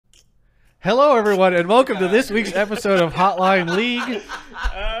Hello, everyone, and welcome to this week's episode of Hotline League.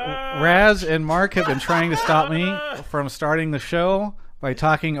 Raz and Mark have been trying to stop me from starting the show by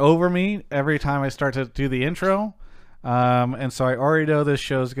talking over me every time I start to do the intro. And so I already know this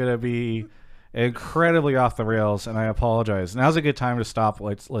show's going to be incredibly off the rails, and I apologize. Now's a good time to stop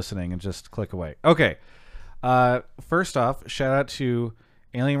listening and just click away. Okay. First off, shout out to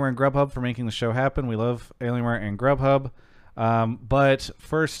Alienware and Grubhub for making the show happen. We love Alienware and Grubhub. But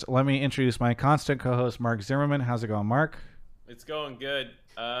first, let me introduce my constant co-host, Mark Zimmerman. How's it going, Mark? It's going good.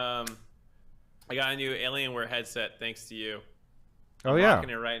 I got a new Alienware headset thanks to you. I'm rocking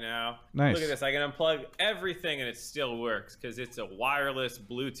it right now. Nice. Look at this. I can unplug everything and it still works because it's a wireless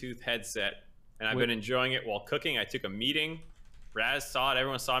Bluetooth headset. And I've been enjoying it while cooking. I took a meeting. Raz saw it.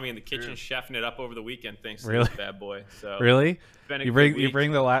 Everyone saw me in the kitchen chefing it up over the weekend thanks to this bad boy. So really? You bring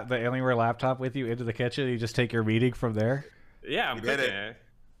the Alienware laptop with you into the kitchen and you just take your meeting from there? Yeah, I'm cooking it.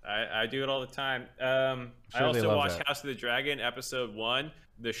 I do it all the time. I also watched House of the Dragon episode 1.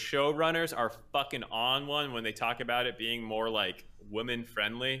 The showrunners are fucking on one when they talk about it being more like women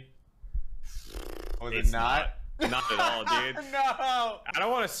friendly. Oh, it's not? Not at all, dude. No. I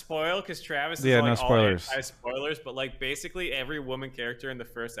don't want to spoil because Travis is no spoilers. All spoilers, but like basically every woman character in the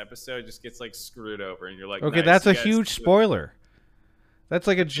first episode just gets like screwed over, and you're like, okay, nice, that's a huge spoiler. That's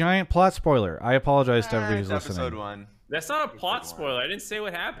like a giant plot spoiler. I apologize to everybody who's listening. Episode 1. That's not a plot spoiler. I didn't say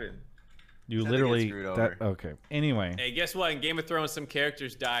what happened. You literally okay. Anyway. Hey, guess what? In Game of Thrones, some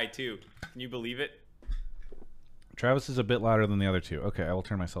characters die too. Can you believe it? Travis is a bit louder than the other two. Okay, I will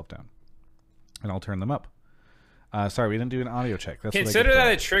turn myself down, and I'll turn them up. Sorry, we didn't do an audio check. Consider that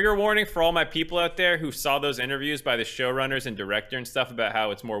a trigger warning for all my people out there who saw those interviews by the showrunners and director and stuff about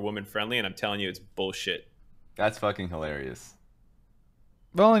how it's more woman friendly, and I'm telling you, it's bullshit. That's fucking hilarious.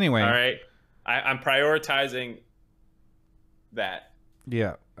 Well, anyway. All right, I'm prioritizing that.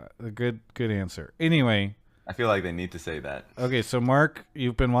 Yeah, a good answer. Anyway, I feel like they need to say that. Okay, so Mark,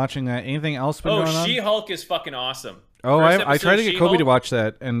 you've been watching that. Anything else been going on? She-Hulk is fucking awesome. Oh, I tried to get Kobe to watch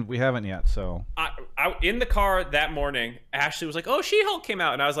that, and we haven't yet. So in the car that morning, Ashley was like, "Oh, She-Hulk came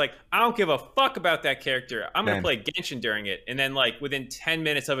out," and I was like, "I don't give a fuck about that character. I'm gonna play Genshin during it." And then, like within 10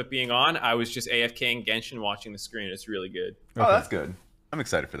 minutes of it being on, I was just AFKing Genshin, watching the screen. It's really good. Okay. Oh, that's good. I'm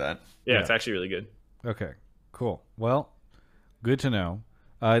excited for that. Yeah, it's actually really good. Okay, cool. Well, good to know.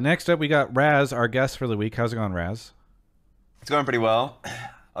 Next up, we got Raz, our guest for the week. How's it going, Raz? It's going pretty well.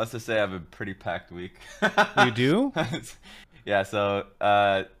 Let's just say I have a pretty packed week. You do? Yeah, so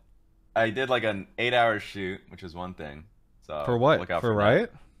I did like an 8-hour shoot, which is one thing. So for what? Look out for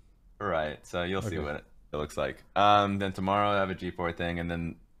Riot? For Riot. So you'll see what it looks like. Then tomorrow I have a G4 thing, and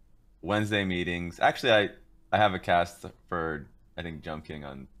then Wednesday meetings. Actually, I have a cast for, I think, Jump King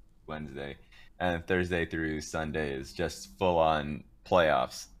on Wednesday. And Thursday through Sunday is just full-on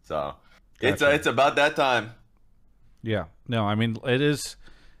playoffs. So it's about that time. Yeah. No, I mean, it's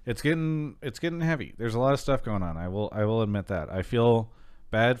getting heavy. There's a lot of stuff going on. I will admit that. I feel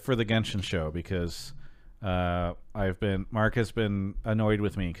bad for the Genshin show because Mark has been annoyed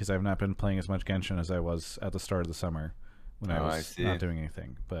with me because I've not been playing as much Genshin as I was at the start of the summer when I was not doing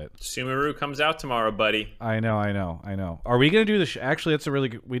anything. But Sumeru comes out tomorrow, buddy. I know. Are we gonna do the? Actually, that's a really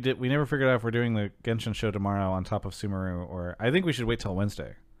good. We never figured out if we're doing the Genshin show tomorrow on top of Sumeru, or I think we should wait till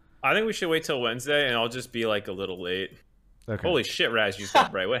Wednesday. I think we should wait till Wednesday, and I'll just be like a little late. Okay. Holy shit, Raz, you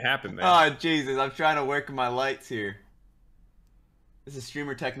got bright. What happened, man? Oh, Jesus. I'm trying to work my lights here. This is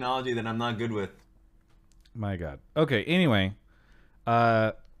streamer technology that I'm not good with. My God. Okay, anyway.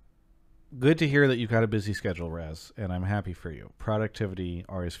 Good to hear that you've got a busy schedule, Raz, and I'm happy for you. Productivity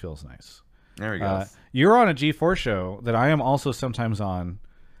always feels nice. There we go. You're on a G4 show that I am also sometimes on,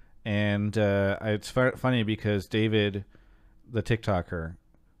 and it's funny because David, the TikToker,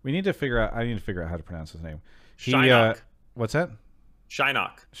 I need to figure out how to pronounce his name. Shynock. What's that?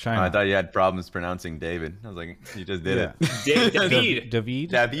 Shynock. Oh, I thought you had problems pronouncing David. I was like, you just did it.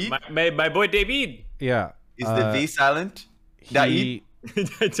 David. My boy David. Yeah. Is the V silent? He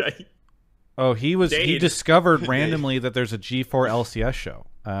discovered randomly that there's a G4 LCS show.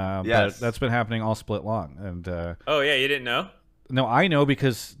 Yes. That's been happening all split long. And oh yeah, you didn't know? No, I know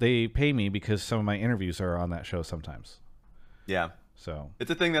because they pay me because some of my interviews are on that show sometimes. Yeah. So it's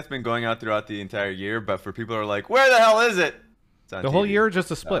a thing that's been going out throughout the entire year, but for people who are like, where the hell is it? The TV. Whole year,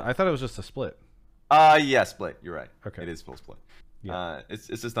 just a split. I thought it was just a split. Yeah, split. You're right. Okay. It is full split. Yeah. It's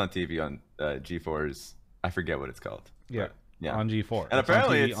just on TV on G4's. I forget what it's called. Yeah. Yeah. On G4. And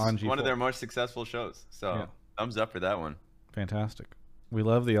apparently it's on G4. One of their more successful shows. So thumbs up for that one. Fantastic. We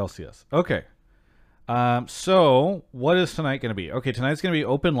love the LCS. Okay. So what is tonight going to be? Okay, tonight's going to be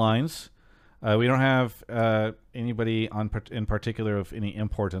open lines. We don't have anybody in particular of any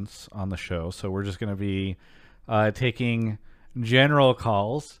importance on the show, so we're just going to be taking general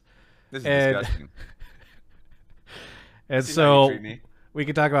calls. This is disgusting. And See how you so treat me. we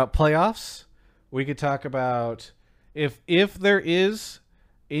could talk about playoffs. We could talk about if there is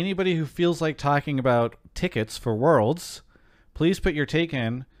anybody who feels like talking about tickets for Worlds, please put your take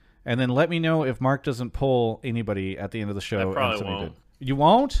in, and then let me know if Mark doesn't pull anybody at the end of the show. I probably won't. You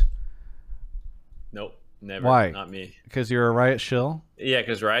won't? Nope, never. Why? Not me. Because you're a Riot shill? Yeah,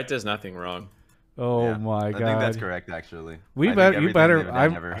 because Riot does nothing wrong. Oh Yeah, my god! I think that's correct, actually. You I think better. everything they've done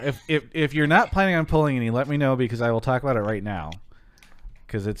I'm, ever- if you're not planning on pulling any, let me know because I will talk about it right now.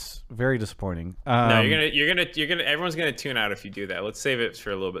 Because it's very disappointing. No, you're gonna. Everyone's gonna tune out if you do that. Let's save it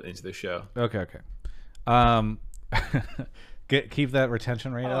for a little bit into the show. Okay. Keep that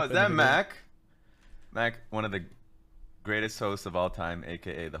retention rate up. Oh, is that Mac? Mac, one of the greatest hosts of all time,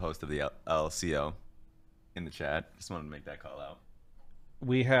 aka the host of the LCO, in the chat. Just wanted to make that call out.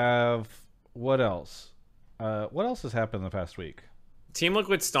 We have what else? What else has happened in the past week? Team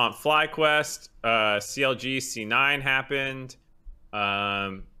Liquid stomped FlyQuest. CLG C9 happened.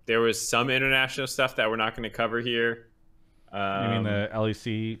 There was some international stuff that we're not going to cover here. You mean the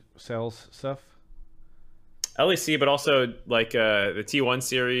LEC sales stuff? LEC, but also like the T1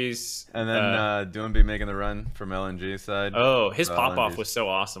 series. And then Doomby making the run from LNG side. Oh, his pop off LNG's was so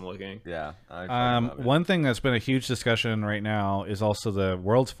awesome looking. Yeah. I fucking love it. One thing that's been a huge discussion right now is also the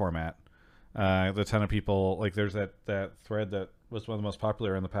Worlds format. The ton of people like there's that thread that was one of the most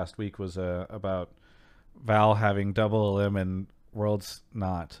popular in the past week was about Val having double elim and Worlds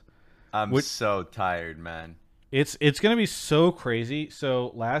not. I'm so tired, man. It's gonna be so crazy.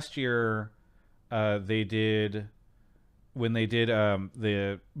 So last year, they did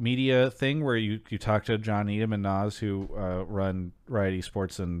the media thing where you talk to John Needham and Nas who run Riot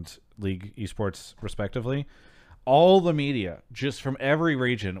Esports and League Esports respectively. All the media just from every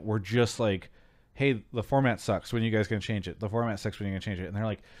region were just like, "Hey, the format sucks. When are you guys gonna change it? The format sucks. When are you gonna change it?" And they're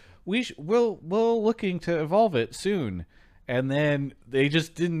like, "We'll looking to evolve it soon." And then they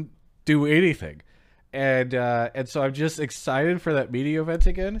just didn't do anything. And so I'm just excited for that media event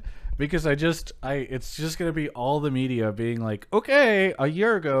again because it's just going to be all the media being like, okay, a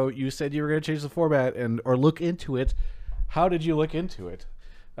year ago you said you were going to change the format or look into it. How did you look into it?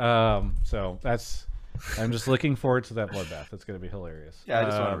 So I'm just looking forward to that bloodbath. It's going to be hilarious. Yeah, I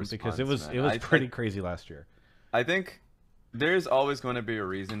just want to because it was pretty crazy last year. I think there's always going to be a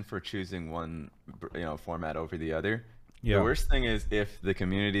reason for choosing one, format over the other. Yeah. The worst thing is if the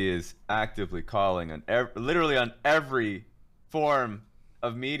community is actively calling on literally on every form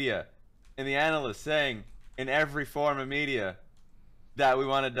of media, and the analysts saying in every form of media that we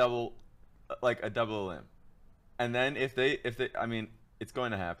want a double elim, and then if they, I mean, it's going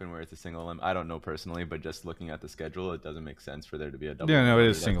to happen where it's a single elim. I don't know personally, but just looking at the schedule, it doesn't make sense for there to be a double. Yeah, no, it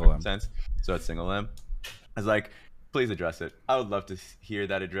is single elim. Sense. So it's single elim. It's like, please address it. I would love to hear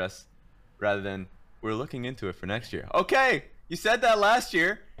that address rather than. We're looking into it for next year. Okay, you said that last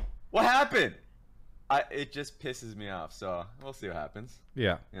year. What happened? It just pisses me off. So we'll see what happens.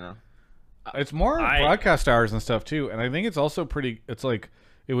 Yeah, It's more broadcast hours and stuff too. And I think it's also pretty. It's like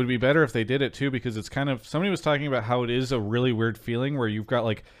it would be better if they did it too because it's kind of somebody was talking about how it is a really weird feeling where you've got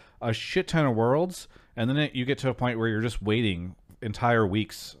like a shit ton of worlds, and then you get to a point where you're just waiting entire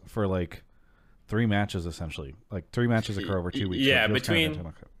weeks for like 3 matches essentially. Like 3 matches occur over 2 weeks. Yeah, so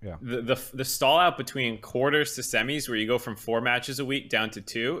between the stall out between quarters to semis where you go from 4 matches a week down to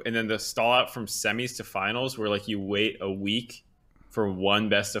 2, and then the stall out from semis to finals where like you wait a week for 1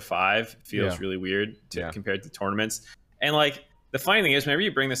 best of 5 feels really weird compared to tournaments. And like the funny thing is whenever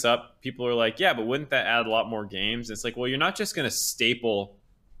you bring this up, people are like, yeah, but wouldn't that add a lot more games? It's like, well, you're not just going to staple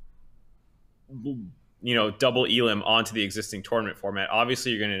double elim onto the existing tournament format.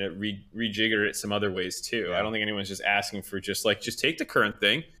 Obviously, you're going to rejigger it some other ways too. Yeah. I don't think anyone's just asking for just take the current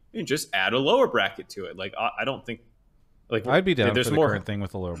thing and just add a lower bracket to it. Like I don't think like I'd be down for the more current thing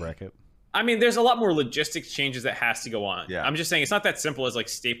with a lower bracket. I mean, there's a lot more logistics changes that has to go on. Yeah. I'm just saying it's not that simple as like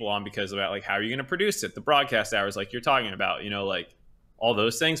staple on because about like how are you going to produce it, the broadcast hours, like you're talking about, like all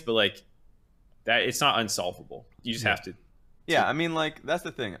those things. But like that, it's not unsolvable. You just have to. Yeah, I mean, like that's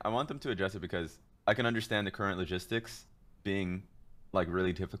the thing. I want them to address it because I can understand the current logistics being like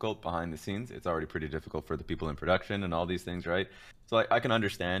really difficult behind the scenes. It's already pretty difficult for the people in production and all these things, right? So like I can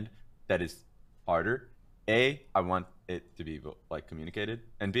understand that it's harder. A, I want it to be like communicated,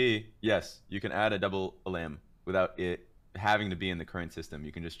 and B, yes, you can add a double elim without it having to be in the current system.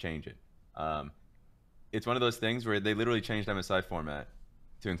 You can just change it. It's one of those things where they literally changed MSI format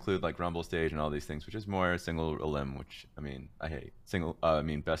to include like Rumble stage and all these things, which is more single elim, which I mean I hate.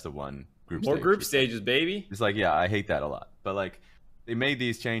 Best of one group More stage. group stages, baby. It's like, yeah, I hate that a lot. But like they made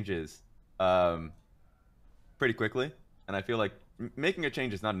these changes pretty quickly, and I feel like making a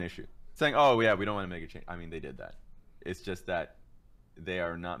change is not an issue. Saying, oh yeah, we don't want to make a change. I mean, they did that. It's just that they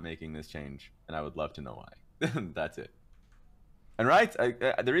are not making this change, and I would love to know why. That's it. And right,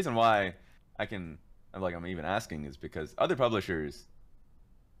 the reason why I'm even asking is because other publishers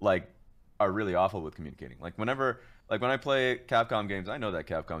like are really awful with communicating. Like when I play Capcom games, I know that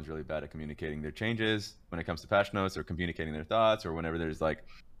Capcom's really bad at communicating their changes when it comes to patch notes or communicating their thoughts, or whenever there's like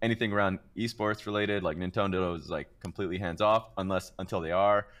anything around esports related. Like Nintendo is like completely hands off until they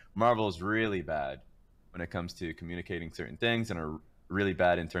are. Marvel's really bad when it comes to communicating certain things, and are really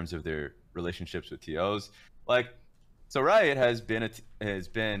bad in terms of their relationships with TOs. Like, so Riot has been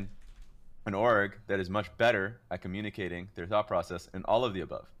an org that is much better at communicating their thought process and all of the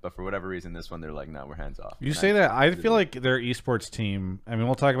above. But for whatever reason, this one they're like, no, we're hands off. You say that. I feel like their esports team, I mean,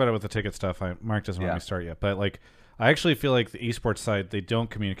 we'll talk about it with the ticket stuff. Mark doesn't want me to start yet. But like, I actually feel like the esports side, they don't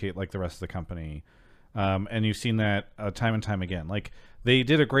communicate like the rest of the company. And you've seen that time and time again. Like, they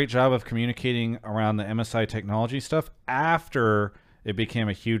did a great job of communicating around the MSI technology stuff after it became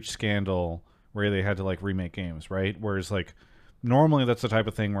a huge scandal where they had to like remake games, right? Whereas like normally that's the type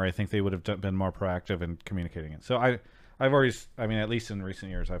of thing where I think they would have been more proactive in communicating it. So I've always, I mean, at least in recent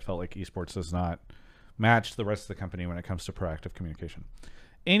years, I've felt like esports does not match the rest of the company when it comes to proactive communication.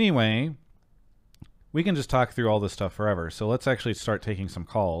 Anyway, we can just talk through all this stuff forever. So let's actually start taking some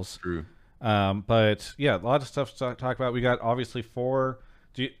calls. True. But yeah, a lot of stuff to talk about. We got obviously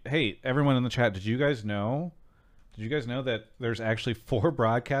hey, everyone in the chat, did you guys know that there's actually 4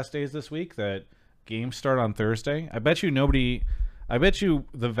 broadcast days this week, that games start on Thursday? I bet you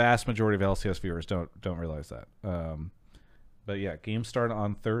the vast majority of LCS viewers don't realize that. But yeah, games start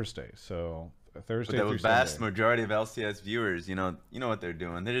on Thursday. So Thursday through the vast Sunday. majority of LCS viewers, you know what they're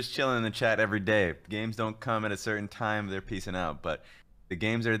doing. They're just chilling in the chat every day. If games don't come at a certain time, they're peacing out. But the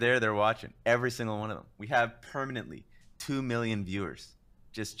games are there, they're watching. Every single one of them. We have permanently 2 million viewers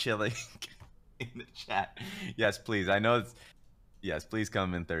just chilling in the chat. Yes, please. I know yes, please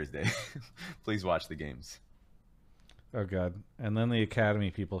come in Thursday. Please watch the games. Oh god. And then the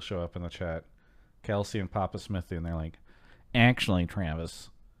Academy people show up in the chat. Kelsey and Papa Smithy, and they're like, actually, Travis,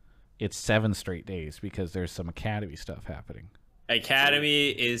 it's 7 straight days because there's some Academy stuff happening. Academy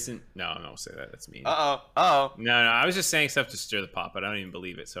isn't. No, don't say that. That's mean. Uh-oh. No, I was just saying stuff to stir the pot, but I don't even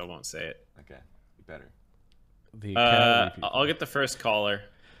believe it, so I won't say it. Okay, you better. The Academy people. I'll get the first caller.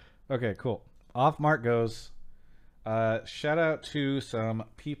 Okay, cool. Off Mark goes. Shout out to some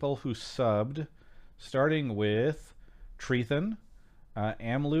people who subbed, starting with Treethan,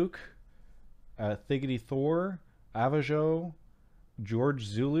 Amluke, Thiggity Thor, Avajo, George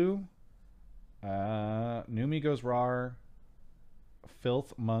Zulu, Numi Goes Rar,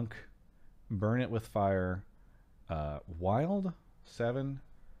 Filth Monk, Burn It With Fire, Wild 7,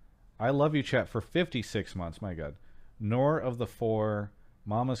 I Love You Chat for 56 months, my god, Nor of the 4,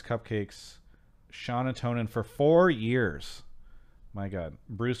 Mama's Cupcakes, Shauna Tonin for 4 years, my god,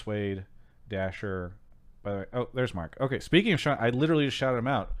 Bruce Wade, Dasher, by the way, oh, there's Mark. Okay, speaking of Shauna, I literally just shouted him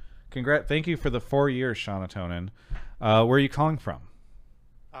out. Thank you for the 4 years, Shauna Tonin. Where are you calling from?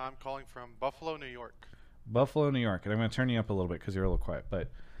 I'm calling from Buffalo, New York. Buffalo, New York. And I'm going to turn you up a little bit because you're a little quiet.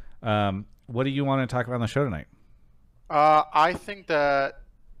 But what do you want to talk about on the show tonight? I think that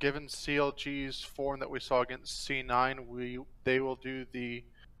given CLG's form that we saw against C9, they will do the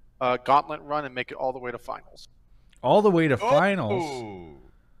gauntlet run and make it all the way to finals. All the way to finals? Oh.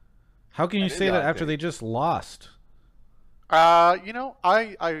 How can you say that after they just lost? I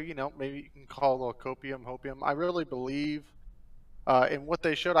maybe you can call it a little copium, hopium. I really believe in what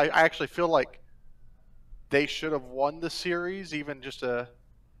they showed. I actually feel like they should have won the series, even just a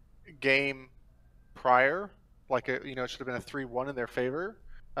game prior. Like, it should have been a 3-1 in their favor.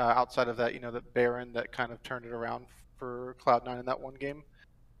 Outside of that, the Baron that kind of turned it around for Cloud9 in that one game.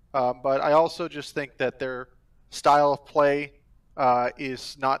 But I also just think that their style of play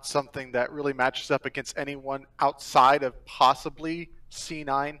is not something that really matches up against anyone outside of possibly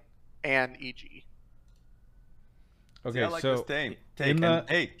C9 and EG. Okay, See, I like so this take.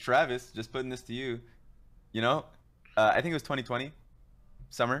 Hey, Travis, just putting this to you. I think it was 2020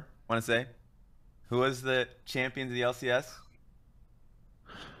 summer. Want to say, who was the champions of the LCS?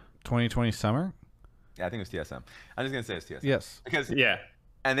 2020 summer? Yeah, I think it was TSM. I'm just gonna say it's TSM. Yes.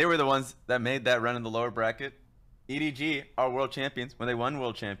 And they were the ones that made that run in the lower bracket. EDG are world champions. When they won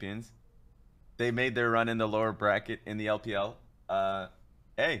world champions, they made their run in the lower bracket in the LPL.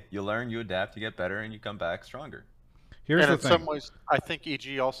 Hey, you learn, you adapt, you get better, and you come back stronger. Here's And the in thing. some ways, I think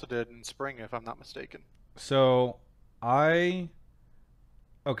EG also did in spring, if I'm not mistaken. So okay,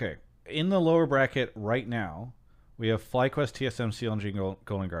 in the lower bracket right now, we have FlyQuest, TSM, CLG, and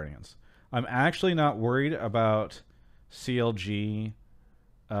Golden Guardians. I'm actually not worried about CLG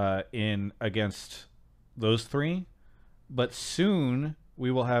in against those three, but soon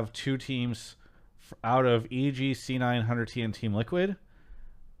we will have two teams out of EG, C9, 100T, and Team Liquid.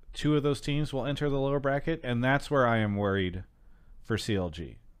 Two of those teams will enter the lower bracket, and that's where I am worried for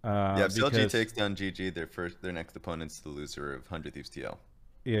CLG. Yeah, if CLG because- takes down GG, their next opponent's the loser of 100 Thieves TL.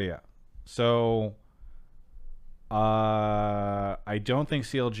 Yeah. So, I don't think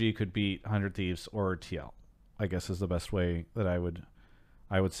CLG could beat 100 Thieves or TL. I guess is the best way that I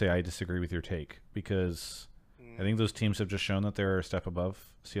would say I disagree with your take, because I think those teams have just shown that they're a step above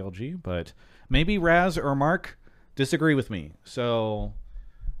CLG. But maybe Raz or Mark disagree with me. So,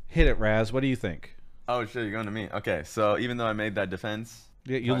 hit it, Raz. What do you think? Oh, shit, you're going to me. Okay, so even though I made that defense...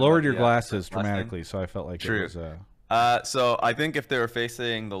 Yeah, you talking lowered about your the, glasses last thing. dramatically, so I felt like True. it was... So I think if they were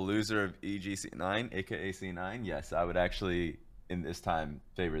facing the loser of EGC9, aka C9, yes, I would actually, in this time,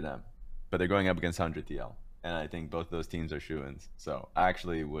 favor them. But they're going up against 100 TL, and I think both those teams are shoo-ins. So I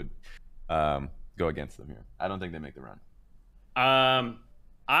actually would go against them here. I don't think they make the run.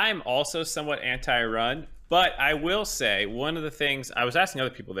 I'm also somewhat anti-run, but I will say one of the things I was asking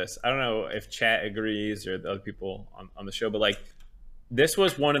other people this. I don't know if chat agrees or the other people on the show, but like this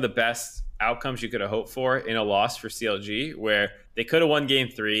was one of the best outcomes you could have hoped for in a loss for CLG, where they could have won game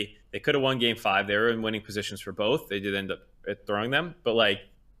 3, they could have won game 5. They were in winning positions for both. They did end up throwing them, but like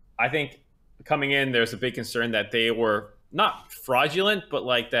I think coming in, there's a big concern that they were not fraudulent, but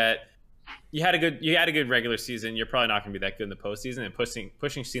like that you had a good regular season. You're probably not going to be that good in the postseason, and pushing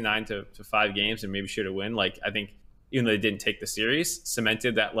C9 to 5 games and maybe should have win. Like I think even though they didn't take the series,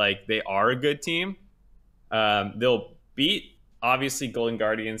 cemented that like they are a good team. They'll beat obviously Golden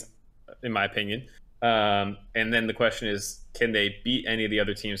Guardians, in my opinion. And then the question is, can they beat any of the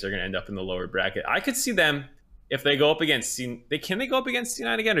other teams that are going to end up in the lower bracket? I could see them if they go up against can they go up against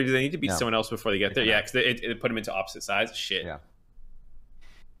C9 again, or do they need to beat someone else before they get there? Yeah, because it put them into opposite sides. Shit. Yeah.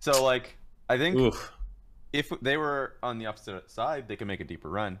 So like I think Oof. if they were on the opposite side, they could make a deeper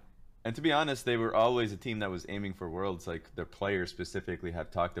run. And to be honest, they were always a team that was aiming for Worlds. Like their players specifically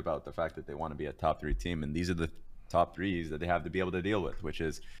have talked about the fact that they want to be a top 3 team, and these are the top 3s that they have to be able to deal with, which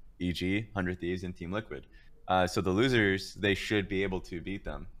is EG, 100 Thieves, and Team Liquid. So the losers, they should be able to beat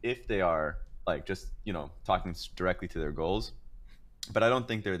them if they are like just talking directly to their goals. But I don't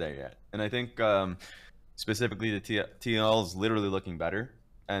think they're there yet. And I think specifically the TL is literally looking better.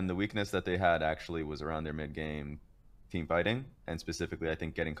 And the weakness that they had actually was around their mid-game team fighting, and specifically, I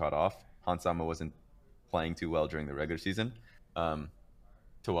think, getting caught off. Hansama wasn't playing too well during the regular season to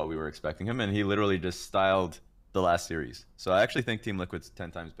what we were expecting him, and he literally just styled the last series. So I actually think Team Liquid's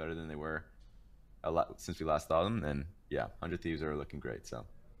 10 times better than they were since we last saw them, and yeah, 100 Thieves are looking great. So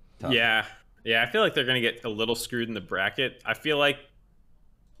tough. Yeah, I feel like they're going to get a little screwed in the bracket. I feel like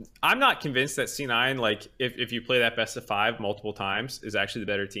I'm not convinced that C9, like if you play that best of 5 multiple times, is actually the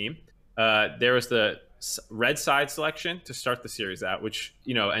better team. There was the red side selection to start the series out, which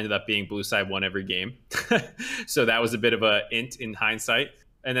ended up being blue side won every game. So that was a bit of a int in hindsight.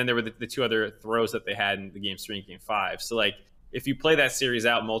 And then there were the 2 other throws that they had in the game 3 and game 5. So like if you play that series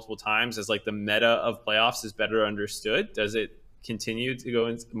out multiple times, as like the meta of playoffs is better understood, does it continue to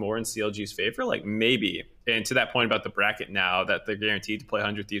go more in CLG's favor? Like maybe. And to that point about the bracket now that they're guaranteed to play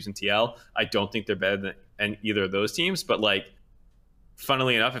 100 Thieves and TL, I don't think they're better than either of those teams. But like,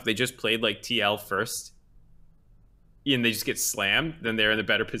 funnily enough, if they just played like TL first and they just get slammed, then they're in a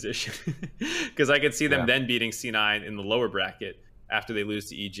better position. Because I could see them then beating C9 in the lower bracket after they lose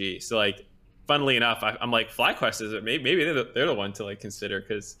to EG. So like, funnily enough, I'm like, FlyQuest is it? Maybe they're the one to like consider,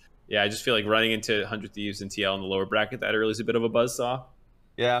 because yeah, I just feel like running into 100 Thieves and TL in the lower bracket that early is a bit of a buzzsaw.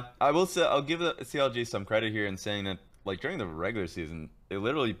 Yeah, I will say I'll give the CLG some credit here in saying that like during the regular season they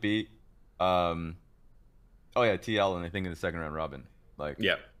literally beat TL, and I think in the second round robin. Like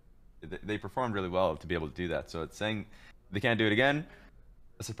yeah, they performed really well to be able to do that. So it's saying they can't do it again.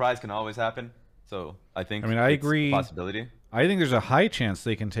 A surprise can always happen. So I think I it's agree. a possibility. I think there's a high chance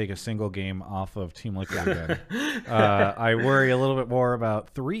they can take a single game off of Team Liquid again. I worry a little bit more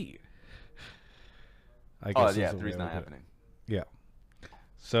about 3. I guess is the way 3's I not look at it. happening. Yeah.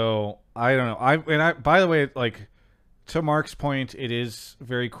 So I don't know. By the way, like to Mark's point, it is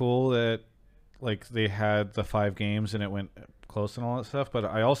very cool that like they had the 5 games and it went close and all that stuff. But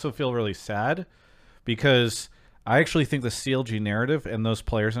I also feel really sad because I actually think the CLG narrative and those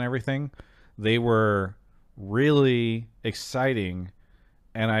players and everything, they were really exciting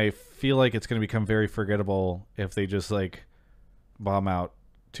and I feel like it's going to become very forgettable if they just like bomb out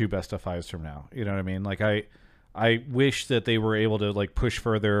 2 best of 5s from now. You know what I mean? Like I wish that they were able to like push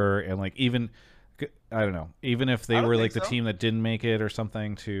further and like even I don't know, even if they were like the team that didn't make it or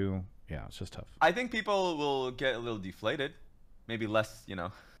something to it's just tough. I think people will get a little deflated, maybe less,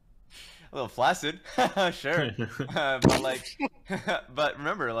 a little flaccid. Sure. But like but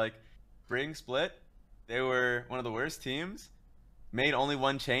remember, like Spring Split, they were one of the worst teams. Made only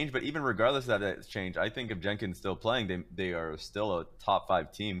 1 change, but even regardless of that change, I think if Jenkins still playing, they are still a top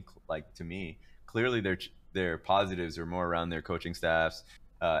 5 team. Like to me, clearly their positives are more around their coaching staffs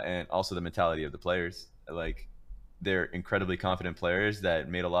and also the mentality of the players. Like they're incredibly confident players that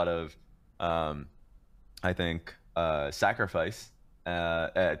made a lot of, I think, sacrifice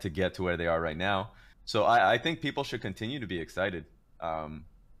to get to where they are right now. So I think people should continue to be excited.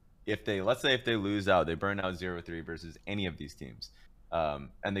 Let's say if they lose out, they burn out 0-3 versus any of these teams,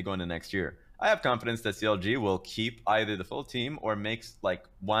 and they go into next year, I have confidence that CLG will keep either the full team or makes like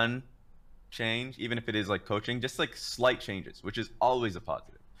 1 change, even if it is like coaching, just like slight changes, which is always a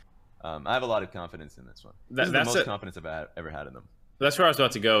positive. I have a lot of confidence in this one. This is the most confidence I've ever had in them. That's where I was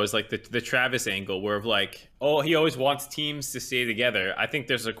about to go, is like the Travis angle, where of like, oh, he always wants teams to stay together. I think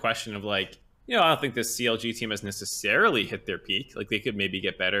there's a question of like, I don't think this CLG team has necessarily hit their peak. Like they could maybe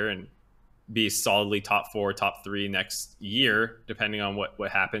get better and be solidly top 4, top 3 next year, depending on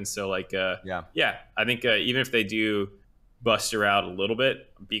what happens. So like, I think even if they do bust her out a little bit,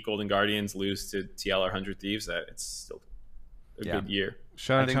 beat Golden Guardians, lose to TL or 100 Thieves, that it's still a good year.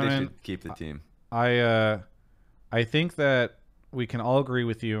 I think they should keep the team. I think that we can all agree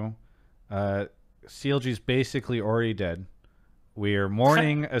with you. CLG's basically already dead. We are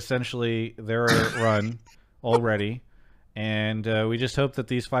mourning essentially their run already, and we just hope that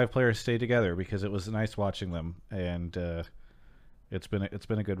these 5 players stay together because it was nice watching them, and it's been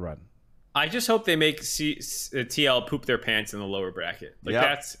a good run. I just hope they make TL poop their pants in the lower bracket. Like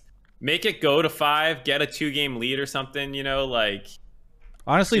that's make it go to 5, get a 2-game lead or something. Like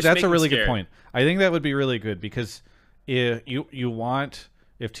honestly, that's a really good point. I think that would be really good because if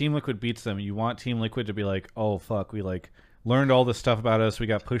Team Liquid beats them, you want Team Liquid to be like, oh fuck, we like learned all this stuff about us. We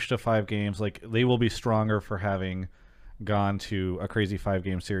got pushed to 5 games. Like they will be stronger for having gone to a crazy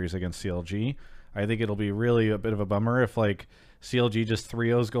 5-game series against CLG. I think it'll be really a bit of a bummer if like CLG just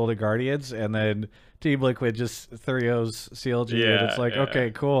 3-0s Golden Guardians and then Team Liquid just 3-0s CLG. And it's like,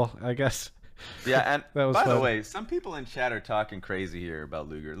 okay, cool, I guess. Yeah, and that was by fun. the way, some people in chat are talking crazy here about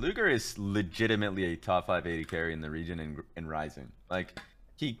Luger. Luger is legitimately a top 5 AD carry in the region in Rising. Like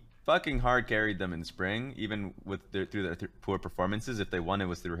he fucking hard carried them in spring, even with through their poor performances. If they won, it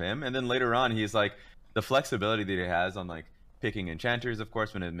was through him. And then later on, he's like the flexibility that he has on like picking enchanters, of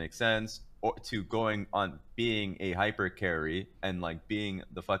course, when it makes sense, or to going on being a hyper carry and like being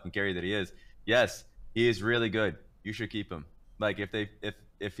the fucking carry that he is. Yes, he is really good. You should keep him. Like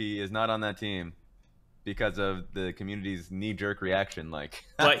if he is not on that team because of the community's knee-jerk reaction, like.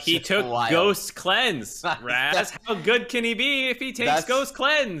 But he took Ghost Cleanse, Raz. How good can he be if he takes Ghost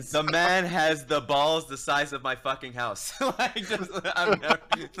Cleanse? The man has the balls the size of my fucking house. Like,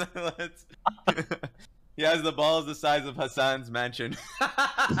 he has the balls the size of Hassan's mansion.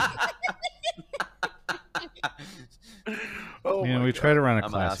 We try to run a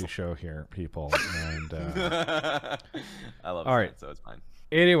classy show here, people, and I love it, so it's fine.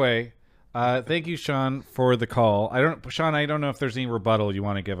 Anyway. Thank you, Sean, for the call. I don't know if there's any rebuttal you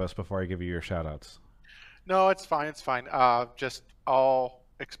want to give us before I give you your shout-outs. No, it's fine. It's fine. Just I'll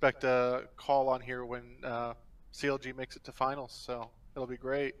expect a call on here when CLG makes it to finals, so it'll be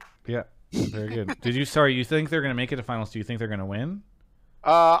great. Yeah, very good. You think they're going to make it to finals? Do you think they're going to win?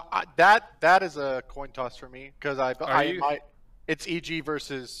 That is a coin toss for me because it's EG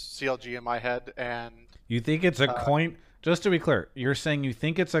versus CLG in my head, and you think it's a coin. Just to be clear, you're saying you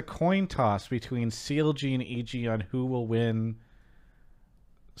think it's a coin toss between CLG and EG on who will win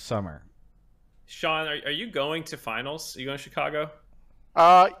Summer. Sean, are you going to finals? Are you going to Chicago?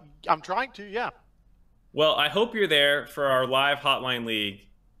 I'm trying to, yeah. Well, I hope you're there for our live Hotline League,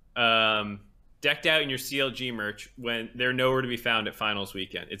 decked out in your CLG merch when they're nowhere to be found at finals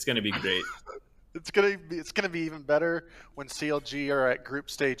weekend. It's going to be great. It's gonna be even better when CLG are at group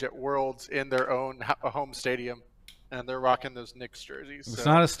stage at Worlds in their own home stadium. And they're rocking those Knicks jerseys. It's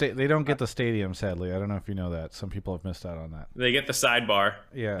not a They don't get the stadium, sadly. I don't know if you know that. Some people have missed out on that. They get the sidebar.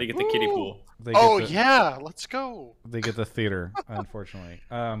 Yeah. They get the kiddie pool. Yeah, let's go. They get the theater, unfortunately.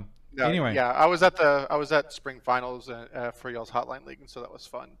 Anyway. Yeah, I was at spring finals for y'all's Hotline League, and so that was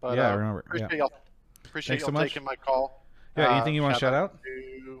fun. But yeah, I remember. Appreciate y'all taking my call. Yeah. Anything you want to shout out?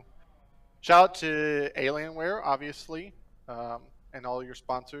 Shout out to Alienware, obviously. and all your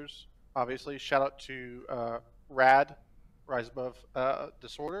sponsors. Obviously, shout out to RAD, Rise Above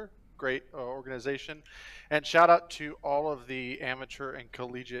Disorder, great organization, and shout out to all of the amateur and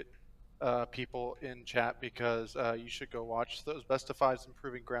collegiate people in chat, because you should go watch those Best of Fives and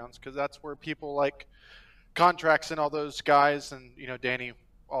Proving Grounds, because that's where people like Contracts and all those guys, and Danny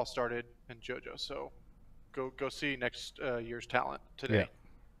all started, and JoJo. So go see next year's talent today.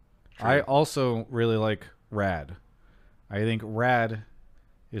 Yeah. I also really like RAD. I think RAD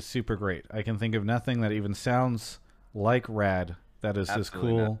is super great. I can think of nothing that even sounds like RAD that is as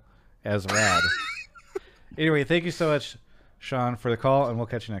cool as RAD. Anyway, thank you so much, Sean, for the call, and we'll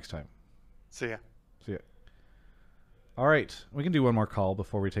catch you next time. See ya. See ya. All right, we can do one more call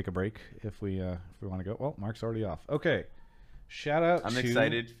before we take a break if we want to go. Well, Mark's already off. Okay, shout out. I'm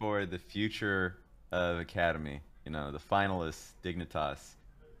excited for the future of Academy. The finalists, Dignitas,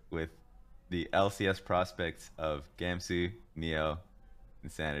 with the LCS prospects of Gamsu, Neo,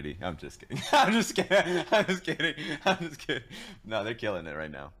 Insanity. I'm just kidding. I'm just kidding. No, they're killing it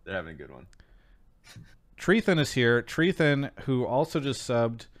right now. They're having a good one. Treethan is here. Treethan, who also just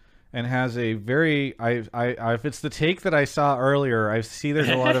subbed and has a very if it's the take that I saw earlier, I see there's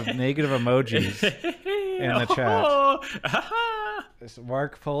a lot of negative emojis in the chat. It's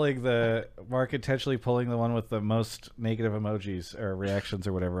Mark intentionally pulling the one with the most negative emojis or reactions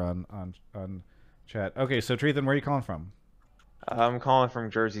or whatever on chat. Okay, so Treethan, where are you calling from? I'm calling from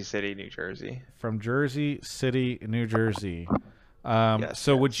Jersey City, New Jersey. From Jersey City, New Jersey.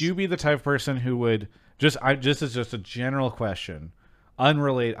 So would you be the type of person who would just as just a general question,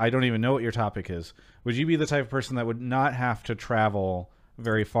 unrelated, I don't even know what your topic is. Would you be the type of person that would not have to travel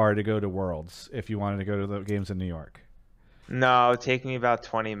very far to go to Worlds if you wanted to go to the games in New York? No, it would take me about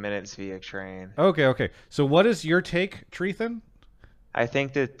 20 minutes via train. Okay. So what is your take, Treethan? I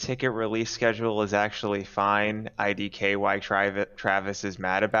think the ticket release schedule is actually fine. IDKY Travis is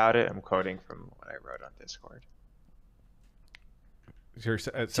mad about it. I'm quoting from what I wrote on Discord.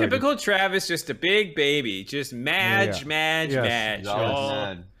 Typical Travis, just a big baby, just madge.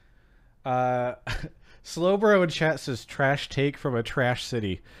 Slowbro in chat says trash take from a trash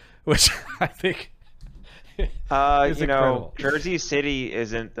city, which I think is incredible. Jersey City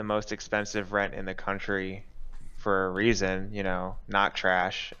isn't the most expensive rent in the country for a reason, not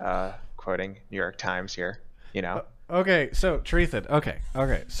trash, quoting New York Times here, Okay, so Treethan, okay.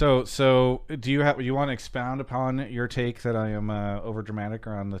 So do you want to expound upon your take that I am over dramatic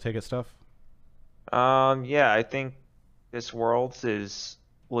on the ticket stuff? Yeah, I think this Worlds is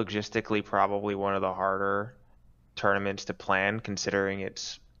logistically probably one of the harder tournaments to plan, considering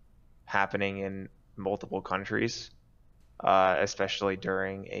it's happening in multiple countries, especially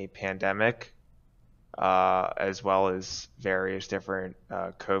during a pandemic, as well as various different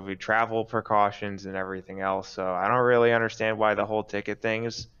COVID travel precautions and everything else. So I don't really understand why the whole ticket thing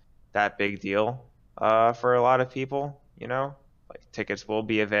is that big deal for a lot of people. Like, tickets will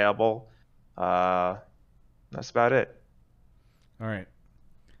be available. That's about it. All right.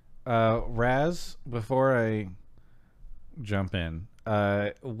 Raz, before I jump in,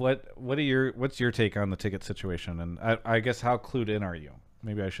 what's your take on the ticket situation? And I guess how clued in are you?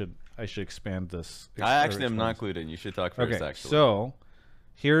 Maybe I should expand this. I actually am not clued in. You should talk first, actually. So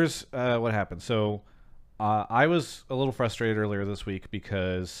here's what happened. So I was a little frustrated earlier this week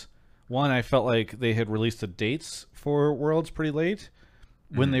because, one, I felt like they had released the dates for Worlds pretty late.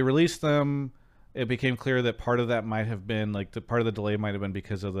 When they released them, it became clear that part of that might have been, part of the delay might have been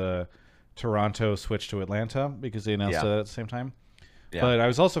because of the Toronto switch to Atlanta, because they announced it at the same time. Yeah. But I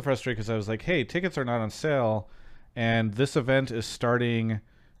was also frustrated because I was like, hey, tickets are not on sale, and this event is starting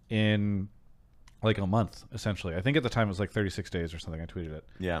in like a month, essentially. I think at the time it was like 36 days or something. I tweeted it.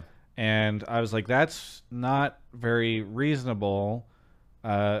 Yeah. And I was like, that's not very reasonable.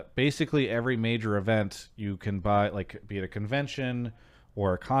 Basically, every major event you can buy, like be it a convention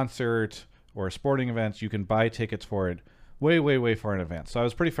or a concert or a sporting event, you can buy tickets for it way, way, way far in advance. So I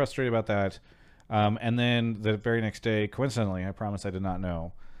was pretty frustrated about that. And then the very next day, coincidentally, I promise I did not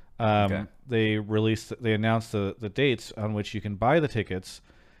know, they announced the dates on which you can buy the tickets.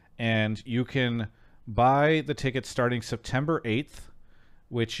 And you can buy the tickets starting September 8th,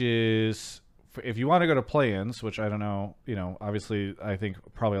 which is, if you want to go to play-ins, which I don't know, obviously I think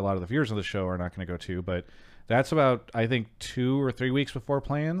probably a lot of the viewers of the show are not going to go to, but that's about, I think, 2 or 3 weeks before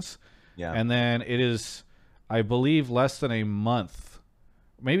play-ins. Yeah. And then it is, I believe, less than a month.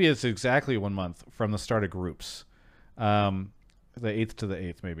 Maybe it's exactly 1 month from the start of groups. The 8th to the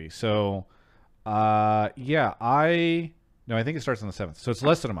 8th, maybe. So, No, I think it starts on the 7th. So it's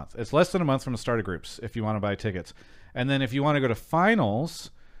less than a month. It's less than a month from the start of groups if you want to buy tickets. And then if you want to go to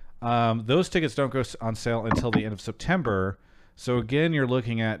finals, those tickets don't go on sale until the end of September. So again, you're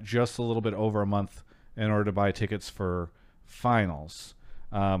looking at just a little bit over a month in order to buy tickets for finals.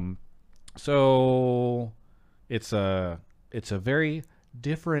 So it's a very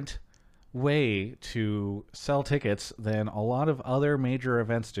different way to sell tickets than a lot of other major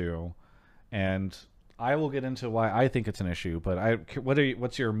events do, and I will get into why I think it's an issue. But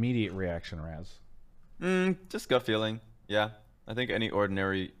what's your immediate reaction, Raz? Just gut feeling. Yeah, I think any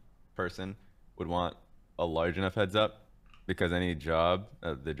ordinary person would want a large enough heads up, because any job,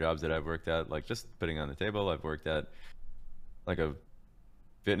 the jobs that I've worked at, like just putting on the table, I've worked at like a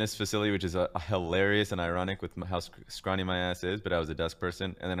fitness facility, which is hilarious and ironic with how scrawny my ass is, but I was a desk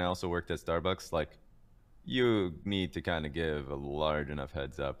person. And then I also worked at Starbucks. Like, you need to kind of give a large enough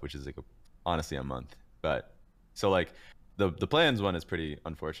heads up, which is like honestly a month. But so like the plans one is pretty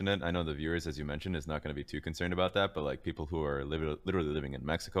unfortunate. I know the viewers, as you mentioned, is not going to be too concerned about that, but like people who are literally living in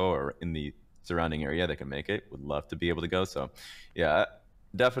Mexico or in the surrounding area that can make it would love to be able to go. So yeah,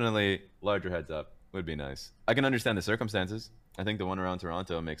 definitely larger heads up would be nice. I can understand the circumstances. I think the one around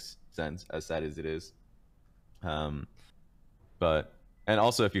Toronto makes sense, as sad as it is. But, and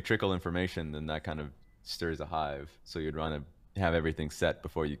also if you trickle information, then that kind of stirs a hive. So you'd want to have everything set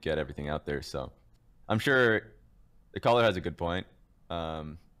before you get everything out there. So I'm sure the caller has a good point.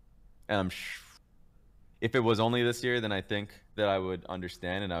 And if it was only this year, then I think that I would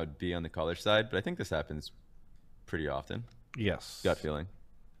understand and I would be on the caller's side. But I think this happens pretty often. Yes. Gut feeling.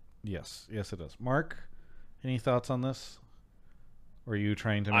 Yes, it does. Mark, any thoughts on this? Or are you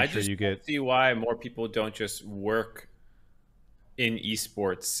trying to make sure you get? I just see why more people don't just work in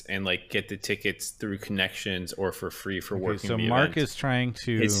esports and like get the tickets through connections or for free for working. So the Mark event. is trying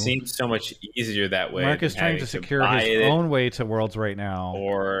to. It seems so much easier that way. Mark is trying to secure his own way to Worlds right now,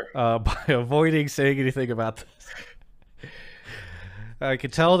 or by avoiding saying anything about this. I can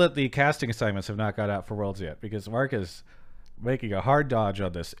tell that the casting assignments have not got out for Worlds yet, because Mark is making a hard dodge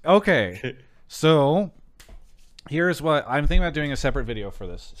on this. Okay, so here's what I'm thinking about doing: a separate video for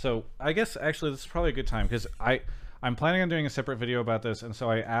this. So I guess actually this is probably a good time, because I'm planning on doing a separate video about this, and so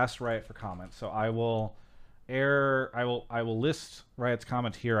I asked Riot for comments. So I will list Riot's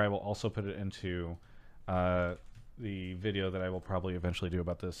comment here. I will also put it into the video that I will probably eventually do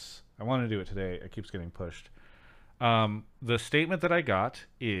about this. I want to do it today. It keeps getting pushed. The statement that I got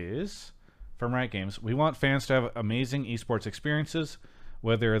is from Riot Games: we want fans to have amazing esports experiences,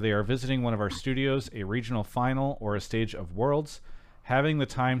 whether they are visiting one of our studios, a regional final, or a stage of Worlds. Having the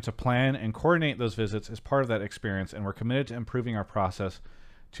time to plan and coordinate those visits is part of that experience, and we're committed to improving our process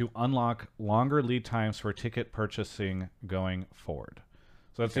to unlock longer lead times for ticket purchasing going forward.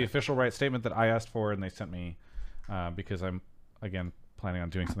 So that's the official Riot statement that I asked for, and they sent me because I'm, again, planning on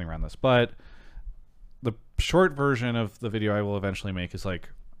doing something around this. But the short version of the video I will eventually make is like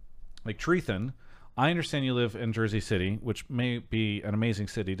Treethan, I understand you live in Jersey City, which may be an amazing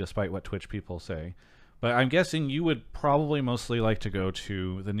city despite what Twitch people say. But I'm guessing you would probably mostly like to go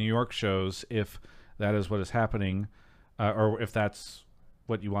to the New York shows if that is what is happening, or if that's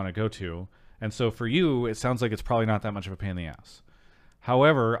what you want to go to. And so for you, it sounds like it's probably not that much of a pain in the ass.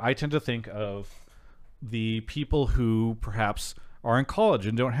 However, I tend to think of the people who perhaps are in college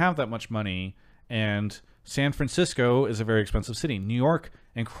and don't have that much money, and San Francisco is a very expensive city. New York,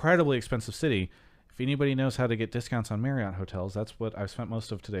 incredibly expensive city. If anybody knows how to get discounts on Marriott hotels, that's what I've spent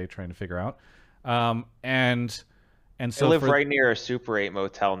most of today trying to figure out. And so I live right near a Super 8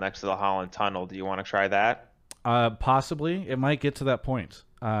 motel next to the Holland Tunnel. Do you want to try that? Possibly. It might get to that point.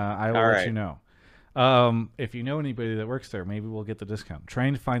 I will let you know. If you know anybody that works there, maybe we'll get the discount.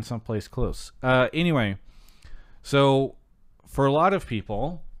 Trying to find someplace close. Anyway, so for a lot of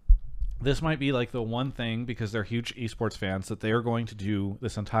people, this might be like the one thing, because they're huge esports fans, that they are going to do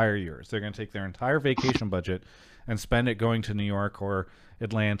this entire year. So they're going to take their entire vacation budget and spend it going to New York or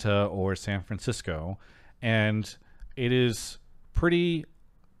Atlanta or San Francisco. And it is pretty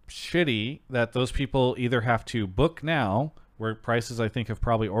shitty that those people either have to book now, where prices I think have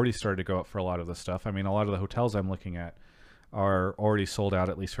probably already started to go up for a lot of this stuff. I mean, a lot of the hotels I'm looking at are already sold out,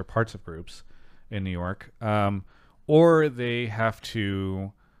 at least for parts of groups in New York. Or they have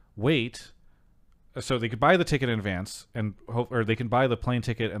to wait. So they could buy the ticket in advance and hope, or they can buy the plane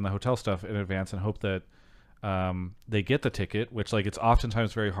ticket and the hotel stuff in advance and hope that they get the ticket, which, like, it's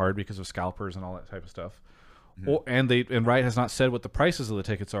oftentimes very hard because of scalpers and all that type of stuff. Mm-hmm. And Riot has not said what the prices of the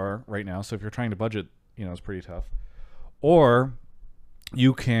tickets are right now, so if you're trying to budget, it's pretty tough. Or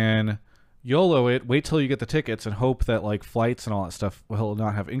you can YOLO it, wait till you get the tickets, and hope that like flights and all that stuff will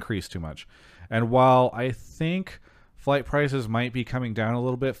not have increased too much. And while I think flight prices might be coming down a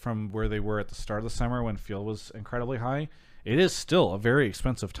little bit from where they were at the start of the summer when fuel was incredibly high, it is still a very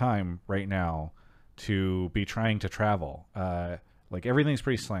expensive time right now to be trying to travel. Like everything's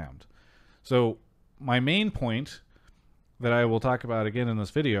pretty slammed. So my main point that I will talk about again in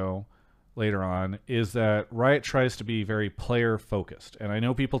this video later on is that Riot tries to be very player focused. And I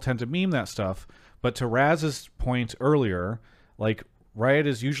know people tend to meme that stuff, but to Raz's point earlier, like Riot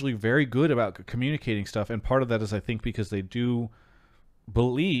is usually very good about communicating stuff, and part of that is I think because they do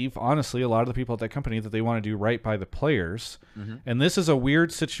believe, honestly, a lot of the people at that company that they want to do right by the players. And this is a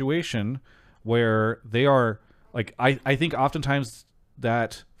weird situation where they are like, I think oftentimes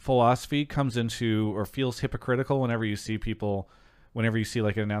that philosophy comes into or feels hypocritical whenever you see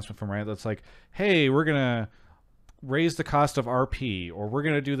like an announcement from Riot that's like, hey, we're gonna raise the cost of RP, or we're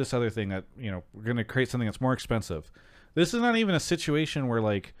gonna do this other thing that, you know, we're gonna create something that's more expensive. This is not even a situation where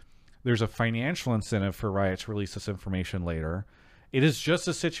like there's a financial incentive for Riot to release this information later. It is just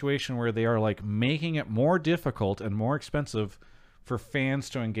a situation where they are like making it more difficult and more expensive for fans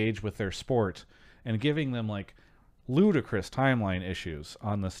to engage with their sport and giving them like ludicrous timeline issues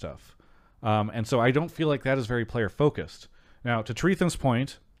on this stuff. And so I don't feel like that is very player focused. Now, to Treethan's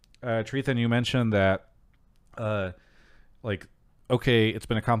point, Treethan, you mentioned that like, okay, it's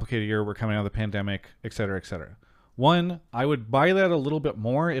been a complicated year. We're coming out of the pandemic, et cetera, et cetera. One, I would buy that a little bit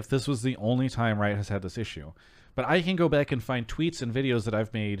more if this was the only time Riot has had this issue. But I can go back and find tweets and videos that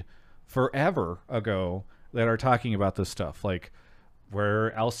I've made forever ago that are talking about this stuff, like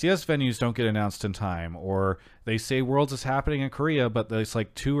where LCS venues don't get announced in time, or they say Worlds is happening in Korea, but it's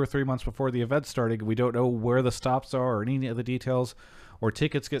like 2 or 3 months before the event started. We don't know where the stops are or any of the details, or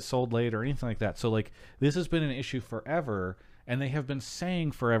tickets get sold late or anything like that. So like this has been an issue forever, and they have been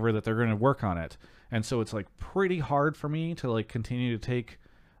saying forever that they're going to work on it. And so it's like pretty hard for me to like continue to take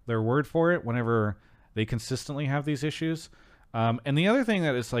their word for it whenever they consistently have these issues. And the other thing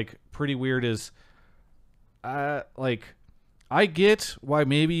that is like pretty weird is like, I get why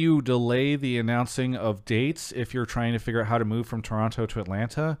maybe you delay the announcing of dates if you're trying to figure out how to move from Toronto to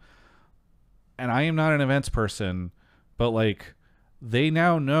Atlanta. And I am not an events person, but like they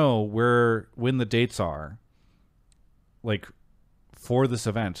now know when the dates are, like for this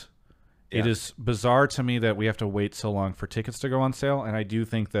event. Yeah. It is bizarre to me that we have to wait so long for tickets to go on sale. And I do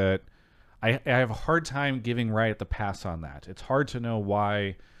think that I have a hard time giving Riot the pass on that. It's hard to know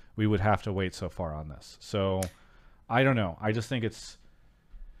why we would have to wait so far on this. So I don't know. I just think it's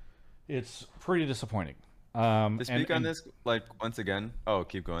pretty disappointing. To speak on this, like once again. Oh,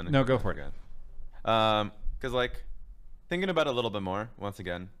 keep going. No, go for it. Again. Because like thinking about it a little bit more. Once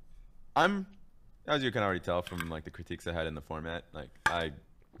again, as you can already tell from like the critiques I had in the format, like I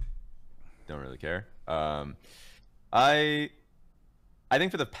don't really care. I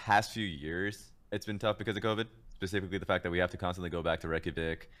think for the past few years, it's been tough because of COVID, specifically the fact that we have to constantly go back to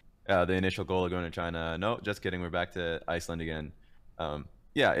Reykjavik. The initial goal of going to China. No, just kidding. We're back to Iceland again.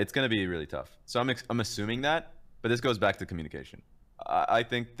 Yeah, it's going to be really tough. So I'm assuming that, but this goes back to communication. I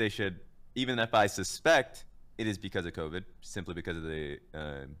think they should, even if I suspect it is because of COVID, simply because of the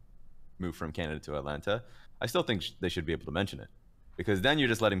move from Canada to Atlanta, I still think they should be able to mention it, because then you're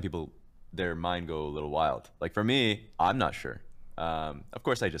just letting people, their mind go a little wild. Like for me, I'm not sure. Of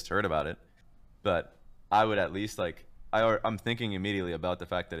course, I just heard about it, but I would at least like, I'm thinking immediately about the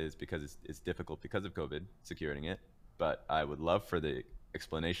fact that it's because it's difficult because of COVID securing it, but I would love for the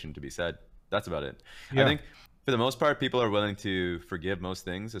explanation to be said. That's about it. Yeah. I think for the most part, people are willing to forgive most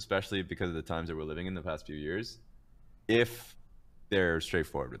things, especially because of the times that we're living in the past few years, if they're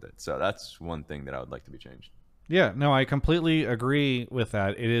straightforward with it. So that's one thing that I would like to be changed. Yeah, no, I completely agree with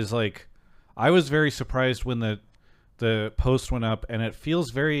that. It is like, I was very surprised when the post went up, and it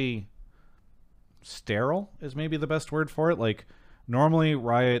feels very sterile is maybe the best word for it. Like normally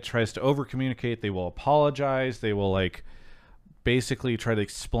Riot tries to over communicate. They will apologize. They will like basically try to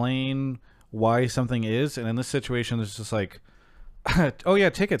explain why something is. And in this situation, it's just like, oh yeah,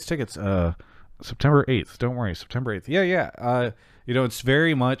 tickets, September 8th. Don't worry. September 8th. Yeah. You know, it's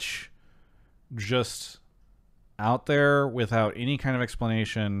very much just out there without any kind of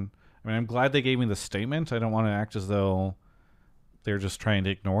explanation. I mean, I'm glad they gave me the statement. I don't want to act as though they're just trying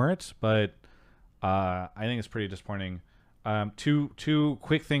to ignore it, but I think it's pretty disappointing. Two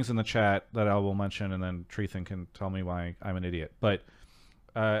quick things in the chat that I will mention, and then Treethan can tell me why I'm an idiot. But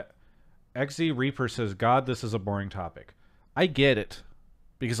XZ Reaper says, God, this is a boring topic. I get it,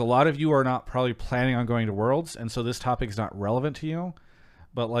 because a lot of you are not probably planning on going to Worlds, and so this topic is not relevant to you.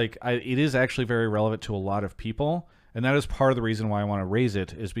 But like, it is actually very relevant to a lot of people, and that is part of the reason why I want to raise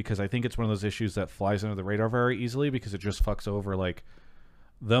it, is because I think it's one of those issues that flies under the radar very easily, because it just fucks over like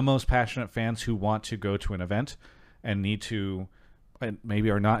the most passionate fans who want to go to an event and need to, and maybe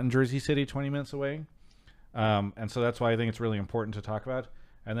are not in Jersey City 20 minutes away. And so that's why I think it's really important to talk about.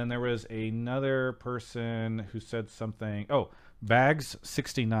 And then there was another person who said something. Oh,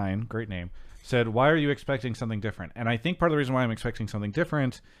 Bags69, great name, said, "Why are you expecting something different?" And I think part of the reason why I'm expecting something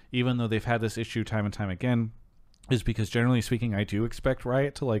different, even though they've had this issue time and time again, is because generally speaking, I do expect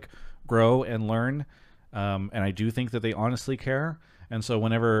Riot to like grow and learn, and I do think that they honestly care. And so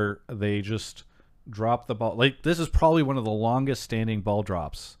whenever they just drop the ball, like this is probably one of the longest standing ball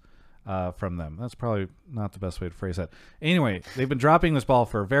drops from them. That's probably not the best way to phrase that. Anyway, they've been dropping this ball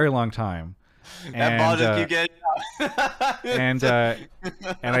for a very long time. That ball just keep getting and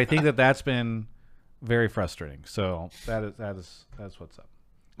I think that that's been very frustrating. So that's what's up.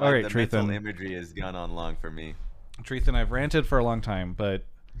 All right, the mental Treethan. imagery has gone on long for me. Treethan, I've ranted for a long time, but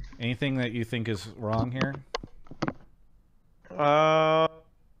anything that you think is wrong here?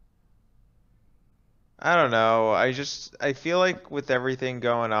 I don't know. I feel like with everything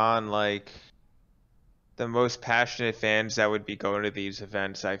going on, like the most passionate fans that would be going to these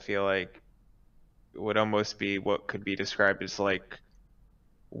events, I feel like would almost be what could be described as like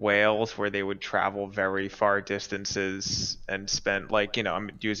whales, where they would travel very far distances and spend, like, you know, I'm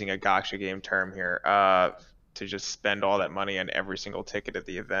using a gotcha game term here, to just spend all that money on every single ticket at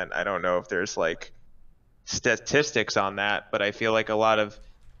the event. I don't know if there's like statistics on that, but I feel like a lot of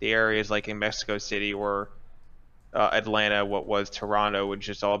the areas like in Mexico City or Atlanta, what was Toronto, would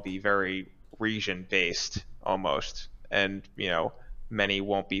just all be very region based almost. And, you know, many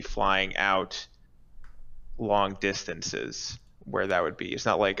won't be flying out long distances where that would be. It's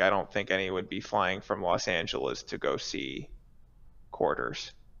not like, I don't think any would be flying from Los Angeles to go see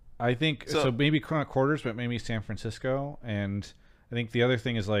Quarters. I think so maybe not Quarters, but maybe San Francisco. And I think the other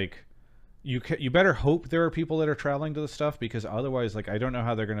thing is like, you better hope there are people that are traveling to the stuff, because otherwise, like, I don't know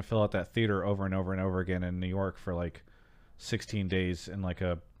how they're going to fill out that theater over and over and over again in New York for like 16 days in like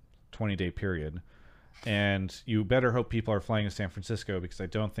a 20-day period. And you better hope people are flying to San Francisco, because I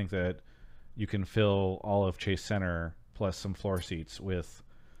don't think that you can fill all of Chase Center plus some floor seats with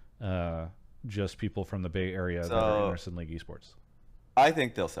just people from the Bay Area that are interested in League Esports. I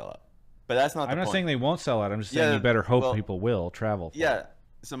think they'll sell out, but that's not. I'm not point. saying they won't sell out. I'm just saying you better hope people will travel. Yeah.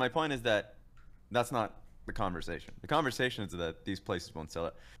 So my point is that that's not the conversation. The conversation is that these places won't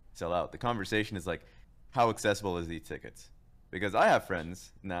sell out. The conversation is like, how accessible is these tickets? Because I have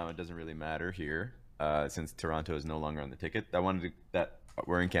friends now. It doesn't really matter here, since Toronto is no longer on the ticket. That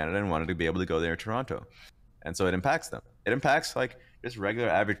we're in Canada and wanted to be able to go there in Toronto, and so it impacts them. It impacts like just regular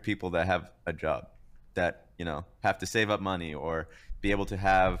average people that have a job, that, you know, have to save up money or be able to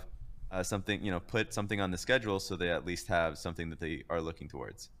have something, you know, put something on the schedule so they at least have something that they are looking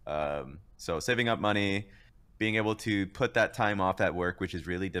towards. So saving up money, being able to put that time off at work, which is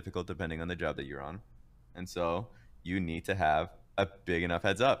really difficult depending on the job that you're on. And so you need to have a big enough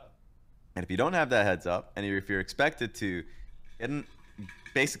heads up. And if you don't have that heads up, and if you're expected to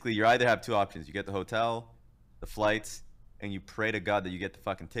basically, you either have two options. You get the hotel, the flights, and you pray to God that you get the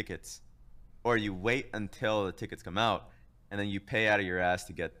fucking tickets, or you wait until the tickets come out and then you pay out of your ass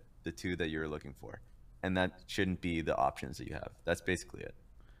to get the two that you're looking for. And that shouldn't be the options that you have. That's basically it.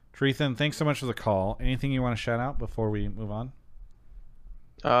 Treethan, thanks so much for the call. Anything you want to shout out before we move on?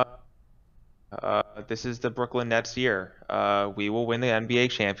 This is the Brooklyn Nets year. We will win the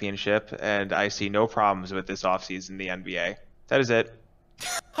NBA championship, and I see no problems with this offseason in the NBA. That is it.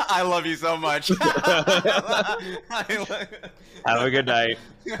 I love you so much. Have a good night.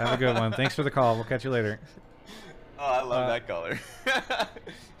 Have a good one. Thanks for the call. We'll catch you later. Oh, I love that color.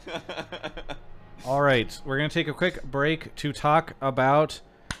 All right, we're going to take a quick break to talk about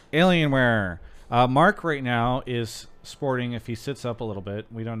Alienware. Mark right now is sporting, if he sits up a little bit,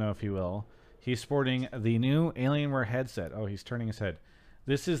 we don't know if he will, he's sporting the new Alienware headset. Oh, he's turning his head.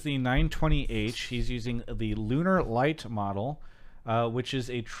 This is the 920H. He's using the Lunar Light model, which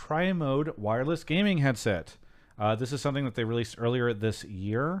is a tri-mode wireless gaming headset. This is something that they released earlier this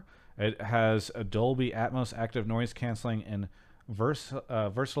year. It has a Dolby Atmos active noise canceling and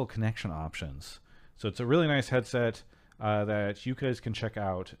versatile connection options. So it's a really nice headset that you guys can check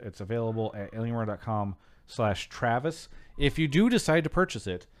out. It's available at alienware.com/Travis. If you do decide to purchase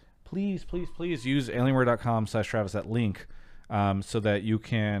it, please use alienware.com/Travis, that link, so that you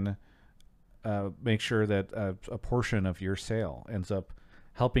can make sure that a portion of your sale ends up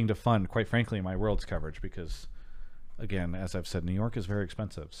helping to fund, quite frankly, my Worlds coverage, because, again, as I've said, New York is very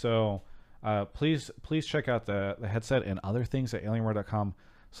expensive. So please check out the headset and other things at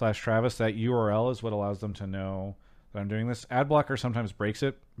alienware.com/Travis. That URL is what allows them to know that I'm doing this. Adblocker sometimes breaks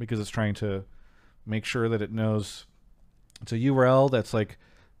it because it's trying to make sure that it knows it's a URL that's like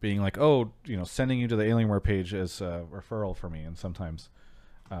being like, oh, you know, sending you to the Alienware page as a referral for me. And sometimes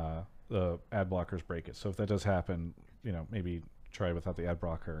the ad blockers break it. So if that does happen, you know, maybe tried without the ad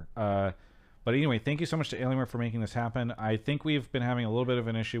blocker. But anyway, thank you so much to Alienware for making this happen. I think we've been having a little bit of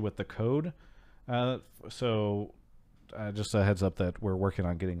an issue with the code. So just a heads up that we're working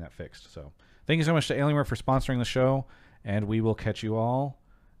on getting that fixed. So thank you so much to Alienware for sponsoring the show, and we will catch you all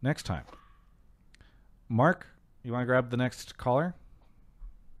next time. Mark, you want to grab the next caller?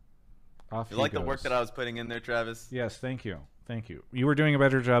 Off You he like the goes. work that I was putting in there, Travis? Yes, thank you. Thank you. You were doing a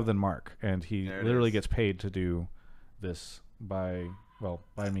better job than Mark, and he There it literally is. gets paid to do this by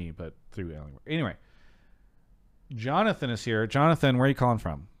me, but through Alienware. Anyway, Jonathan is here. Jonathan, where are you calling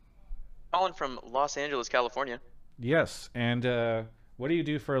from? Calling from Los Angeles, California. Yes, and what do you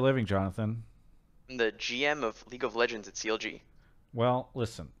do for a living, Jonathan? I'm the GM of League of Legends at CLG. Well,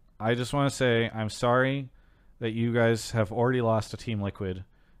 listen, I just want to say I'm sorry that you guys have already lost to Team Liquid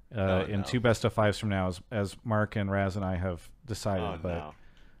in no. 2 best of 5s from now, as Mark and Raz and I have decided. Oh, but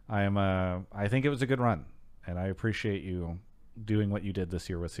no. I think it was a good run, and I appreciate you doing what you did this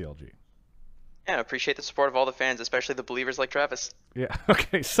year with CLG. Yeah, I appreciate the support of all the fans, especially the believers like Travis. Yeah.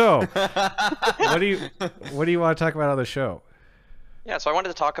 Okay. So, what do you want to talk about on the show? Yeah, so I wanted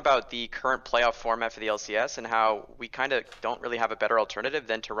to talk about the current playoff format for the LCS and how we kind of don't really have a better alternative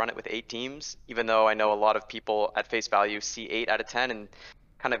than to run it with 8 teams, even though I know a lot of people at face value see 8 out of 10 and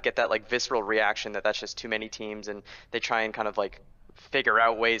kind of get that like visceral reaction that that's just too many teams, and they try and kind of like figure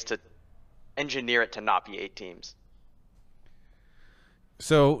out ways to engineer it to not be 8 teams.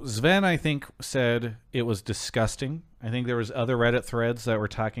 So Sven, I think, said it was disgusting. I think there was other Reddit threads that were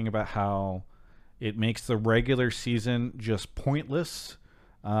talking about how it makes the regular season just pointless.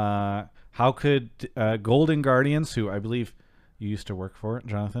 How could Golden Guardians, who I believe you used to work for,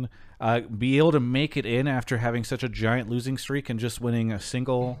 Jonathan, be able to make it in after having such a giant losing streak and just winning a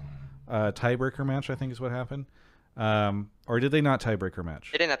single tiebreaker match, I think is what happened. Or did they not tiebreaker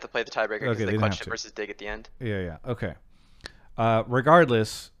match? They didn't have to play the tiebreaker because Okay, they they didn't clutched have it to. versus Dig at the end. Yeah. Okay.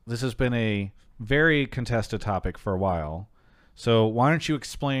 Regardless, this has been a very contested topic for a while. So why don't you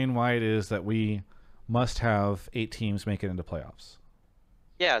explain why it is that we must have 8 teams make it into playoffs?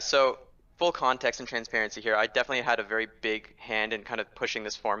 Yeah, so full context and transparency here. I definitely had a very big hand in kind of pushing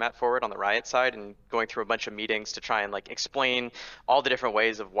this format forward on the Riot side and going through a bunch of meetings to try and like explain all the different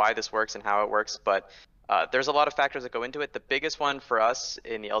ways of why this works and how it works. But there's a lot of factors that go into it. The biggest one for us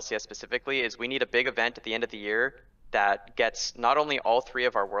in the LCS specifically is we need a big event at the end of the year that gets not only all 3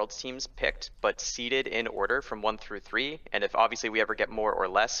 of our Worlds teams picked, but seeded in order from 1 through 3. And if obviously we ever get more or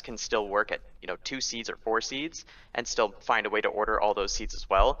less, can still work at 2 seeds or 4 seeds and still find a way to order all those seeds as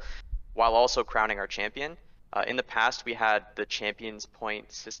well, while also crowning our champion. In the past, we had the champions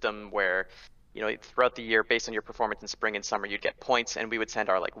point system where throughout the year, based on your performance in spring and summer, you'd get points, and we would send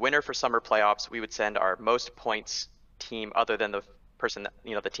our like winner for summer playoffs. We would send our most points team other than the person that,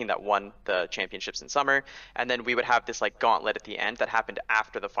 the team that won the championships in summer, and then we would have this like gauntlet at the end that happened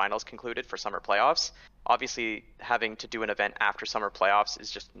after the finals concluded for summer playoffs. Obviously, having to do an event after summer playoffs is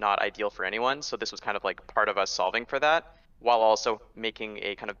just not ideal for anyone, so this was kind of like part of us solving for that, while also making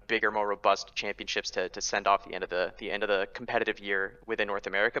a kind of bigger, more robust championships to send off the end of the competitive year within North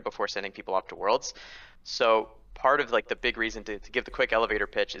America before sending people off to Worlds. So part of like the big reason to give the quick elevator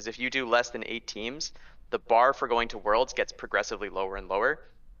pitch is if you do less than 8 teams, the bar for going to Worlds gets progressively lower and lower.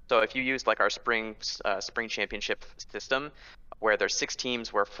 So if you use like our spring championship system, where there's 6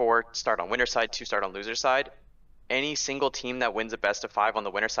 teams, where 4 start on winner side, 2 start on loser side, any single team that wins a best of 5 on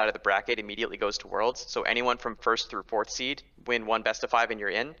the winner side of the bracket immediately goes to Worlds. So anyone from 1st through 4th seed win 1 best of 5 and you're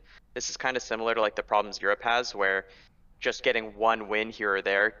in. This is kind of similar to like the problems Europe has, where just getting 1 win here or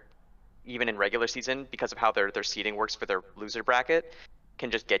there, even in regular season, because of how their seeding works for their loser bracket, can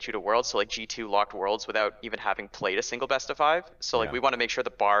just get you to Worlds. So like G2 locked Worlds without even having played a single best of 5. So like we want to make sure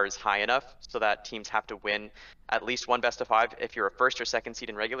the bar is high enough so that teams have to win at least 1 best of 5 if you're a 1st or 2nd seed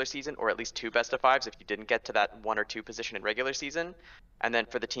in regular season, or at least 2 best of 5s if you didn't get to that 1 or 2 position in regular season. And then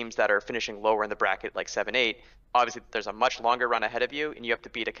for the teams that are finishing lower in the bracket, like 7-8, obviously there's a much longer run ahead of you, and you have to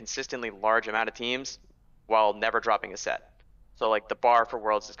beat a consistently large amount of teams while never dropping a set. So like the bar for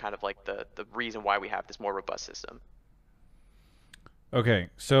Worlds is kind of like the reason why we have this more robust system. Okay,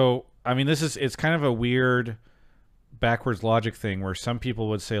 so I mean, it's kind of a weird backwards logic thing where some people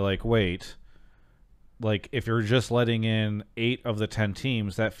would say like, wait, like if you're just letting in 8 of the 10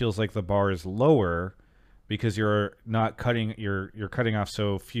 teams, that feels like the bar is lower because you're not cutting you're cutting off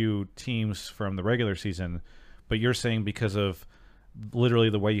so few teams from the regular season. But you're saying because of literally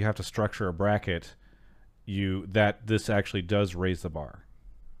the way you have to structure a bracket, that this actually does raise the bar.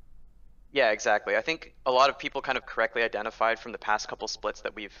 Yeah, exactly. I think a lot of people kind of correctly identified from the past couple splits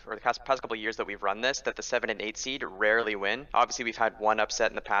that or the past couple years that we've run this, that the 7 and 8 seed rarely win. Obviously, we've had one upset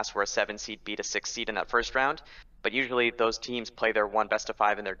in the past where a 7 seed beat a 6 seed in that first round. but usually those teams play their one best of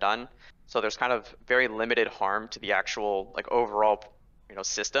 5 and they're done. So there's kind of very limited harm to the actual like overall,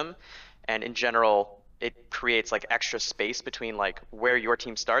 system. And in general, it creates like extra space between like where your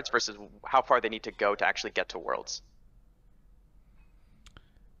team starts versus how far they need to go to actually get to Worlds.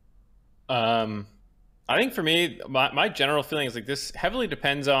 I think for me, my general feeling is like this heavily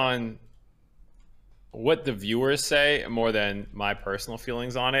depends on what the viewers say more than my personal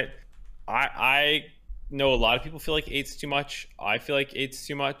feelings on it. I know a lot of people feel like 8's too much. I feel like 8's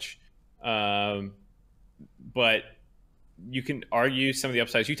too much. But you can argue some of the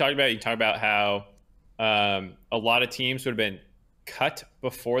upsides. You talked about how a lot of teams would have been cut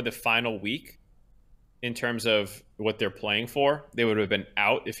before the final week in terms of what they're playing for. They would have been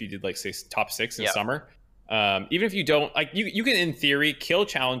out if you did like say top 6 in summer. Even if you don't, like you can in theory kill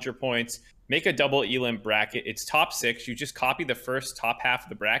challenger points, make a double elim bracket. It's top 6. You just copy the first top half of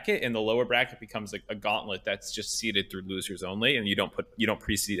the bracket, and the lower bracket becomes like a gauntlet that's just seeded through losers only, and you don't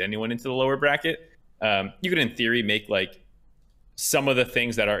pre-seed anyone into the lower bracket. You could in theory make like some of the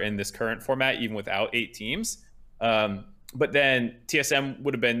things that are in this current format even without 8 teams. But then TSM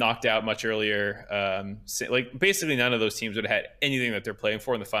would have been knocked out much earlier. Like basically none of those teams would have had anything that they're playing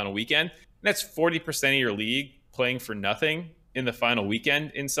for in the final weekend. And that's 40% of your league playing for nothing in the final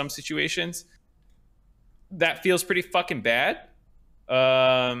weekend in some situations. That feels pretty fucking bad.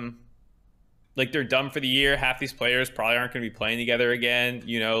 Like they're done for the year. Half these players probably aren't going to be playing together again.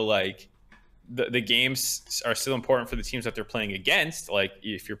 Like the games are still important for the teams that they're playing against. Like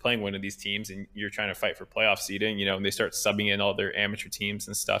if you're playing one of these teams and you're trying to fight for playoff seeding, and they start subbing in all their amateur teams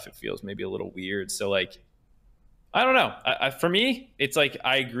and stuff, it feels maybe a little weird. So like, I don't know. For me, it's like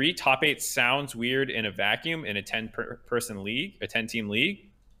I agree. Top 8 sounds weird in a vacuum in a 10-person league, a 10-team league.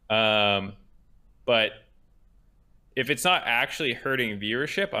 But if it's not actually hurting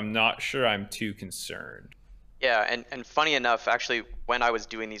viewership, I'm not sure I'm too concerned. Yeah, and funny enough, actually, when I was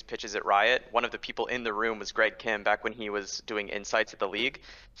doing these pitches at Riot, one of the people in the room was Greg Kim back when he was doing insights at the league.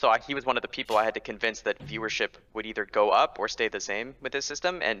 So he was one of the people I had to convince that viewership would either go up or stay the same with this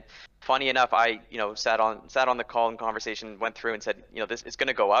system. And funny enough, I sat on the call and conversation, went through and said, this is going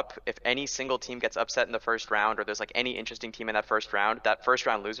to go up if any single team gets upset in the first round, or there's like any interesting team in that first round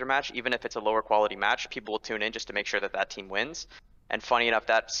loser match, even if it's a lower quality match, people will tune in just to make sure that team wins. And funny enough,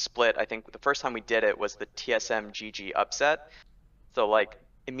 that split, I think the first time we did it was the TSM GG upset. So like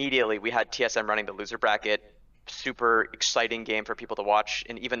immediately we had TSM running the loser bracket, super exciting game for people to watch.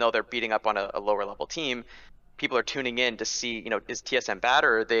 And even though they're beating up on a lower level team, people are tuning in to see, is TSM bad,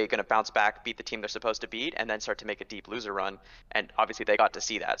 or are they going to bounce back, beat the team they're supposed to beat, and then start to make a deep loser run? And obviously they got to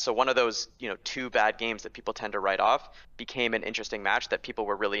see that. So one of those, 2 bad games that people tend to write off became an interesting match that people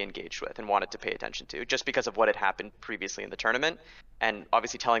were really engaged with and wanted to pay attention to, just because of what had happened previously in the tournament. And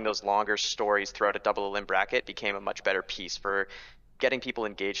obviously telling those longer stories throughout a double elim bracket became a much better piece for getting people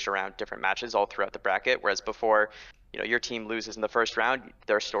engaged around different matches all throughout the bracket. Whereas before, your team loses in the first round,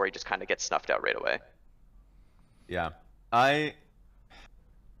 their story just kind of gets snuffed out right away. Yeah, I've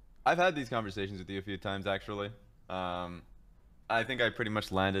had these conversations with you a few times actually. I think I pretty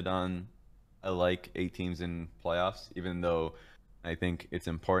much landed on I like 8 teams in playoffs, even though I think it's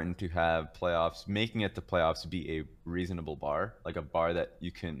important to have playoffs, making it to playoffs be a reasonable bar, like a bar that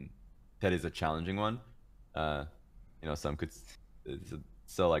is a challenging one. Some could,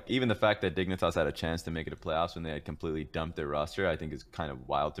 so like even the fact that Dignitas had a chance to make it to playoffs when they had completely dumped their roster, I think is kind of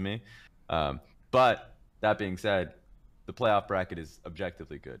wild to me. But that being said, the playoff bracket is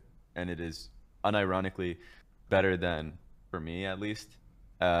objectively good, and it is unironically better than, for me at least.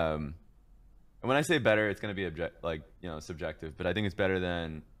 And when I say better, it's going to be subjective, but I think it's better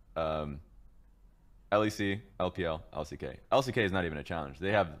than LEC, LPL, LCK. LCK is not even a challenge.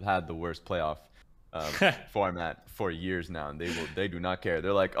 They have had the worst playoff format for years now, and they do not care.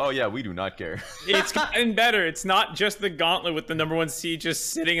 They're like, oh yeah, we do not care. It's gotten better. It's not just the gauntlet with the #1 seed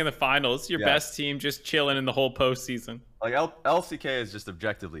just sitting in the finals. Your best team just chilling in the whole postseason. Like LCK is just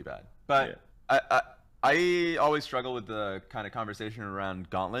objectively bad. But I always struggle with the kind of conversation around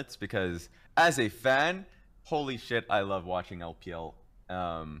gauntlets, because as a fan, holy shit, I love watching LPL,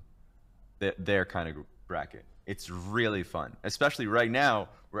 their kind of bracket. It's really fun, especially right now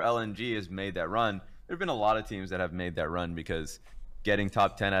where LNG has made that run. There have been a lot of teams that have made that run, because getting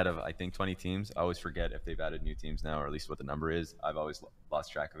top 10 out of, I think, 20 teams, I always forget if they've added new teams now, or at least what the number is. I've always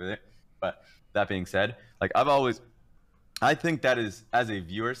lost track of it. But that being said, like I think that is, as a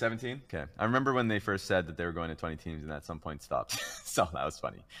viewer, 17. Okay. I remember when they first said that they were going to 20 teams and at some point stopped. So that was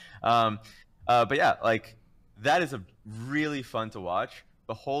funny. But yeah, like that is really fun to watch.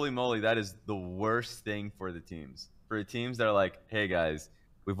 But holy moly, that is the worst thing for the teams. For the teams that are like, hey guys,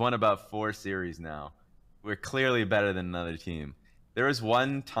 we've won about 4 series now. we're clearly better than another team. There was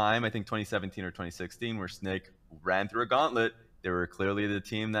one time, I think 2017 or 2016, where Snake ran through a gauntlet. They were clearly the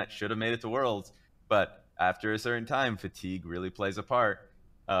team that should have made it to Worlds, but after a certain time, fatigue really plays a part,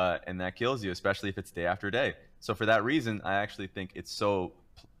 and that kills you, especially if it's day after day. So for that reason, I actually think it's so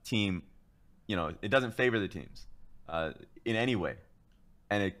team, it doesn't favor the teams in any way.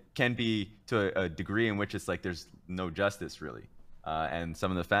 And it can be to a degree in which it's like there's no justice really. And some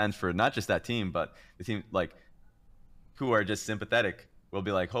of the fans for not just that team, but the team like who are just sympathetic will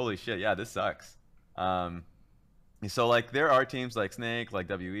be like, holy shit, yeah, this sucks. So like there are teams like Snake, like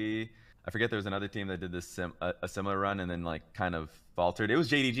WE. I forget there was another team that did this a similar run and then like kind of faltered. It was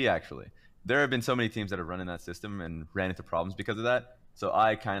JDG actually. There have been so many teams that have run in that system and ran into problems because of that. So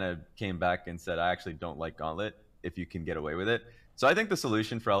I kind of came back and said I actually don't like Gauntlet if you can get away with it. So I think the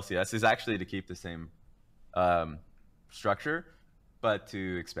solution for LCS is actually to keep the same structure, but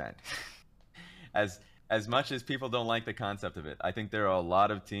to expand. As much as people don't like the concept of it, I think there are a lot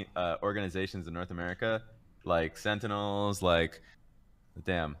of organizations in North America, like Sentinels, like,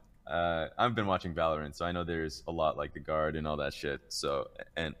 damn, I've been watching Valorant, so I know there's a lot like the Guard and all that shit. So,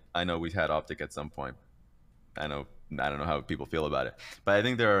 and I know we've had Optic at some point. I don't know how people feel about it, but I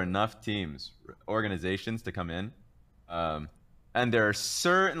think there are enough teams, organizations to come in. And there are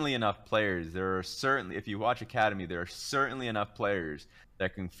certainly enough players. If you watch Academy, there are certainly enough players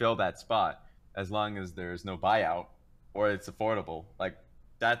that can fill that spot as long as there's no buyout or it's affordable. Like,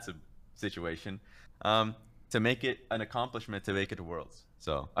 that's a situation to make it an accomplishment to make it to Worlds.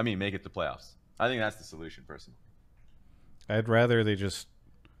 So, I mean, make it to playoffs. I think that's the solution, personally. I'd rather they just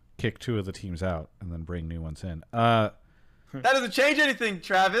kick 2 of the teams out and then bring new ones in. That doesn't change anything,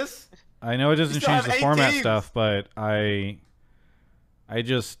 Travis. I know it doesn't change the format stuff, but I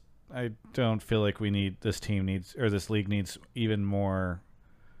don't feel like this league needs even more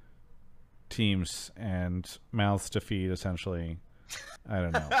teams and mouths to feed, essentially. I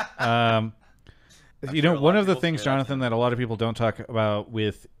don't know. One of the things, Jonathan, that a lot of people don't talk about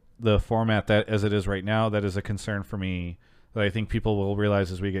with the format that as it is right now, that is a concern for me, that I think people will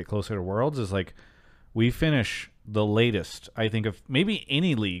realize as we get closer to Worlds, is like we finish the latest, I think, of maybe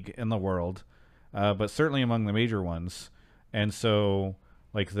any league in the world, but certainly among the major ones. And so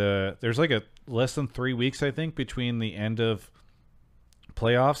like there's like a less than 3 weeks, I think, between the end of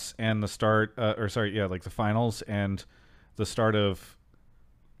playoffs and the start, like the finals and the start of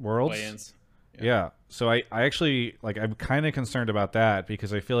Worlds. Play-ins. Yeah. So I actually, like, I'm kind of concerned about that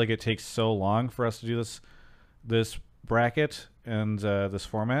because I feel like it takes so long for us to do this bracket and this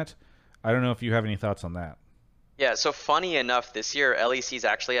format. I don't know if you have any thoughts on that. Yeah, so funny enough, this year LEC is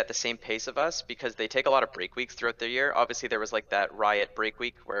actually at the same pace of us because they take a lot of break weeks throughout the year. Obviously, there was like that Riot break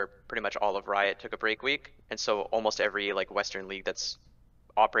week where pretty much all of Riot took a break week, and so almost every like Western league that's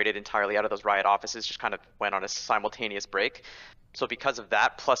operated entirely out of those Riot offices just kind of went on a simultaneous break. So because of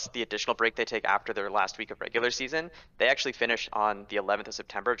that, plus the additional break they take after their last week of regular season, they actually finish on the 11th of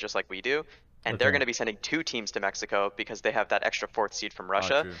September, just like we do, and they're going to be sending 2 teams to Mexico because they have that extra 4th seed from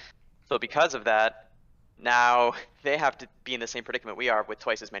Russia. So because of that, now they have to be in the same predicament we are with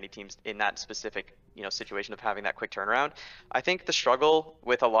twice as many teams in that specific, situation of having that quick turnaround. I think the struggle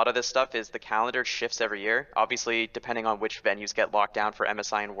with a lot of this stuff is the calendar shifts every year. Obviously, depending on which venues get locked down for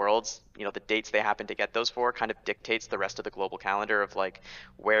MSI and Worlds, the dates they happen to get those for kind of dictates the rest of the global calendar of like,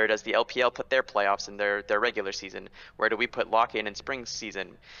 where does the LPL put their playoffs in their regular season? Where do we put lock-in and spring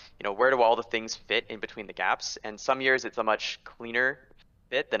season? Where do all the things fit in between the gaps? And some years it's a much cleaner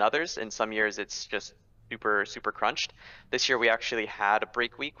fit than others, and some years it's just super crunched. This year we actually had a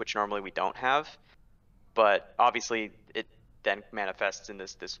break week, which normally we don't have, but obviously it then manifests in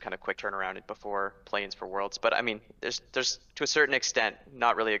this kind of quick turnaround before play-ins for Worlds. But I mean, there's to a certain extent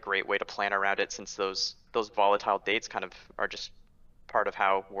not really a great way to plan around it, since those volatile dates kind of are just part of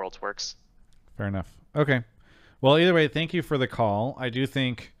how Worlds works. Fair enough. Okay. Well, either way, thank you for the call. I do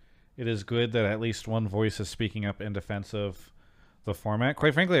think it is good that at least one voice is speaking up in defense of the format.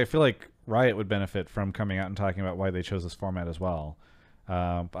 Quite frankly, I feel like Riot would benefit from coming out and talking about why they chose this format as well.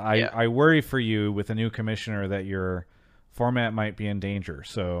 I worry for you with a new commissioner that your format might be in danger.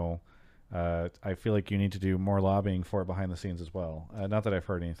 So I feel like you need to do more lobbying for it behind the scenes as well. Not that I've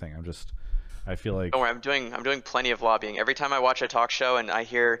heard anything. I feel like. Don't worry, I'm doing plenty of lobbying. Every time I watch a talk show and I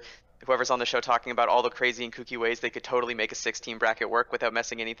hear whoever's on the show talking about all the crazy and kooky ways they could totally make a 16 bracket work without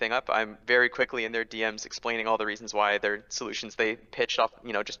messing anything up, I'm very quickly in their DMs explaining all the reasons why their solutions they pitched off,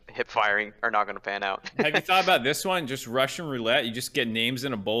 just hip firing, are not going to pan out. Have you thought about this one? Just Russian roulette. You just get names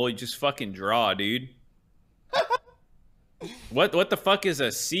in a bowl. You just fucking draw, dude. What the fuck is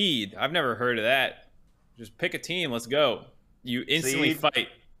a seed? I've never heard of that. Just pick a team. Let's go. You instantly fight.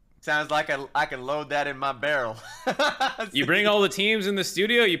 Sounds like I can load that in my barrel. You bring all the teams in the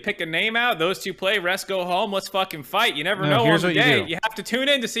studio, you pick a name out, those two play, rest go home, let's fucking fight. You never No, know on here's the what you day. do. You have to tune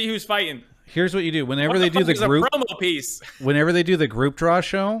in to see who's fighting. Here's what you do. Whenever What they do fuck the is a group promo piece. whenever they do the group draw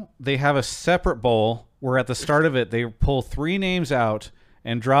show, they have a separate bowl where at the start of it they pull 3 names out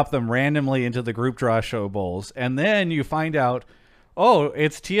and drop them randomly into the group draw show bowls, and then you find out, oh,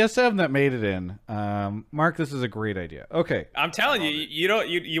 it's TSM that made it in. Mark, this is a great idea. Okay. I'm telling you,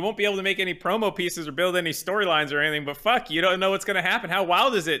 you won't be able to make any promo pieces or build any storylines or anything, but fuck, you don't know what's gonna happen. How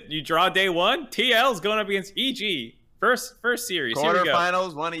wild is it? You draw day 1, TL's going up against EG. First series. Here we go.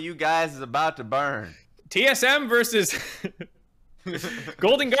 Quarterfinals, one of you guys is about to burn. TSM versus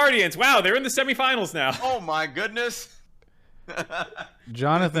Golden Guardians. Wow, they're in the semifinals now. Oh my goodness.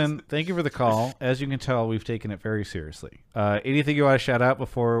 Jonathan, thank you for the call. As you can tell, we've taken it very seriously. Anything you want to shout out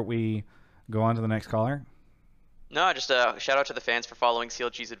before we go on to the next caller? No, just a shout out to the fans for following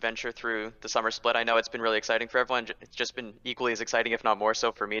CLG's adventure through the summer split. I know it's been really exciting for everyone. It's just been equally as exciting, if not more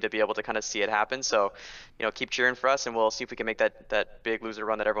so, for me to be able to kind of see it happen. So, keep cheering for us, and we'll see if we can make that big loser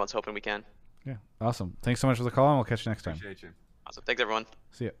run that everyone's hoping we can. Yeah, awesome. Thanks so much for the call, and we'll catch you next time. Appreciate you. Awesome. Thanks, everyone.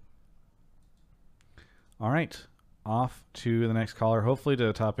 See ya. All right, off to the next caller, hopefully to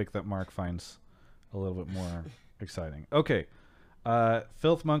a topic that Mark finds a little bit more exciting. Okay,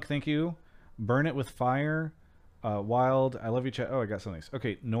 Filth Monk, thank you. Burn It With Fire. Wild, I love you, chat. Oh, I got some of these.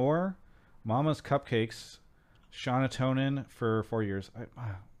 Okay, Nor, Mama's Cupcakes, Shauna Tonin for 4 years.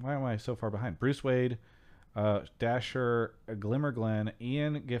 Why am I so far behind? Bruce Wade, Dasher, Glimmer Glen,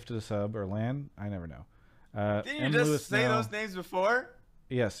 Ian gifted a sub, or Lan, I never know. Didn't you M. just Lewis say Now. those names before?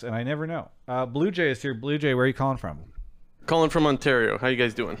 Yes, and I never know. Blue Jay is here. Blue Jay, where are you calling from? Calling from Ontario. How you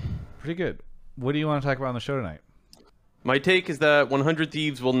guys doing? Pretty good. What do you want to talk about on the show tonight? My take is that 100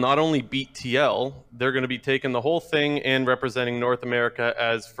 Thieves will not only beat TL, they're going to be taking the whole thing and representing North America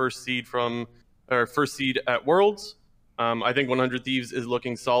as first seed at Worlds. I think 100 Thieves is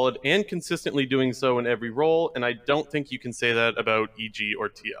looking solid and consistently doing so in every role, and I don't think you can say that about EG or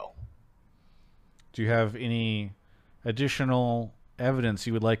TL. Do you have any additional evidence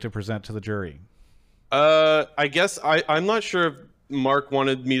you would like to present to the jury? I guess I'm not sure if Mark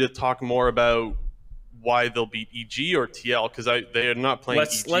wanted me to talk more about why they'll beat EG or TL, because they are not playing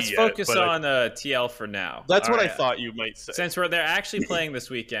EG Let's yet, focus but on TL for now. That's All what I right. thought you might say. Since they're actually playing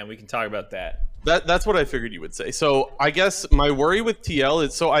this weekend, we can talk about that. That's what I figured you would say. So I guess my worry with TL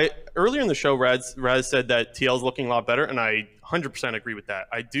is, earlier in the show, Raz said that TL is looking a lot better, and I 100% agree with that.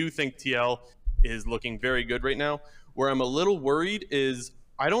 I do think TL is looking very good right now. Where I'm a little worried is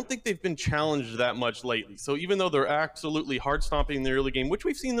I don't think they've been challenged that much lately. So even though they're absolutely hard stomping in the early game, which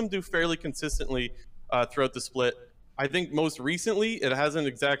we've seen them do fairly consistently throughout the split, I think most recently it hasn't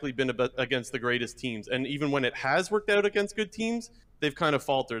exactly been against the greatest teams. And even when it has worked out against good teams, they've kind of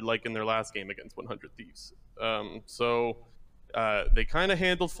faltered, like in their last game against 100 Thieves. They kind of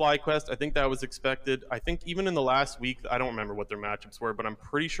handled FlyQuest. I think that was expected. I think even in the last week, I don't remember what their matchups were, but I'm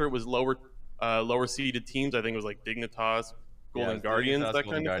pretty sure it was lower seeded teams. I think it was like Dignitas, Golden Guardians, that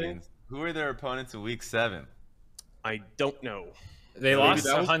kind of thing. Who were their opponents in week 7? I don't know. They lost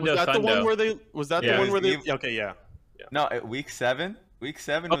to Hundo Was that the one where they? Was that Yeah. the one where they? Eve- Okay, yeah. No, at week 7. Week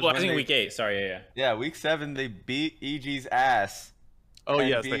 7 was Oh, I when think they, week 8. Sorry, yeah. Yeah, week 7 they beat EG's ass. Oh and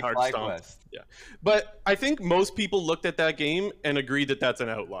yes, they beat hard FlyQuest. stomped. Yeah, but I think most people looked at that game and agreed that that's an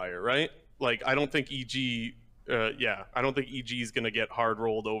outlier, right? Like, I don't think EG. I don't think EG is gonna get hard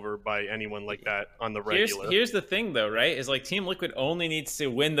rolled over by anyone like that on the regular. Here's the thing, though, right? Is like Team Liquid only needs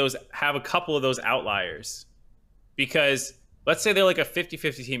to have a couple of those outliers, because let's say they're like a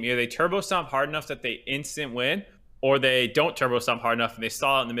 50-50 team. Either they turbo stomp hard enough that they instant win, or they don't turbo stomp hard enough and they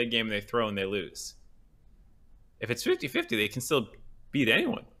stall out in the mid game and they throw and they lose. If it's 50-50, they can still beat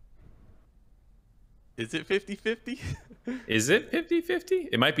anyone. Is it 50-50? Is it 50-50?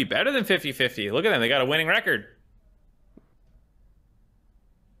 It might be better than 50-50. Look at them. They got a winning record.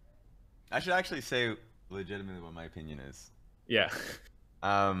 I should actually say legitimately what my opinion is. Yeah.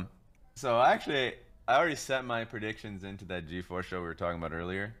 So I already set my predictions into that G4 show we were talking about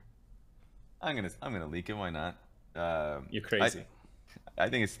earlier. I'm gonna leak it. Why not? You're crazy. I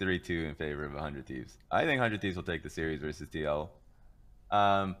think it's 3-2 in favor of 100 Thieves. I think 100 Thieves will take the series versus TL.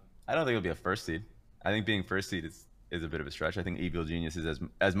 I don't think it'll be a first seed. I think being first seed is a bit of a stretch. I think Evil Geniuses,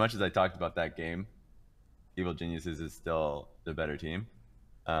 as much as I talked about that game, Evil Geniuses is still the better team.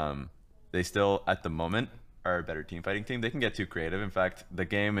 They still, at the moment, are a better team fighting team. They can get too creative. In fact, the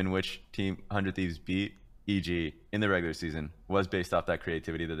game in which Team 100 Thieves beat EG in the regular season was based off that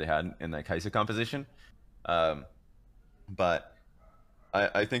creativity that they had in that Kai'Sa composition. But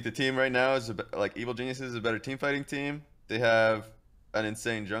I think the team right now is like Evil Geniuses is a better team fighting team. They have an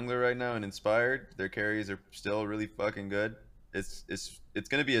insane jungler right now and Inspired. Their carries are still really fucking good. It's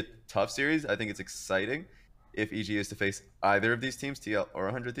gonna be a tough series. I think it's exciting if EG is to face either of these teams, TL or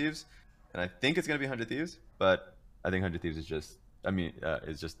 100 Thieves, and I think it's gonna be 100 Thieves. But I think 100 Thieves is just,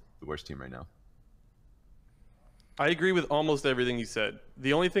 is just the worst team right now. I agree with almost everything you said.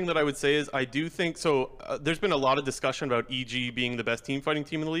 The only thing that I would say is I do think so. There's been a lot of discussion about EG being the best team fighting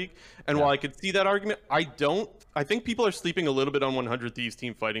team in the league, and while I could see that argument, I think people are sleeping a little bit on 100 Thieves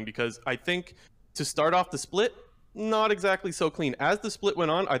team fighting, because I think to start off the split, not exactly so clean. As the split went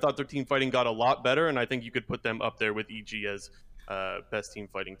on, I thought their team fighting got a lot better, and I think you could put them up there with EG as best team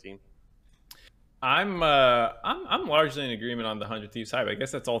fighting team. I'm largely in agreement on the 100 Thieves hype. I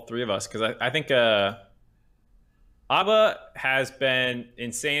guess that's all three of us, because I think Abba has been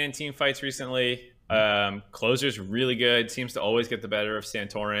insane in team fights recently. Closer's really good. Seems to always get the better of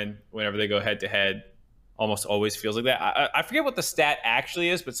Santorin whenever they go head to head. Almost always feels like that. I forget what the stat actually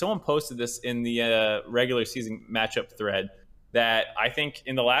is, but someone posted this in the regular season matchup thread that I think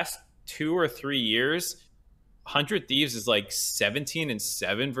in the last 2 or 3 years, 100 Thieves is like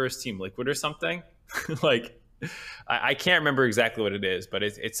 17-7 versus Team Liquid or something. Like, I can't remember exactly what it is, but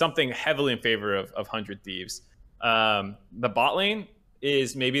it's something heavily in favor of 100 Thieves. The bot lane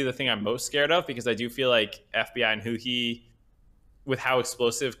is maybe the thing I'm most scared of, because I do feel like FBI and Huhi, with how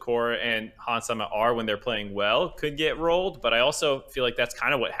explosive Core and Hansama are when they're playing well, could get rolled. But I also feel like that's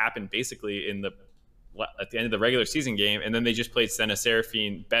kind of what happened basically at the end of the regular season game, and then they just played Senna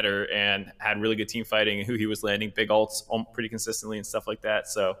Seraphine better and had really good team fighting, and Huhi was landing big ults pretty consistently and stuff like that.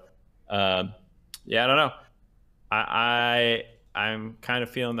 So yeah, I don't know. I'm kind of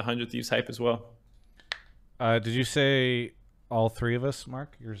feeling the 100 Thieves hype as well. Did you say all three of us,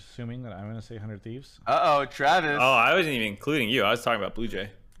 Mark? You're assuming that I'm going to say 100 Thieves? Uh-oh, Travis. Oh, I wasn't even including you. I was talking about Blue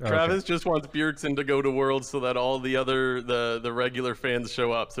Jay. Oh, Travis just wants Bjergsen to go to Worlds so that all the other the regular fans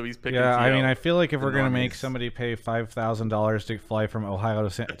show up. So he's picking. Yeah, I TL. mean, I feel like if we're going to make normies. somebody pay $5,000 to fly from Ohio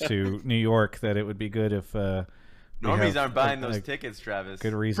to New York, that it would be good if Normies aren't buying those tickets, Travis.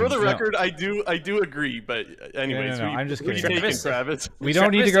 good reason. For the record, I do agree. But anyways, no, I'm just who you kidding. taking, Travis? We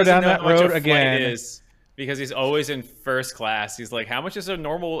don't need to Travis go down doesn't know that how much a road flight again. is, because he's always in first class. He's like, how much is a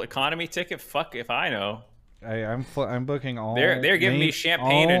normal economy ticket? Fuck if I know. I'm booking all. They're giving me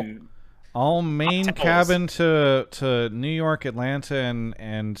champagne and all main hotels. cabin to New York, Atlanta, and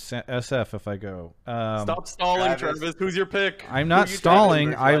SF if I go. Stop stalling, Travis. Travis. Who's your pick? I'm not Who you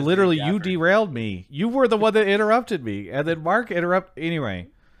stalling. driving I versus literally, Gafford? you derailed me. You were the one that interrupted me, and then Mark interrupted. Anyway,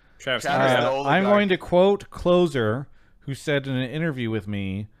 Travis. Travis, the oligarch. I'm going to quote Closer, who said in an interview with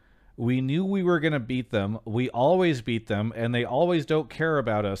me, "We knew we were going to beat them. We always beat them, and they always don't care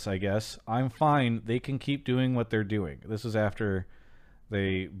about us, I guess. I'm fine. They can keep doing what they're doing." This is after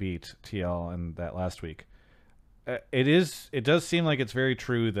they beat TL in that last week. It does seem like it's very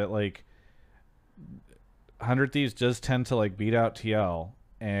true that, like, 100 Thieves does tend to, like, beat out TL,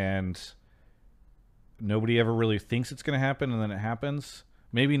 and nobody ever really thinks it's going to happen, and then it happens.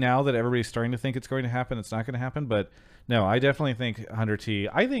 Maybe now that everybody's starting to think it's going to happen, it's not going to happen. But no, I definitely think 100T.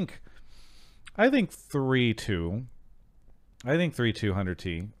 I think 3-2. I think 3-2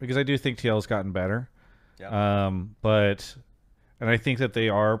 100T, because I do think TL's gotten better. Yeah. And I think that they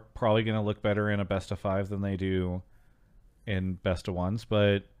are probably going to look better in a best of 5 than they do in best of 1s.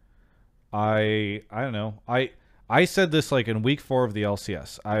 But I don't know. I said this like in week 4 of the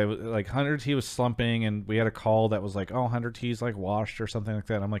LCS. I like 100T was slumping, and we had a call that was like, "Oh, 100T's like washed" or something like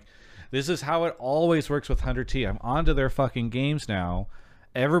that. I'm like, this is how it always works with 100T. I'm onto their fucking games now.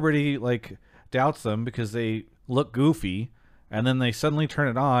 Everybody like doubts them because they look goofy, and then they suddenly turn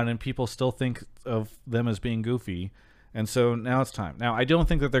it on, and people still think of them as being goofy. And so now it's time. Now, I don't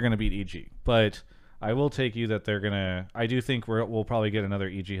think that they're going to beat EG, but I will take you that they're going to... I do think we'll probably get another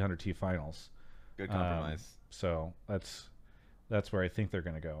EG 100T finals. Good compromise. So that's where I think they're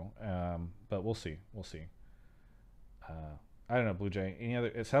going to go. But we'll see. We'll see. I don't know, Blue Jay. Any other?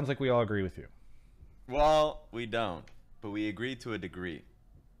 It sounds like we all agree with you. Well, we don't, but we agree to a degree.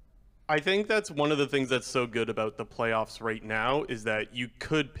 I think that's one of the things that's so good about the playoffs right now is that you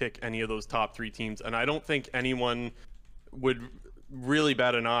could pick any of those top 3 teams, and I don't think anyone would really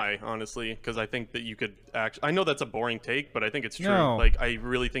bat an eye, honestly, because I think that you could actually... I know that's a boring take, but I think it's true. No. Like, I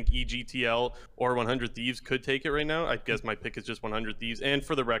really think EGTL or 100 Thieves could take it right now. I guess my pick is just 100 Thieves, and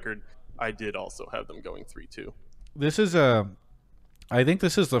for the record, I did also have them going 3-2. I think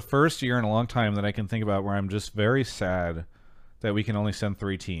this is the first year in a long time that I can think about where I'm just very sad that we can only send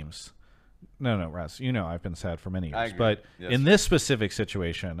 3 teams. No, Raz, you know I've been sad for many I years. agree. But Yes. in this specific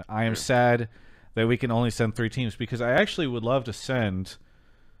situation, I am sad that we can only send 3 teams, because I actually would love to send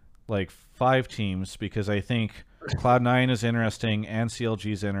like 5 teams, because I think Cloud9 is interesting, and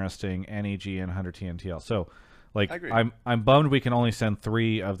CLG is interesting, and EG and 100T and TL. So, like, I agree. I'm bummed we can only send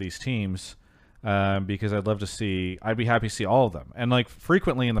 3 of these teams because I'd love to see. I'd be happy to see all of them. And like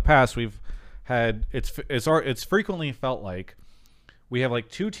frequently in the past, we've had it's frequently felt like we have like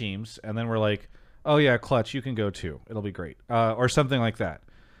 2 teams, and then we're like, oh yeah, Clutch, you can go too. It'll be great, or something like that.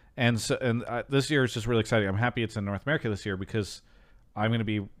 And so, this year is just really exciting. I'm happy it's in North America this year because I'm going to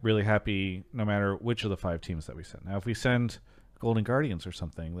be really happy no matter which of the 5 teams that we send. Now, if we send Golden Guardians or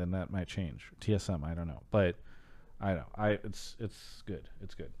something, then that might change. TSM, I don't know, but I know it's good.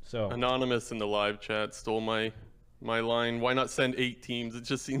 It's good. So Anonymous in the live chat stole my line. Why not send 8 teams? It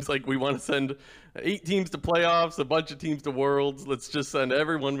just seems like we want to send 8 teams to playoffs, a bunch of teams to Worlds. Let's just send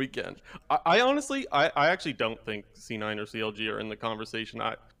everyone we can. I honestly, I actually don't think C9 or CLG are in the conversation.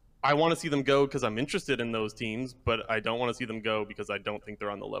 I want to see them go because I'm interested in those teams, but I don't want to see them go because I don't think they're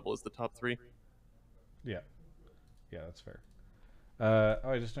on the level as the top 3. yeah, that's fair.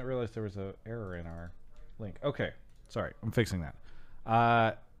 I just didn't realize there was an error in our link. Okay, sorry, I'm fixing that.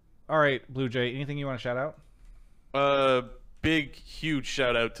 All right, Blue Jay, anything you want to shout out? Big, huge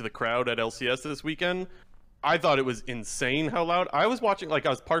shout out to the crowd at LCS this weekend. I thought it was insane how loud. I was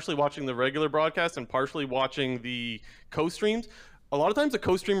partially watching the regular broadcast and partially watching the co-streams. A lot of times the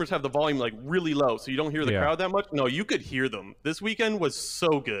co-streamers have the volume like really low, so you don't hear the crowd that much. No, you could hear them. This weekend was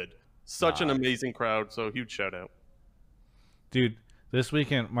so good. Such an amazing crowd, so huge shout out. Dude, this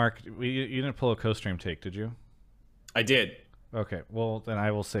weekend, Mark, you didn't pull a co-stream take, did you? I did. Okay, well, then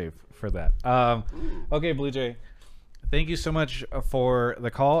I will save for that. Okay, Blue Jay, thank you so much for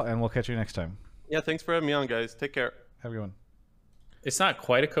the call, and we'll catch you next time. Yeah, thanks for having me on, guys. Take care. Have a good one. It's not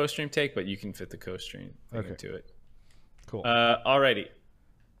quite a co-stream take, but you can fit the co-stream thing Okay. into it. Cool. Alrighty.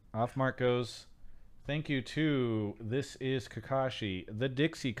 Off Mark goes, thank you to This Is Kakashi, the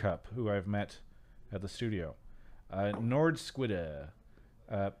Dixie Cup, who I've met at the studio, Nord Squidda,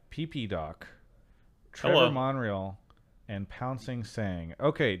 PP Doc, Trevor Hello. Monreal, and Pouncing Sang.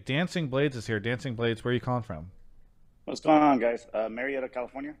 Okay, Dancing Blades is here. Dancing Blades, where are you calling from? What's going on, guys? Marietta,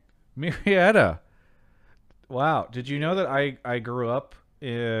 California. Marietta. Wow. Did you know that I grew up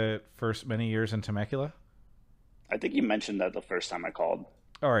for many years in Temecula? I think you mentioned that the first time I called.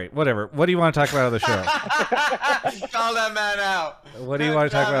 All right, whatever. What do you want to talk about on the show? Call that man out. What do you want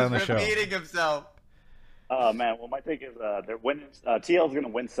to talk about on the show? Repeating himself. Man, well, my take is they're winning. TL is going to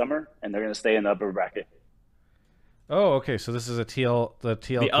win summer, and they're going to stay in the upper bracket. Oh, okay. So this is the TL.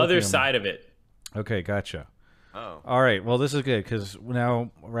 The other side of it. Okay, gotcha. Oh. All right. Well, this is good because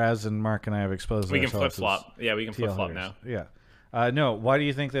now Raz and Mark and I have exposed. We can ourselves flip flop. Yeah, we can as flip TL flop haters. now. Yeah. No. Why do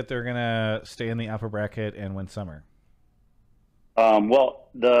you think that they're gonna stay in the upper bracket and win summer? Well,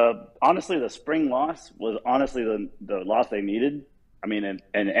 honestly, the spring loss was honestly the loss they needed. I mean, in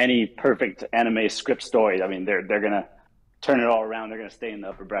any perfect anime script story, I mean, they're gonna turn it all around. They're gonna stay in the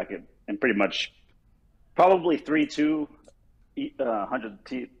upper bracket and pretty much probably 3-2,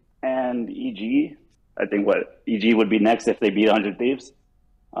 100T and EG. I think what EG would be next if they beat 100 Thieves.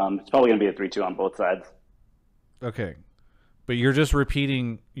 It's probably gonna be a 3-2 on both sides. Okay. But you're just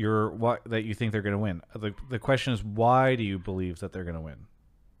repeating that you think they're going to win. The question is, why do you believe that they're going to win?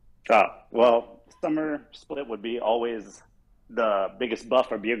 Well, summer split would be always the biggest buff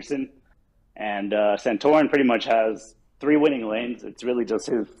for Bjergsen. And Santorin pretty much has 3 winning lanes. It's really just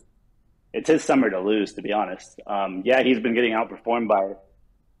his summer to lose, to be honest. Yeah, he's been getting outperformed by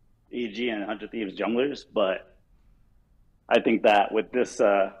EG and 100 Thieves junglers, but I think that with this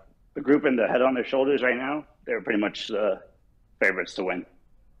the group and the head on their shoulders right now, they're pretty much favorites to win.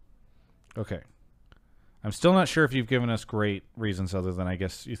 Okay. I'm still not sure if you've given us great reasons other than I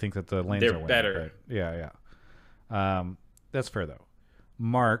guess you think that the lanes They're are winning, better. but yeah. That's fair, though.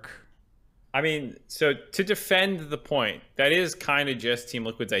 Mark. I mean, so to defend the point, that is kind of just Team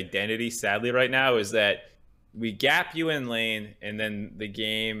Liquid's identity, sadly, right now, is that we gap you in lane and then the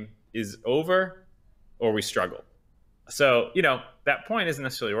game is over or we struggle. So, that point isn't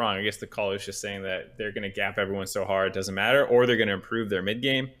necessarily wrong. I guess the caller is just saying that they're going to gap everyone so hard it doesn't matter, or they're going to improve their mid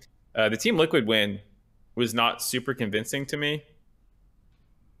game. The Team Liquid win was not super convincing to me.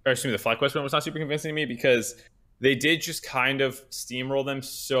 Or excuse me, the FlyQuest win was not super convincing to me because they did just kind of steamroll them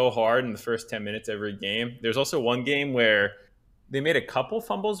so hard in the first 10 minutes every game. There's also one game where they made a couple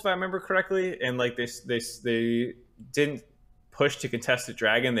fumbles, if I remember correctly, and like they didn't push to contest the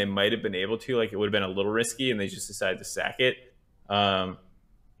dragon. They might have been able to, like it would have been a little risky, and they just decided to sack it.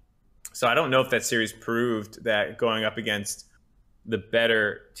 So I don't know if that series proved that going up against the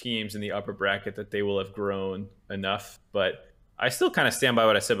better teams in the upper bracket that they will have grown enough. But I still kind of stand by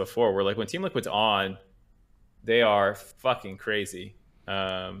what I said before, where like when Team Liquid's on, they are fucking crazy.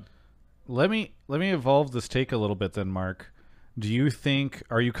 Let let me evolve this take a little bit then, Mark.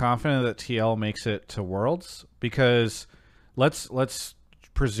 Are you confident that TL makes it to Worlds? Because let's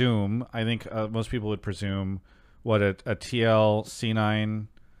presume, I think most people would presume, what a TL C9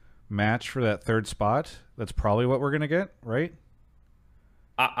 match for that third spot. That's probably what we're gonna get, right?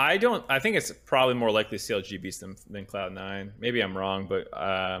 I think it's probably more likely CLG beats them than Cloud9. Maybe I'm wrong, but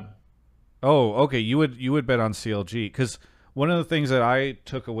oh, okay. You would bet on CLG, because one of the things that I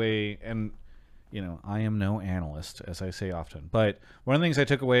took away, and I am no analyst, as I say often, but one of the things I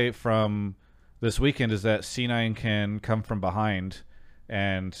took away from this weekend is that C9 can come from behind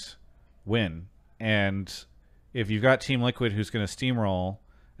and win. And if you've got Team Liquid who's going to steamroll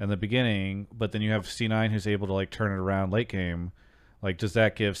in the beginning, but then you have C9 who's able to like turn it around late game, like does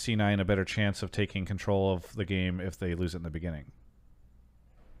that give C9 a better chance of taking control of the game if they lose it in the beginning?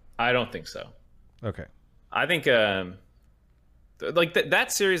 I don't think so. Okay. I think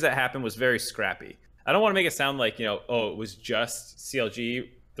that series that happened was very scrappy. I don't want to make it sound like, it was just CLG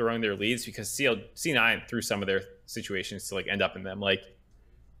throwing their leads, because C9 threw some of their situations to like end up in them. Like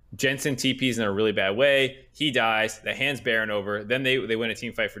Jensen TPs in a really bad way. He dies. The hands Baron over. Then they win a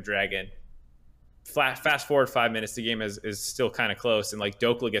team fight for Dragon. Fast forward 5 minutes, the game is still kind of close, and like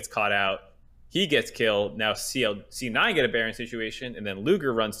Dokla gets caught out. He gets killed. Now C9 get a Baron situation, and then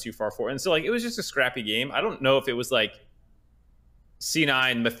Luger runs too far forward. And so like it was just a scrappy game. I don't know if it was like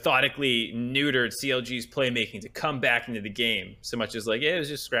C9 methodically neutered CLG's playmaking to come back into the game so much as like, it was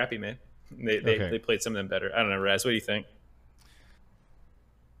just scrappy, man. They played some of them better. I don't know, Raz, what do you think?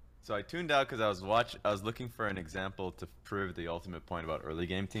 So I tuned out because I was looking for an example to prove the ultimate point about early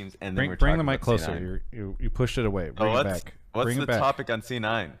game teams, and then bring the mic closer. You pushed it away. Bring it back. What's the topic on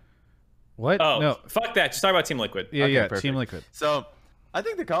C9? What? Oh, no. Fuck that. Just talk about Team Liquid. Yeah, perfect. Team Liquid. So I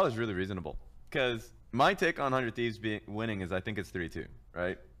think the call is really reasonable, because my take on 100 Thieves winning is I think it's 3-2,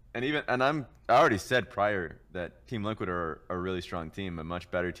 right? And I already said prior that Team Liquid are a really strong team, a much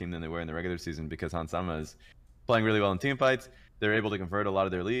better team than they were in the regular season, because Hansama is playing really well in team fights. They're able to convert a lot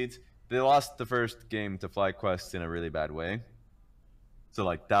of their leads. They lost the first game to FlyQuest in a really bad way, so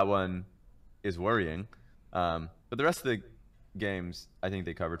like that one is worrying. But the rest of the games, I think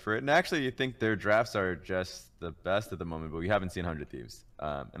they covered for it. And actually, you think their drafts are just the best at the moment, but we haven't seen 100 Thieves.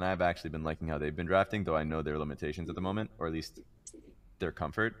 And I've actually been liking how they've been drafting, though I know their limitations at the moment, or at least their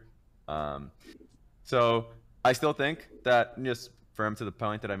comfort. So I still think that, just firm to the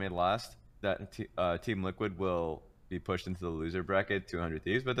point that I made last, that Team Liquid will be pushed into the loser bracket, 200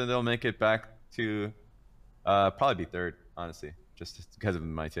 Thieves, but then they'll make it back to probably be third, honestly, just because of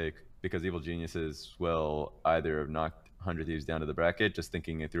my take, because Evil Geniuses will either have knocked 100 Thieves down to the bracket, just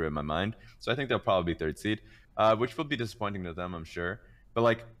thinking it through in my mind. So I think they'll probably be third seed, which will be disappointing to them, I'm sure. But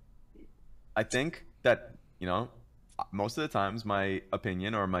like, I think that, most of the times my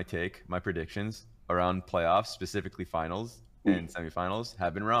opinion or my take, my predictions around playoffs, specifically finals and semifinals,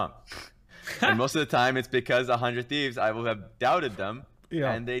 have been wrong. And most of the time it's because 100 Thieves, I will have doubted them,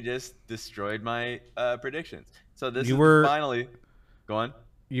 and they just destroyed my predictions. So this is finally... Go on.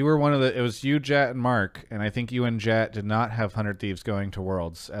 You were it was you, Jat, and Mark, and I think you and Jat did not have 100 Thieves going to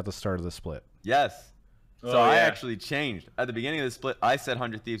Worlds at the start of the split. Yes. So I actually changed. At the beginning of the split, I said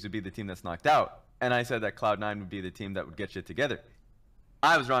 100 Thieves would be the team that's knocked out, and I said that Cloud9 would be the team that would get shit together.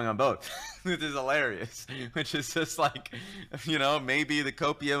 I was wrong on both, which is hilarious, which is just like, maybe the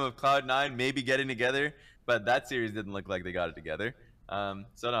copium of Cloud9 maybe getting together, but that series didn't look like they got it together. So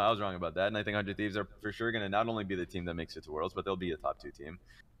no, I was wrong about that, and I think 100 Thieves are for sure going to not only be the team that makes it to Worlds, but they'll be a top 2 team.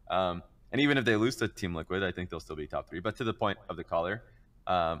 And even if they lose to Team Liquid, I think they'll still be top 3. But to the point of the caller,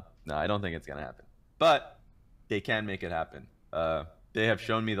 no, I don't think it's going to happen. But they can make it happen. They have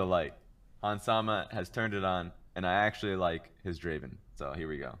shown me the light. Hansama has turned it on, and I actually like his Draven. So here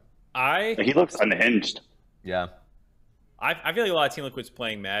we go. He looks unhinged. Yeah. I feel like a lot of Team Liquid's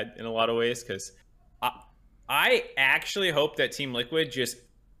playing mad in a lot of ways, because I actually hope that Team Liquid just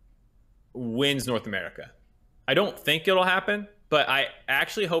wins North America. I don't think it'll happen, but I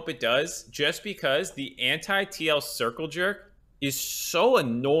actually hope it does, just because the anti-TL circle jerk is so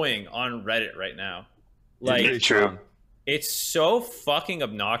annoying on Reddit right now. Like, it's true. It's so fucking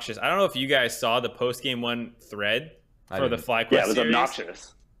obnoxious. I don't know if you guys saw the post-game one thread for the FlyQuest series. Yeah, it was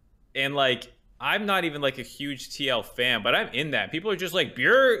obnoxious. And like, I'm not even like a huge TL fan, but I'm in that. People are just like,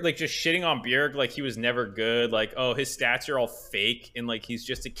 Bjerg, like just shitting on Bjerg like he was never good. Like, oh, his stats are all fake, and like he's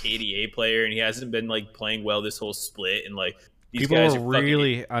just a KDA player, and he hasn't been like playing well this whole split. And like, these people guys are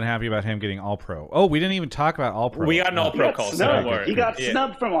really unhappy about him getting All Pro. Oh, we didn't even talk about All Pro. We got an All Pro call. So don't worry. He got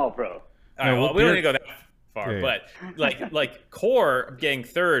snubbed from All Pro. All right, well, we don't need to go that. far. Yeah, But like Core getting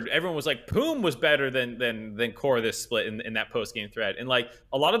third, everyone was like Poom was better than Core this split in that post game thread. And like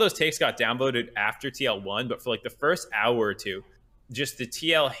a lot of those takes got downvoted after TL won, but for like the first hour or two, just the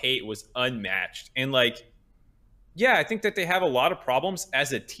TL hate was unmatched. And like, yeah, I think that they have a lot of problems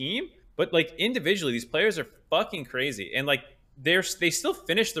as a team, but like individually, these players are fucking crazy. And like they still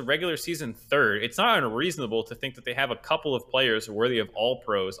finished the regular season third. It's not unreasonable to think that they have a couple of players worthy of all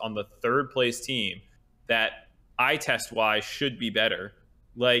pros on the third place team that eye test wise should be better.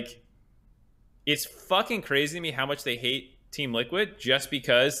 Like, it's fucking crazy to me how much they hate Team Liquid just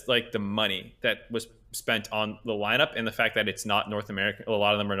because like the money that was spent on the lineup and the fact that it's not North American. A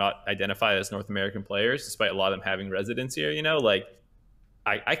lot of them are not identified as North American players, despite a lot of them having residence here. You know, like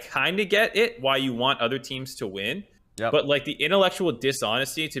I kind of get it why you want other teams to win, but like the intellectual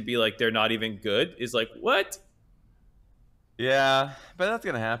dishonesty to be like they're not even good is like what? Yeah, but that's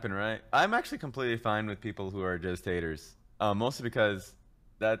gonna happen, right? I'm actually completely fine with people who are just haters, mostly because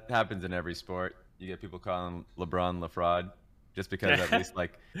that happens in every sport. You get people calling LeBron LaFraud just because at least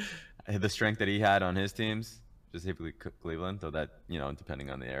like the strength that he had on his teams, specifically Cleveland, though that, you know,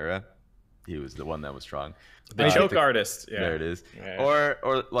 depending on the era, he was the one that was strong. The choke artist. Yeah. There it is. Yeah.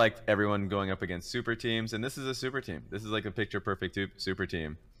 Or like everyone going up against super teams, and this is a super team. This is like a picture perfect super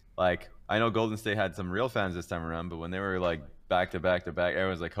team. Like, I know Golden State had some real fans this time around, but when they were like back to back to back,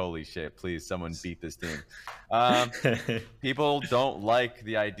 everyone's like, holy shit, please someone beat this team. People don't like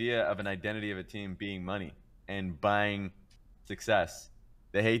the idea of an identity of a team being money and buying success.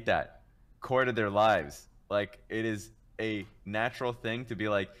 They hate that. Core to their lives. Like, it is a natural thing to be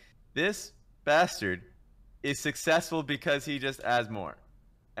like, this bastard is successful because he just has more.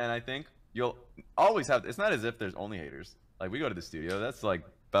 And I think you'll always have, it's not as if there's only haters. Like, we go to the studio, that's like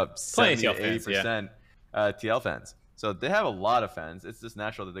about 70 to 80% TL fans. So they have a lot of fans. It's just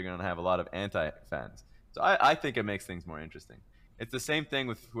natural that they're going to have a lot of anti-fans. So I think it makes things more interesting. It's the same thing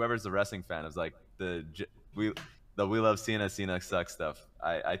with whoever's the wrestling fan. It's like we love Cena sucks stuff.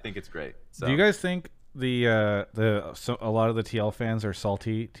 I think it's great. So. Do you guys think a lot of the TL fans are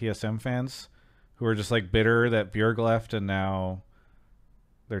salty TSM fans who are just like bitter that Bjerg left and now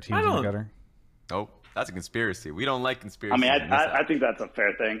their team's in the gutter? Oh, that's a conspiracy. We don't like conspiracy. I mean, I think that's a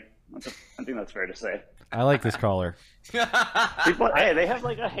fair thing. I think that's fair to say. I like this caller. People, hey, they have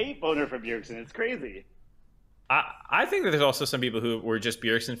like a hate boner for Bjergsen. It's crazy. I think that there's also some people who were just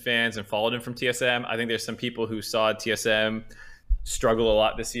Bjergsen fans and followed him from TSM. I think there's some people who saw TSM struggle a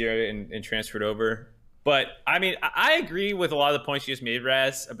lot this year and transferred over. But I mean, I agree with a lot of the points you just made,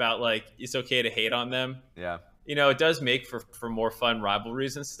 Raz, about like it's okay to hate on them. Yeah. You know, it does make for more fun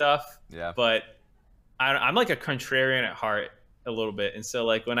rivalries and stuff. Yeah. But I'm like a contrarian at heart a little bit. And so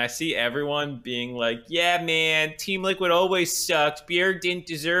like when I see everyone being like, yeah, man, Team Liquid always sucked. Bjerg didn't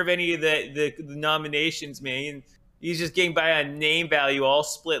deserve any of the nominations, man. He's just getting by on name value all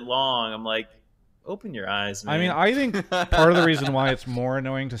split long. I'm like, open your eyes, man. I mean, I think part of the reason why it's more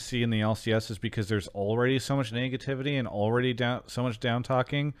annoying to see in the LCS is because there's already so much negativity and already so much down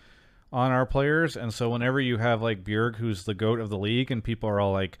talking on our players. And so whenever you have like Bjerg, who's the GOAT of the league, and people are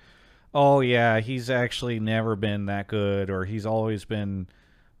all like, oh yeah, he's actually never been that good, or he's always been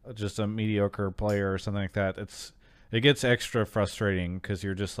just a mediocre player or something like that. It gets extra frustrating because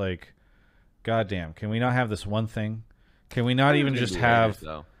you're just like, God damn, can we not have this one thing? Can we not even just have...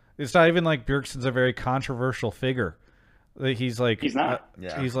 It's not even like Bjergsen's a very controversial figure. He's like... He's not.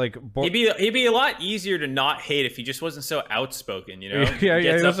 He's like... He'd be a lot easier to not hate if he just wasn't so outspoken, you know?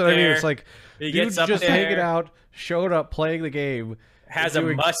 yeah, that's what I mean. It's like, he dude gets up just there, hang it out, showed up playing the game... Has a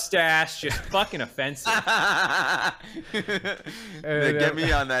mustache, just fucking offensive. Get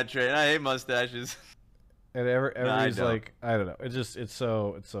me on that train. I hate mustaches. And everybody's like, I don't know. It's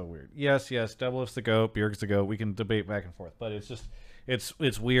so weird. Yes, Doublelift's the GOAT, Bjerg's the GOAT. We can debate back and forth, but it's just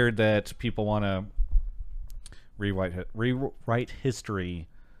it's weird that people want to rewrite history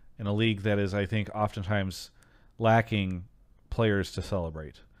in a league that is, I think, oftentimes lacking players to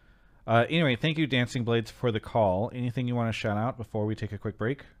celebrate. Anyway, thank you, Dancing Blades, for the call. Anything you want to shout out before we take a quick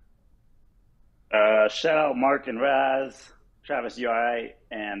break? Shout out Mark and Raz, Travis UI,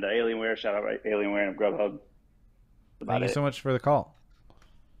 and Alienware. Shout out Alienware and GrubHub. Thank you so much for the call.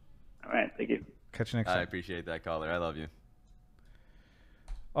 All right, thank you. Catch you next time. I appreciate that, caller. I love you.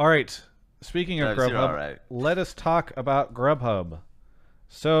 All right. Speaking of GrubHub, let us talk about GrubHub.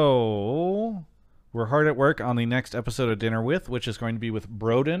 So, we're hard at work on the next episode of Dinner With, which is going to be with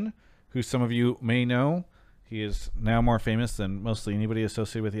Broden, who some of you may know. He is now more famous than mostly anybody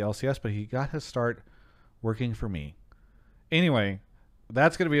associated with the LCS, but he got his start working for me. Anyway,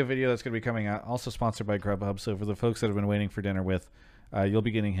 that's going to be a video that's going to be coming out, also sponsored by GrubHub. So for the folks that have been waiting for Dinner With, You'll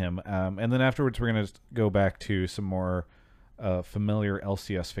be getting him. And then afterwards, we're going to go back to some more familiar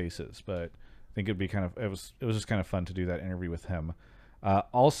LCS faces. But I think it'd be it was just kind of fun to do that interview with him.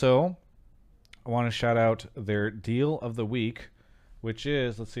 Also, I want to shout out their deal of the week, which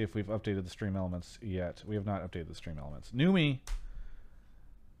is, let's see if we've updated the stream elements yet. We have not updated the stream elements. Numi,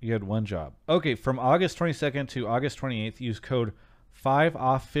 you had one job. Okay, from August 22nd to August 28th, use code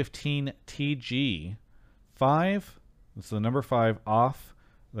 5OFF15TG. 5, that's the number 5, off,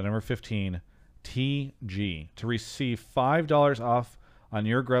 the number 15, TG, to receive $5 off on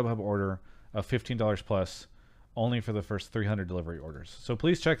your Grubhub order of $15 plus, only for the first 300 delivery orders. So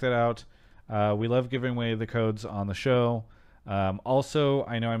please check that out. We love giving away the codes on the show. Also,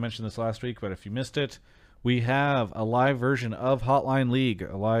 I know I mentioned this last week, but if you missed it, we have a live version of Hotline League,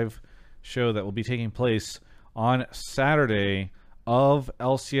 a live show that will be taking place on Saturday of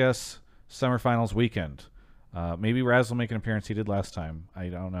LCS Summer Finals weekend. Maybe Raz will make an appearance. He did last time. I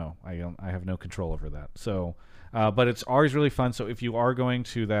don't know. I have no control over that. So, but it's always really fun. So if you are going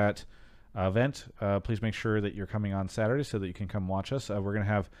to that event, please make sure that you're coming on Saturday so that you can come watch us. We're going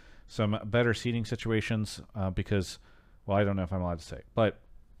to have some better seating situations because, well, I don't know if I'm allowed to say, but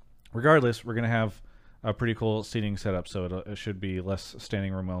regardless, we're going to have a pretty cool seating setup. So it should be less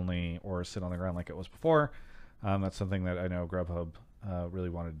standing room only or sit on the ground like it was before. That's something that I know Grubhub really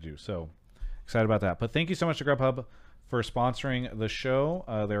wanted to do. So excited about that. But thank you so much to Grubhub for sponsoring the show.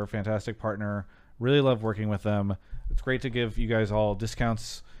 They're a fantastic partner. Really love working with them. It's great to give you guys all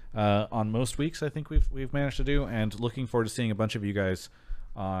discounts on most weeks. I think we've managed to do, and looking forward to seeing a bunch of you guys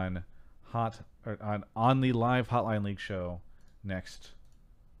on the live Hotline League show next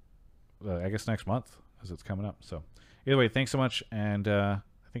month, as it's coming up. So either way, thanks so much, and I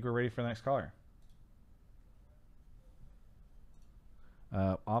think we're ready for the next caller.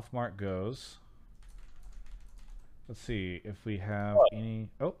 Off mark goes. Let's see if we have any.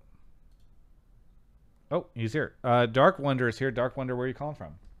 Oh, he's here. Dark Wonder is here. Dark Wonder, where are you calling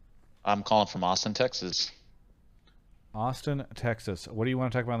from? I'm calling from Austin, Texas. Austin, Texas. What do you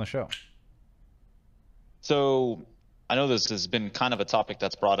want to talk about on the show? So I know this has been kind of a topic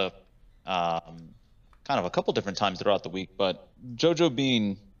that's brought up kind of a couple different times throughout the week, but JoJo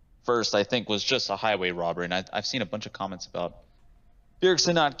being first, I think, was just a highway robbery. And I've seen a bunch of comments about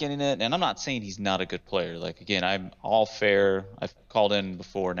Bjergsen not getting it, and I'm not saying he's not a good player. Like, again, I'm all fair. I've called in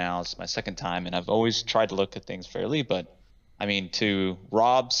before now. It's my second time, and I've always tried to look at things fairly. But, I mean, to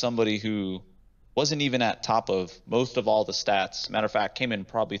rob somebody who wasn't even at top of most of all the stats, matter of fact, came in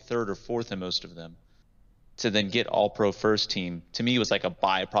probably third or fourth in most of them, to then get all-pro first team, to me was like a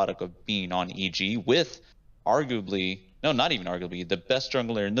byproduct of being on EG with arguably, no, not even arguably, the best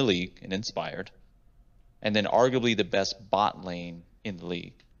jungler in the league and Inspired, and then arguably the best bot lane in the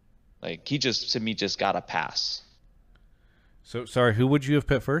league. Like, he just, to me, just got a pass. So, sorry, who would you have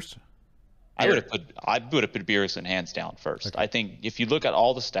put first? I would have put Bjergsen hands down first. Okay. I think if you look at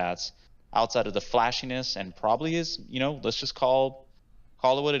all the stats, outside of the flashiness and probably his, let's just call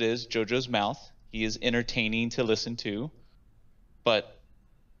it what it is, JoJo's mouth. He is entertaining to listen to, but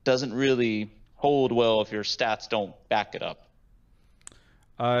doesn't really hold well if your stats don't back it up.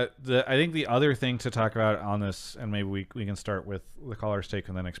 I think the other thing to talk about on this, and maybe we can start with the caller's take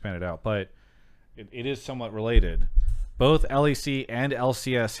and then expand it out, but it is somewhat related. Both LEC and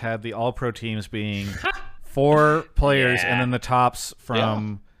LCS had the all-pro teams being 4 players and then the tops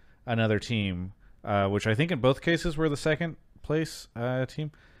from another team, which I think in both cases were the second place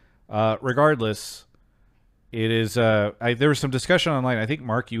team. Regardless, it is. There was some discussion online. I think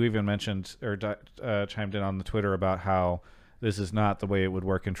Mark, you even mentioned or chimed in on the Twitter about how this is not the way it would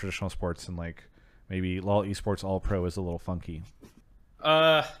work in traditional sports, and like maybe LoL Esports All Pro is a little funky.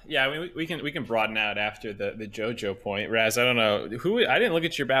 Yeah, I mean, we can broaden out after the JoJo point. Raz, I don't know who. I didn't look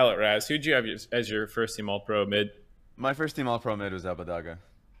at your ballot, Raz. Who'd you have as your first team All Pro mid? My first team All Pro mid was Abbedagge.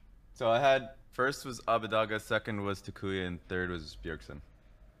 So I had first was Abbedagge, second was Takuya, and third was Bjergsen.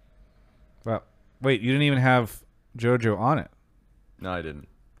 Well, wait, you didn't even have JoJo on it. No, I didn't.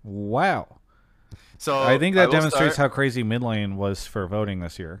 Wow. So I think that demonstrates how crazy mid lane was for voting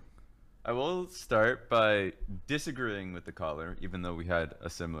this year. I will start by disagreeing with the caller, even though we had a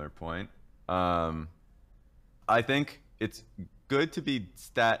similar point. I think it's good to be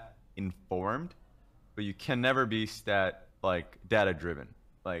stat informed, but you can never be data driven.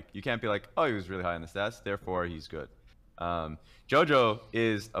 Like, you can't be like, oh, he was really high on the stats, therefore he's good. JoJo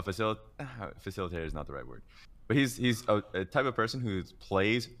is a facilitator is not the right word, but he's a type of person who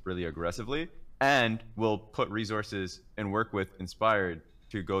plays really aggressively and will put resources and work with Inspired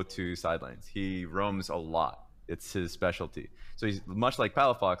to go to side lanes. He roams a lot. It's his specialty. So he's much like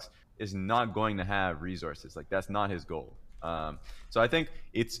Palafox, is not going to have resources. Like, that's not his goal. So I think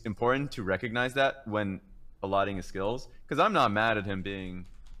it's important to recognize that when allotting his skills, because I'm not mad at him being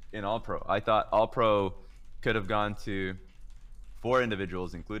in All Pro. I thought All Pro could have gone to 4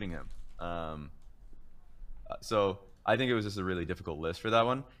 individuals, including him. So I think it was just a really difficult list for that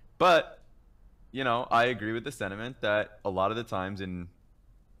one. But, you know, I agree with the sentiment that a lot of the times in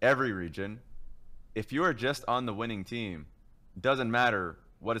every region, if you are just on the winning team, doesn't matter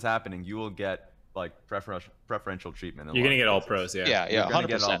what is happening, you will get like preferential treatment. You're gonna get all pros, yeah. You're gonna 100%.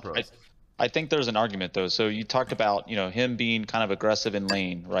 get all pros. I think there's an argument though. So you talked about, you know, him being kind of aggressive in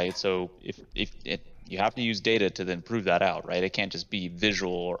lane, right? So if you have to use data to then prove that out, right? It can't just be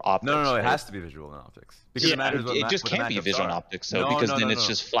visual or optics. No, right? It has to be visual and optics. Because it just can't be visual and optics, though, because then it's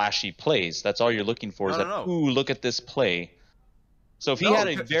just flashy plays. That's all you're looking for is ooh, look at this play. So if he had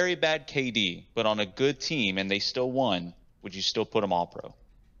a very bad KD, but on a good team and they still won, would you still put him all pro?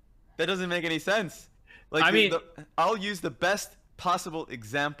 That doesn't make any sense. Like, I mean, I'll use the best possible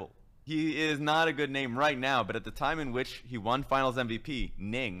example. He is not a good name right now, but at the time in which he won Finals MVP,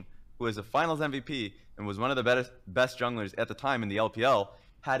 Ning, who is a Finals MVP and was one of the best junglers at the time in the LPL,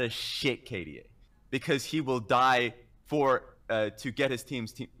 had a shit KDA because he will die to get his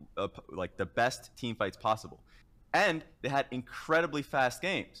team's like the best team fights possible. And they had incredibly fast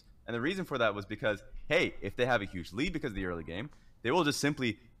games. And the reason for that was because, hey, if they have a huge lead because of the early game, they will just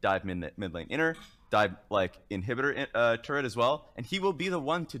simply dive mid lane inner, dive like inhibitor turret as well, and he will be the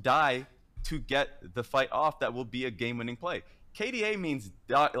one to die to get the fight off. That will be a game-winning play. KDA means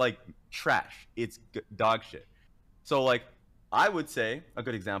like trash. It's dog shit. So like I would say a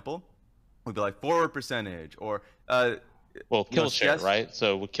good example would be like forward percentage or kill share, right?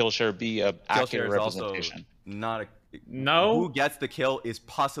 So would kill share be a accurate representation? Not a no. Who gets the kill is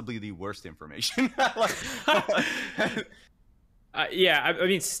possibly the worst information. Yeah, I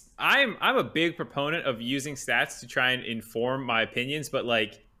mean, I'm a big proponent of using stats to try and inform my opinions, but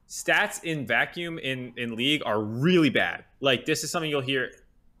like stats in vacuum in League are really bad. Like this is something you'll hear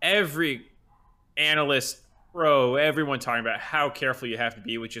every analyst, pro, everyone talking about how careful you have to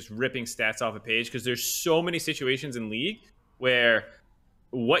be with just ripping stats off a page, because there's so many situations in League where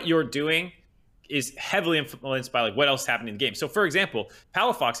what you're doing is heavily influenced by like what else happened in the game. So for example,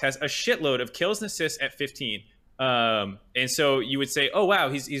 Palafox has a shitload of kills and assists at 15. And so you would say, oh, wow,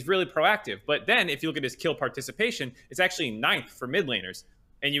 he's really proactive. But then if you look at his kill participation, it's actually 9th for mid laners.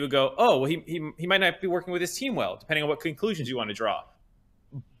 And you would go, oh, well, he might not be working with his team well, depending on what conclusions you want to draw.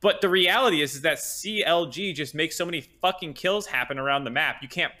 But the reality is that CLG just makes so many fucking kills happen around the map. You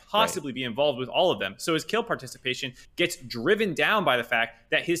can't possibly be involved with all of them. So his kill participation gets driven down by the fact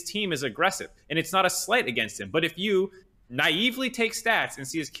that his team is aggressive. And it's not a slight against him. But if you naively take stats and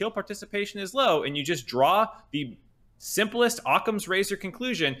see his kill participation is low and you just draw the simplest Occam's razor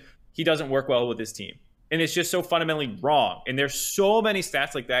conclusion, he doesn't work well with his team. And it's just so fundamentally wrong. And there's so many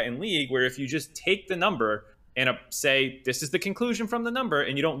stats like that in League where if you just take the number and say, this is the conclusion from the number,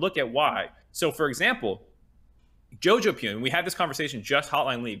 and you don't look at why. So for example, JoJoPyun, we had this conversation just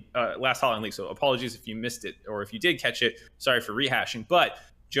Hotline League, last Hotline League, so apologies if you missed it, or if you did catch it, sorry for rehashing. But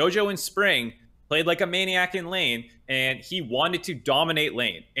JoJo in Spring played like a maniac in lane, and he wanted to dominate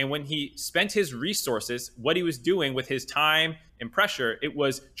lane. And when he spent his resources, what he was doing with his time and pressure, it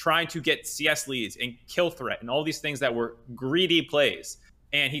was trying to get CS leads and kill threat and all these things that were greedy plays.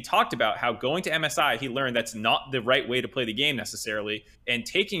 And he talked about how going to MSI, he learned that's not the right way to play the game necessarily, and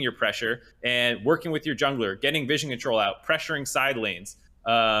taking your pressure and working with your jungler, getting vision control out, pressuring side lanes.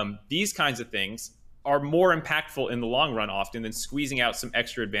 These kinds of things are more impactful in the long run often than squeezing out some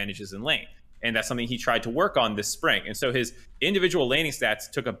extra advantages in lane. And that's something he tried to work on this spring. And so his individual laning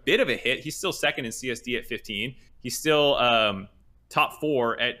stats took a bit of a hit. He's still second in CSD at 15. He's still top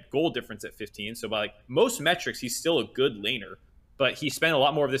 4 at gold difference at 15. So by like most metrics, he's still a good laner. But he spent a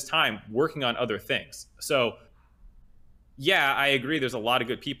lot more of this time working on other things. So, yeah, I agree there's a lot of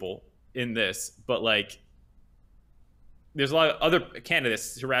good people in this, but like, there's a lot of other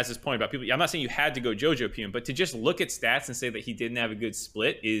candidates, to Raz's point about people. I'm not saying you had to go JoJoPyun, but to just look at stats and say that he didn't have a good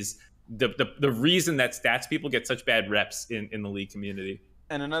split is the reason that stats people get such bad reps in the League community.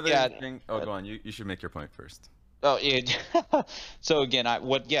 And another thing, go on, you should make your point first. Oh, yeah. So again,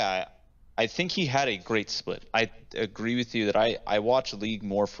 I think he had a great split. I agree with you that I watch League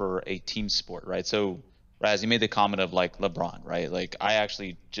more for a team sport, right? So, Raz, you made the comment of like LeBron, right? Like I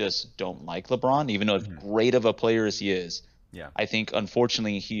actually just don't like LeBron, even though as great of a player as he is. Yeah. I think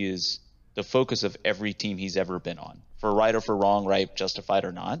unfortunately he is the focus of every team he's ever been on, for right or for wrong, right, justified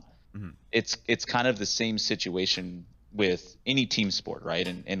or not. It's kind of the same situation with any team sport, right?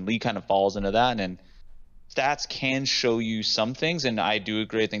 And League kind of falls into that. And stats can show you some things, and I do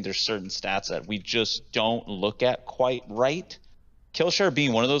agree. I think there's certain stats that we just don't look at quite right. Kill share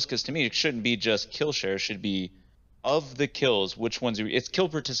being one of those, because to me it shouldn't be just kill share. It should be of the kills, which ones it's kill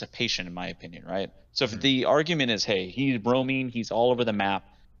participation, in my opinion, right? So if the argument is, hey, he's roaming, he's all over the map,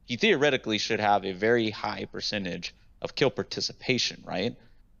 he theoretically should have a very high percentage of kill participation, right?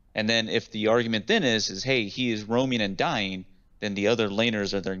 And then if the argument then is hey, he is roaming and dying, then the other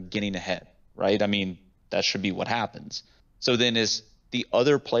laners are then getting ahead, right? I mean, that should be what happens. So then is the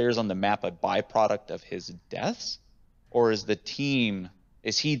other players on the map a byproduct of his deaths, or is the team,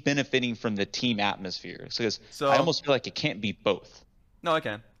 is he benefiting from the team atmosphere? Because I almost feel like it can't be both. No, I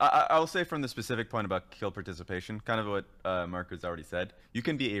can. I will say from the specific point about kill participation, kind of what Mark has already said. You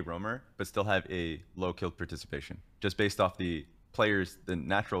can be a roamer, but still have a low kill participation, just based off the players, the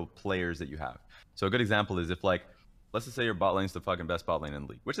natural players that you have. So a good example is if, like, let's just say your bot lane's the fucking best bot lane in the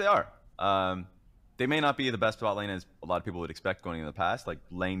league, which they are. They may not be the best bot lane as a lot of people would expect going in the past, like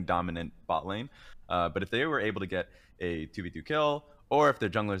lane dominant bot lane. But if they were able to get a 2v2 kill, or if their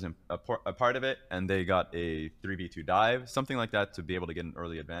jungler's a part of it and they got a 3v2 dive, something like that, to be able to get an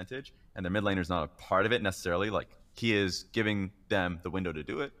early advantage, and their mid laner's not a part of it necessarily, like he is giving them the window to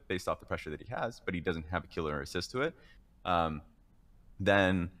do it based off the pressure that he has, but he doesn't have a kill or assist to it,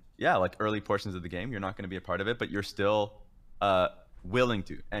 then yeah, like early portions of the game, you're not going to be a part of it, but you're still willing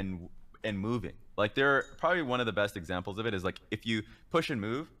to and moving. Like, they're probably one of the best examples of it is like if you push and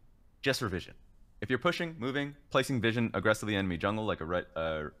move just for vision. If you're pushing, moving, placing vision aggressively enemy jungle, like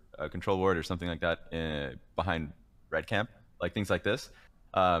a control ward or something like that behind red camp, like things like this,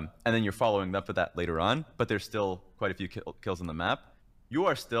 and then you're following up with that later on, but there's still quite a few kills on the map, you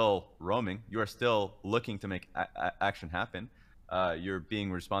are still roaming, you are still looking to make action happen. You're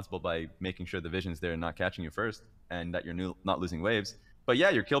being responsible by making sure the vision's there and not catching you first, and that you're not losing waves. But yeah,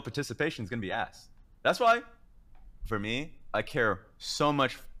 your kill participation is going to be ass. That's why, for me, I care so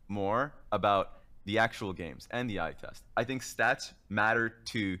much more about the actual games and the eye test. I think stats matter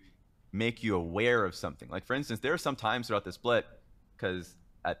to make you aware of something. Like, for instance, there are some times throughout the split, because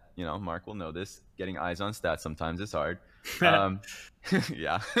Mark will know this, getting eyes on stats sometimes is hard.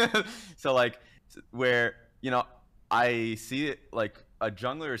 Yeah. So like, where, I see it like a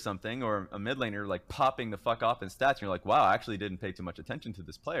jungler or something, or a mid laner, like popping the fuck off in stats, and you're like, wow, I actually didn't pay too much attention to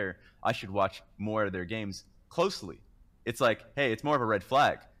this player. I should watch more of their games closely. It's like, hey, it's more of a red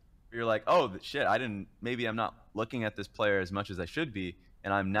flag. You're like, oh shit, maybe I'm not looking at this player as much as I should be,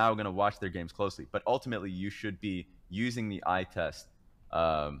 and I'm now going to watch their games closely. But ultimately, you should be using the eye test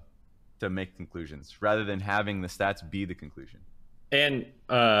to make conclusions, rather than having the stats be the conclusion. And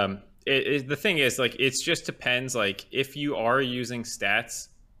the thing is, like, it just depends. Like, if you are using stats,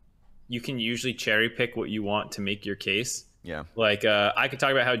 you can usually cherry pick what you want to make your case. Yeah. Like, I could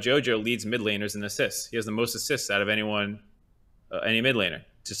talk about how JoJo leads mid laners in assists. He has the most assists out of any mid laner,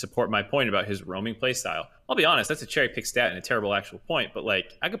 to support my point about his roaming play style. I'll be honest, that's a cherry pick stat and a terrible actual point, but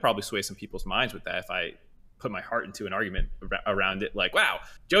like, I could probably sway some people's minds with that if I put my heart into an argument around it. Like, wow,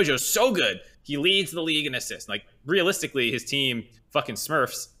 JoJo's so good, he leads the league in assists. Like, realistically, his team fucking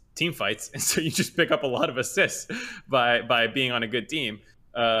smurfs team fights, and so you just pick up a lot of assists by being on a good team.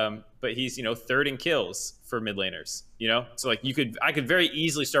 But he's, third in kills for mid laners, so like, I could very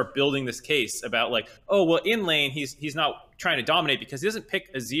easily start building this case about like, oh well, in lane he's not trying to dominate because he doesn't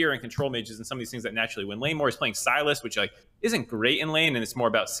pick Azir and control mages and some of these things that naturally win lane more. He's playing Sylas, which like isn't great in lane, and it's more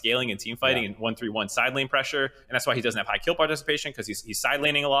about scaling and team fighting and 1-3-1 side lane pressure, and that's why he doesn't have high kill participation, because he's side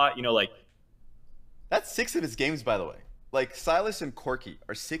laning a lot. Like, that's 6 of his games, by the way. Like, Sylas and Corki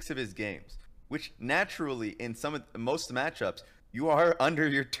are 6 of his games, which naturally in most matchups you are under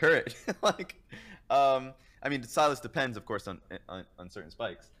your turret. Like, I mean, Sylas depends, of course, on certain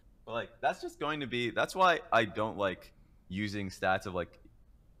spikes, but like, that's just going to be. That's why I don't like using stats of like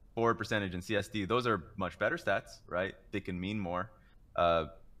forward percentage and CSD. Those are much better stats, right? They can mean more,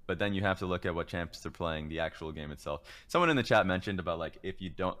 but then you have to look at what champs they're playing, the actual game itself. Someone in the chat mentioned about like, if you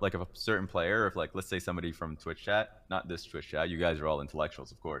don't like, if a certain player, if like, let's say somebody from Twitch chat, not this Twitch chat, you guys are all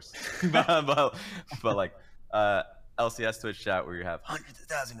intellectuals, of course, but like LCS Twitch chat where you have hundreds of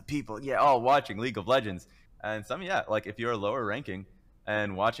thousands of people, all watching League of Legends, and like, if you're a lower ranking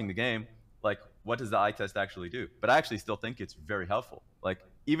and watching the game, like, what does the eye test actually do? But I actually still think it's very helpful. Like,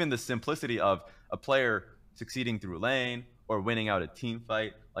 even the simplicity of a player succeeding through lane, or winning out a team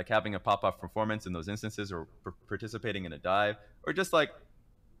fight, like having a pop-off performance in those instances, or participating in a dive, or just like,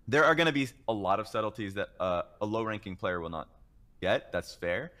 there are going to be a lot of subtleties that a low-ranking player will not get. That's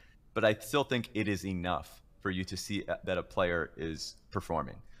fair, but I still think it is enough for you to see that a player is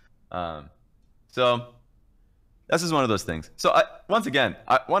performing. So this is one of those things. So once again,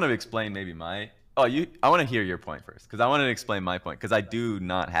 I want to explain maybe my Oh, I want to hear your point first, because I want to explain my point, because I do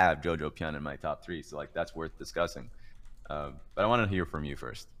not have Jojo Pyun in my top 3, so like that's worth discussing. But I want to hear from you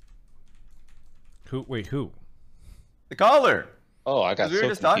first. Who? Wait, who? The caller. Oh, I got 'Cause we so were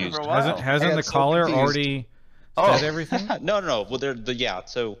just talking confused. for a while. Hasn't I the got so caller confused. already Oh. said everything? No. Well, yeah.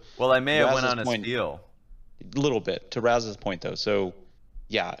 So Well, I may have went Raz's on a point- steal. a little bit to Raz's point though. So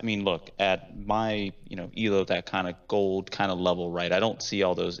yeah, I mean, look at my Elo, that kind of gold kind of level, right? I don't see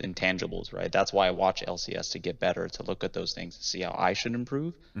all those intangibles, right? That's why I watch LCS to get better, to look at those things to see how I should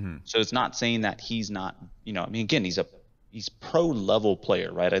improve. Mm-hmm. So it's not saying that he's not, I mean, again, he's pro level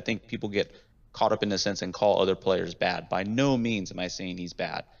player, right? I think people get caught up in the sense and call other players bad. By no means am I saying he's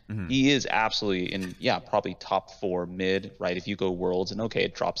bad. Mm-hmm. He is absolutely probably top 4 mid, right? If you go worlds, and okay,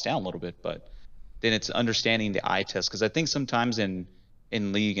 it drops down a little bit, but then it's understanding the eye test. Because I think sometimes in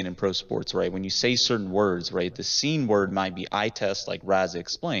league and in pro sports, right, when you say certain words, right, the scene word might be eye test, like Raz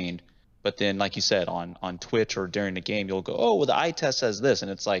explained, but then like you said on Twitch or during the game, you'll go, oh, well, the eye test says this,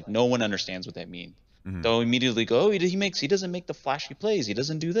 and it's like no one understands what that means. Mm-hmm. They'll immediately go, oh, he doesn't make the flashy plays, he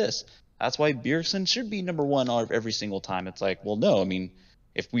doesn't do this. That's why Bjergsen should be number 1 every single time. It's like, well, no, I mean,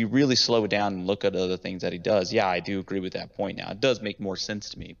 if we really slow it down and look at other things that he does, yeah, I do agree with that point now. It does make more sense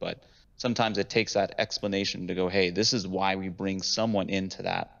to me, but sometimes it takes that explanation to go, hey, this is why we bring someone into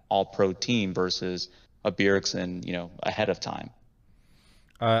that all-pro team versus a Bjergsen, ahead of time.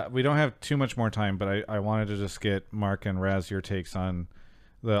 We don't have too much more time, but I wanted to just get Mark and Raz your takes on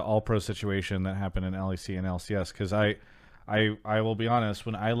the all-pro situation that happened in LEC and LCS, because I will be honest,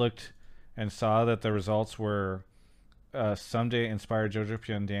 when I looked and saw that the results were Someday inspired Jojo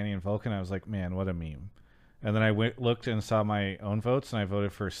Pyun, Danny, and Vulcan, I was like, man, what a meme. And then I looked and saw my own votes, and I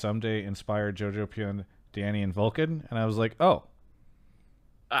voted for Someday inspired Jojo Pyun, Danny, and Vulcan, and I was like, oh,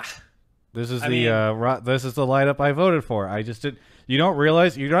 this is this is the lineup I voted for. I just did. You don't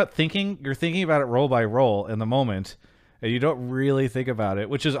realize you're thinking about it role by role in the moment, and you don't really think about it,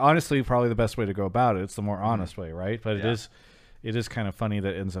 which is honestly probably the best way to go about it. It's the more honest way, right? But it is kind of funny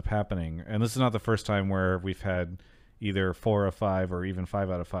that it ends up happening. And this is not the first time where we've had either 4 of 5 or even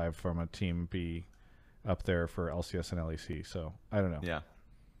 5 out of 5 from a team be up there for LCS and LEC. So I don't know. Yeah.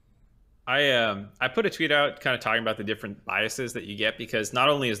 I put a tweet out kind of talking about the different biases that you get, because not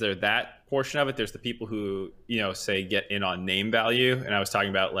only is there that portion of it, there's the people who, say get in on name value. And I was talking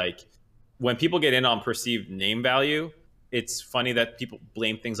about, like, when people get in on perceived name value, it's funny that people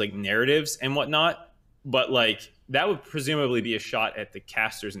blame things like narratives and whatnot. But like that would presumably be a shot at the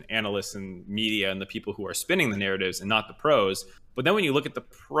casters and analysts and media and the people who are spinning the narratives and not the pros. But then when you look at the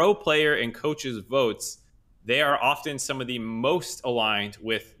pro player and coaches' votes, they are often some of the most aligned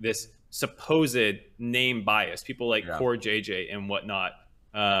with this supposed name bias. People like Core JJ and whatnot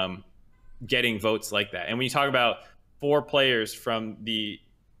getting votes like that. And when you talk about 4 players from the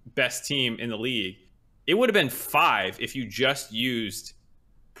best team in the league, it would have been 5 if you just used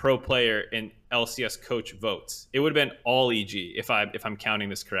pro player and LCS coach votes. It would have been all EG if I'm counting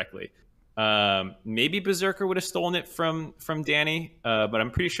this correctly. Maybe Berserker would have stolen it from Danny, but I'm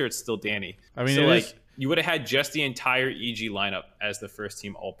pretty sure it's still Danny. I mean, so you would have had just the entire EG lineup as the first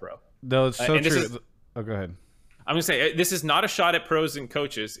team all pro. No, it's so true. Go ahead. I'm gonna say this is not a shot at pros and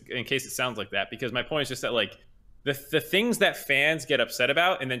coaches, in case it sounds like that, because my point is just that, like, the things that fans get upset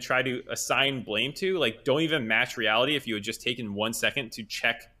about and then try to assign blame to, like, don't even match reality if you had just taken 1 second to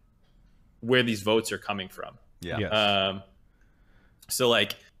check where these votes are coming from. Yeah. Yes. So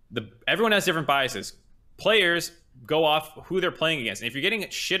like everyone has different biases. Players go off who they're playing against. And if you're getting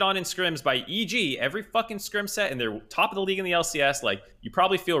shit on in scrims by EG every fucking scrim set and they're top of the league in the LCS, like, you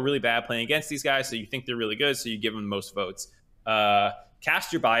probably feel really bad playing against these guys, so you think they're really good, so you give them the most votes.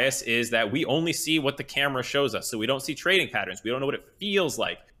 Caster bias is that we only see what the camera shows us, so we don't see trading patterns. We don't know what it feels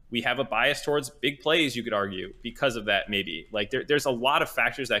like. We have a bias towards big plays, you could argue, because of that, maybe. Like, there's a lot of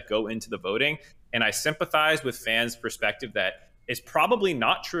factors that go into the voting, and I sympathize with fans' perspective that it's probably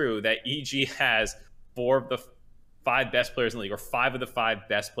not true that EG has 4 of the 5 best players in the league, or 5 of the 5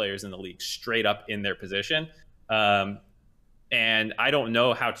 best players in the league straight up in their position. And I don't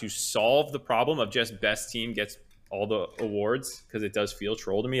know how to solve the problem of just best team gets all the awards, because it does feel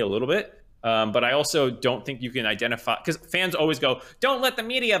troll to me a little bit. But I also don't think you can identify, because fans always go, don't let the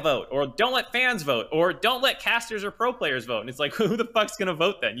media vote, or don't let fans vote, or don't let casters or pro players vote. And it's like, who the fuck's going to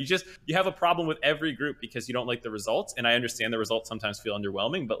vote then? You have a problem with every group because you don't like the results. And I understand the results sometimes feel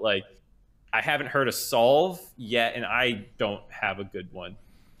underwhelming, but like, I haven't heard a solve yet, and I don't have a good one.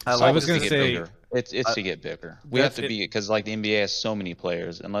 I was going to say, bigger. It's to get bigger. We have to be, because like the NBA has so many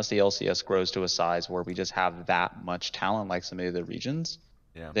players. Unless the LCS grows to a size where we just have that much talent, like some of the other regions,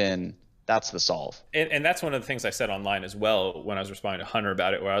 then That's the solve. And that's one of the things I said online as well when I was responding to Hunter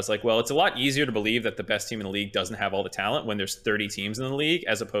about it, where I was like, well, it's a lot easier to believe that the best team in the league doesn't have all the talent when there's 30 teams in the league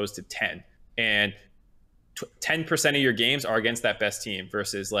as opposed to 10. And 10% of your games are against that best team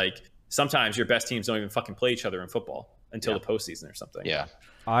versus like sometimes your best teams don't even fucking play each other in football until the postseason or something. Yeah.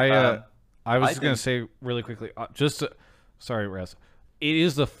 I was just going to say really quickly, sorry, Raz. It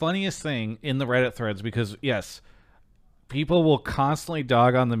is the funniest thing in the Reddit threads because, yes, people will constantly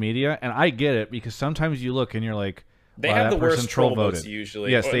dog on the media, and I get it because sometimes you look and you're like, they wow, have that the person worst troll voted. votes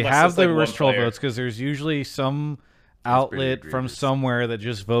usually. Yes, they unless have it's, the like, worst one troll player. votes because there's usually some pretty outlet from egregious. somewhere that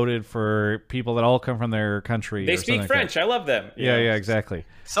just voted for people that all come from their country. They or speak something French. Like I love them. that. Yeah, exactly.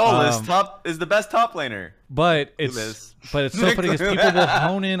 Solus is the best top laner. But Loomis. it's so funny because people will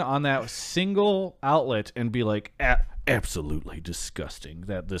hone in on that single outlet and be like, absolutely disgusting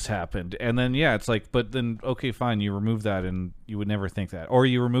that this happened. And then, yeah, it's like, but then, okay, fine, you remove that and you would never think that. Or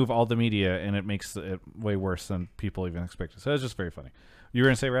you remove all the media and it makes it way worse than people even expected. So it's just very funny. You were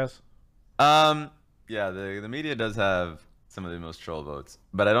going to say, Raz? Yeah, the media does have some of the most troll votes,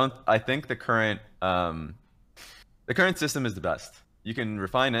 but I think the current system is the best. You can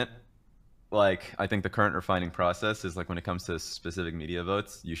refine it. Like, I think the current refining process is like when it comes to specific media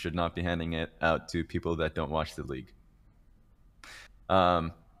votes, you should not be handing it out to people that don't watch the league.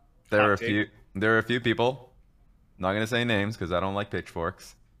 There are a few people, I'm not gonna say names because I don't like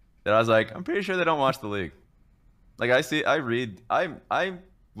pitchforks, that I was like, I'm pretty sure they don't watch the league. Like I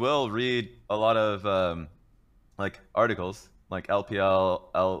will read a lot of like articles, like LPL,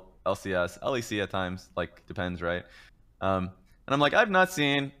 LCS, LEC at times, like depends, right? And I'm like, I've not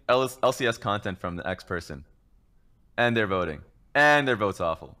seen LCS content from the X person, and they're voting, and their vote's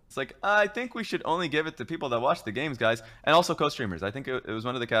awful. It's like, I think we should only give it to people that watch the games, guys, and also co-streamers. I think it was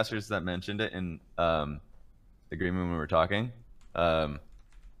one of the casters that mentioned it in the agreement when we were talking. But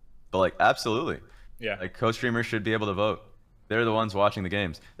like, absolutely, Yeah. like co-streamers should be able to vote. They're the ones watching the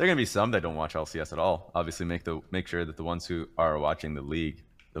games. There are gonna be some that don't watch LCS at all. Obviously, make sure that the ones who are watching the league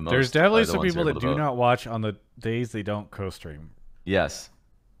the most. There's definitely are the some ones who people are that able to do vote. not watch on the days they don't co-stream. Yes,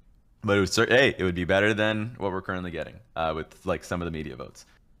 but it would be better than what we're currently getting with like some of the media votes.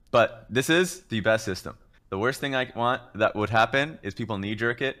 But this is the best system. The worst thing I want that would happen is people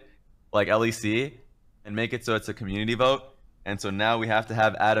knee-jerk it, like LEC, and make it so it's a community vote. And so now we have to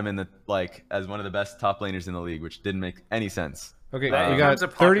have Adam in the as one of the best top laners in the league, which didn't make any sense. Okay, In we got terms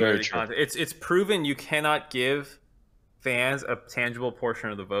of 30. popularity content, it's proven you cannot give fans a tangible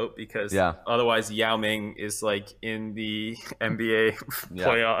portion of the vote because otherwise Yao Ming is like in the NBA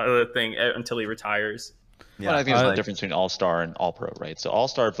playoff thing until he retires. Well, I think there's a difference between All-Star and All-Pro, right? So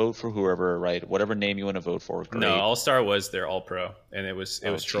All-Star, vote for whoever, right? Whatever name you want to vote for, great. No, All-Star was their All-Pro, and it was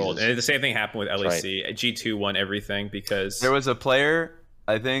trolled. Jesus. And the same thing happened with LEC. Right. G2 won everything because There was a player,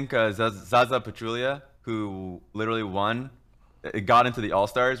 I think Zaza Pachulia, who literally won. It got into the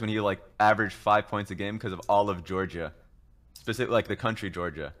All-Stars when he averaged 5 points a game because of all of Georgia, specifically like the country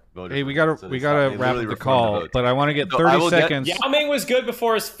Georgia. Voted Hey, for we him. gotta So we they gotta stopped- they wrap literally the reformed call, vote. but I want to get So 30 I will get- seconds. Yao Ming was good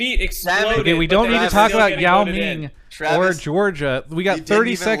before his feet exploded. Okay, we but don't then need to he was talk still about getting Yao voted in. Ming or Travis, Georgia. We got you didn't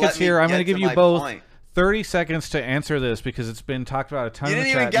 30 even seconds let me here. I'm get going to to give you my both point. 30 seconds to answer this because it's been talked about a ton You in the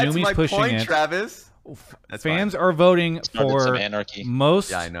didn't even chat. get to Numi's my pushing point, it. Travis. That's Fans fine. are voting Started some for anarchy.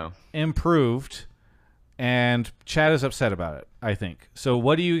 most Yeah, I know. improved, and Chad is upset about it, I think. So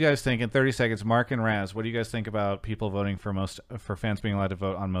what do you guys think in 30 seconds, Mark and Raz, what do you guys think about people voting for fans being allowed to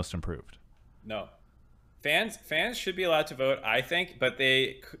vote on most improved? No. Fans should be allowed to vote, I think, but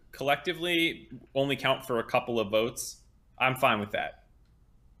they collectively only count for a couple of votes. I'm fine with that.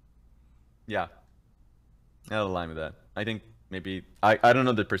 Yeah. I'll align with that. I think maybe I don't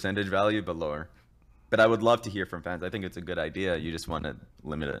know the percentage value, but lower. But I would love to hear from fans. I think it's a good idea. You just want to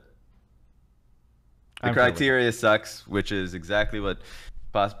limit it. The I'm fine with criteria sucks, which is exactly what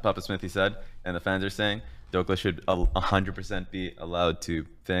Papa Smithy said, and the fans are saying. Dokla should 100% be allowed to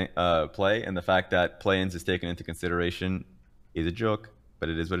play, and the fact that play-ins is taken into consideration is a joke, but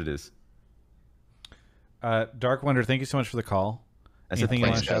it is what it is. Dark Wonder, thank you so much for the call. I said Anything you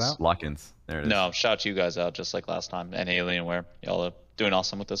want to play-ins, shout out? lock-ins. There it is. No, shout you guys out just like last time. And Alienware. Y'all are doing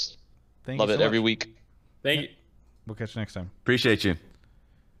awesome with this. Thank Love you it so every much. week. Thank you. We'll catch you next time. Appreciate you.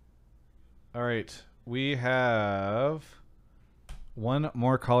 All right. We have one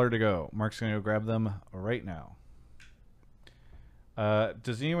more caller to go. Mark's going to go grab them right now.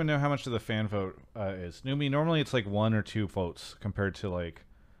 Does anyone know how much of the fan vote is? Numi, normally it's like 1 or 2 votes compared to like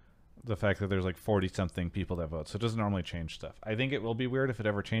the fact that there's like 40-something people that vote. So it doesn't normally change stuff. I think it will be weird if it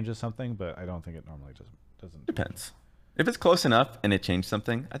ever changes something, but I don't think it normally doesn't. Depends. If it's close enough and it changed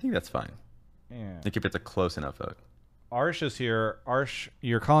something, I think that's fine. Yeah. Like if it's a close enough vote. Arsh is here. Arsh,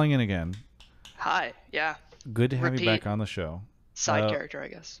 you're calling in again. Hi. Yeah. Good to have Repeat. you back on the show. Side character, I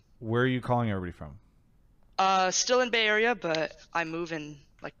guess. Where are you calling everybody from? Still in Bay Area, but I move in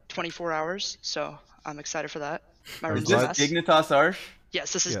like 24 hours, so I'm excited for that. My Is room's this a mess. Dignitas Arsh?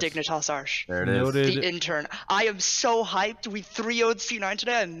 Yes, this is Yes. Dignitas Arsh. There it is. Noted. The intern. I am so hyped. We 3-0'd C9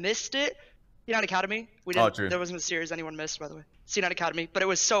 today. I missed it. C9 Academy. We didn't. true. There wasn't a series anyone missed, by the way. C9 Academy, but it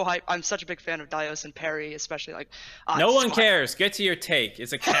was so hype. I'm such a big fan of Dios and Perry, especially like. No one cares. Get to your take.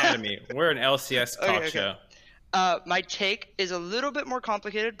 It's Academy. We're an LCS talk Okay. show. My take is a little bit more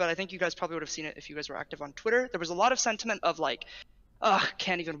complicated, but I think you guys probably would have seen it if you guys were active on Twitter. There was a lot of sentiment of like,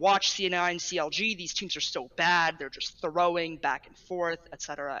 can't even watch C9, CLG. These teams are so bad. They're just throwing back and forth,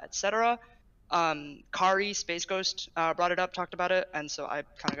 etc., etc. Kari, Space Ghost, brought it up, talked about it, and so I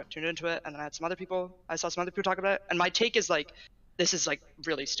kind of got tuned into it. And then I saw some other people talk about it. And my take is like, this is like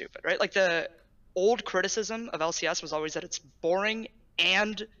really stupid, right? Like the old criticism of LCS was always that it's boring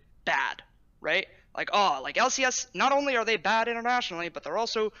and bad, right? Like, like LCS, not only are they bad internationally, but they're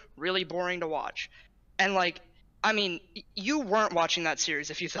also really boring to watch. And like, I mean, you weren't watching that series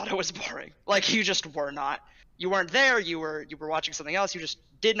if you thought it was boring. Like, you just were not. You weren't there. You were watching something else. You just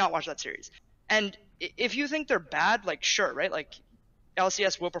did not watch that series. And if you think they're bad, like, sure, right? Like,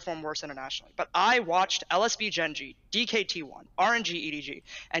 LCS will perform worse internationally. But I watched LSB Gen.G, DKT1, RNG EDG,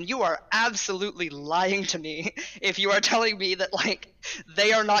 and you are absolutely lying to me if you are telling me that, like,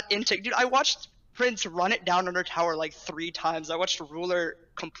 they are not into... Dude, I watched Prince run it down under tower like 3 times. I watched Ruler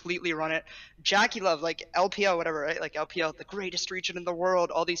completely run it. Jackie Love, like LPL, whatever, right? Like LPL, the greatest region in the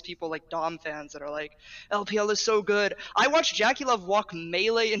world. All these people like Dom fans that are like, LPL is so good. I watched Jackie Love walk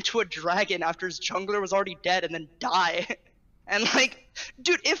melee into a dragon after his jungler was already dead and then die. And like,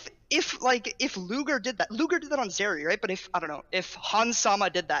 dude, if Luger did that on Zeri, right? But if Hans Sama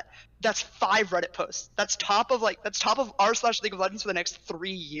did that, that's 5 Reddit posts. That's top of r/League of Legends for the next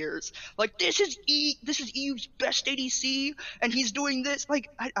 3 years. Like, this is EU's best ADC, and he's doing this. Like,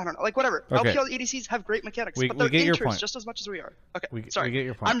 I don't know, like whatever. Okay. LPL ADCs have great mechanics, We but they're get your inters point. just as much as we are. Okay, We sorry. get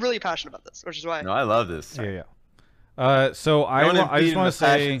your point. I'm really passionate about this, which is why. No, I love this. Yeah. So I Don't just impede want the to say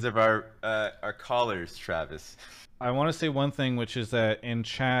passions of our callers, Travis. I want to say one thing, which is that in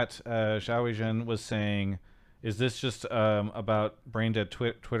chat, Xiao Weijin was saying, "Is this just about brain dead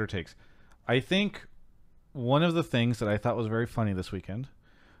Twitter takes?" I think one of the things that I thought was very funny this weekend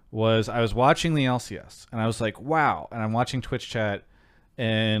was I was watching the LCS and I was like, "Wow!" And I'm watching Twitch chat,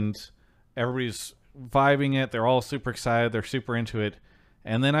 and everybody's vibing it. They're all super excited. They're super into it.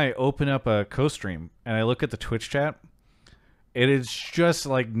 And then I open up a co-stream and I look at the Twitch chat. It is just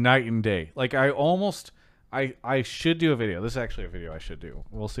like night and day. Like I should do a video. This is actually a video I should do.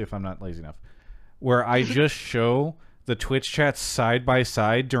 We'll see if I'm not lazy enough. Where I just show the Twitch chats side by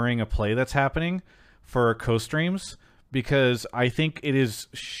side during a play that's happening for co-streams, because I think it is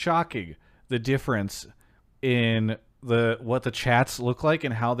shocking the difference in what the chats look like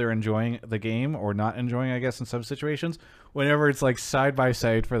and how they're enjoying the game or not enjoying, I guess, in some situations, whenever it's like side by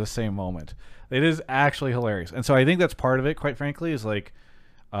side for the same moment. It is actually hilarious. And so I think that's part of it, quite frankly, is like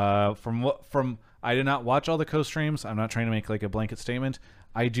from I did not watch all the co-streams. I'm not trying to make like a blanket statement.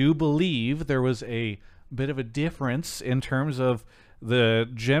 I do believe there was a bit of a difference in terms of the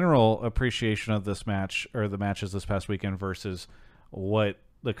general appreciation of this match, or the matches this past weekend, versus what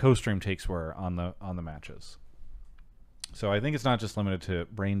the co-stream takes were on the matches. So I think it's not just limited to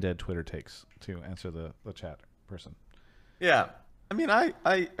brain dead Twitter takes, to answer the chat person. Yeah, I mean, I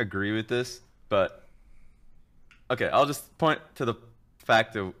agree with this, but okay, I'll just point to the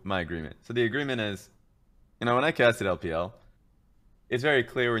fact of my agreement. So the agreement is, when I casted LPL, it's very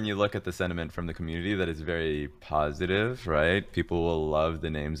clear when you look at the sentiment from the community that it's very positive, right? People will love the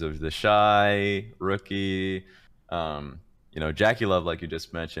names of the Shy, Rookie, Jackie Love, like you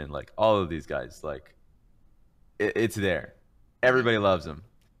just mentioned, like all of these guys, like it's there. Everybody loves them.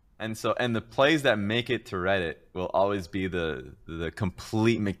 And the plays that make it to Reddit will always be the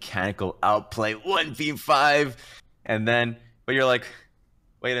complete mechanical outplay 1v5, but you're like,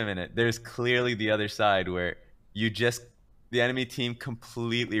 wait a minute, there's clearly the other side where the enemy team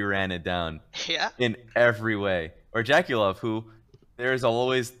completely ran it down. Yeah. In every way. Or Jackie Love, who there's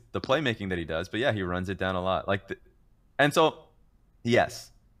always the playmaking that he does, but yeah, he runs it down a lot.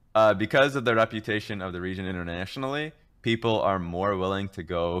 Yes, because of the reputation of the region internationally, people are more willing to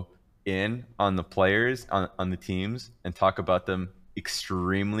go in on the players, on the teams, and talk about them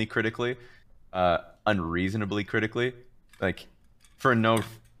extremely critically, unreasonably critically,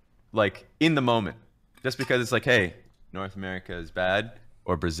 in the moment, just because it's like, hey, North America is bad,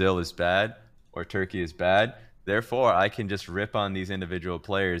 or Brazil is bad, or Turkey is bad. Therefore, I can just rip on these individual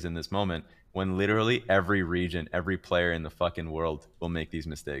players in this moment when literally every region, every player in the fucking world will make these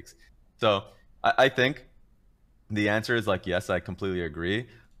mistakes. So I think the answer is like, yes, I completely agree.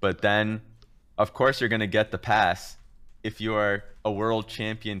 But then, of course, you're going to get the pass if you are a world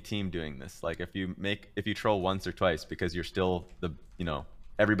champion team doing this. Like if you troll once or twice because you're still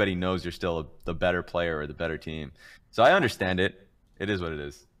everybody knows you're still the better player or the better team. So I understand it. It is what it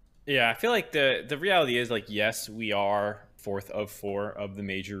is. Yeah, I feel like the reality is like, yes, we are 4th of 4 of the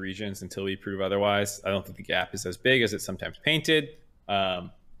major regions until we prove otherwise. I don't think the gap is as big as it's sometimes painted,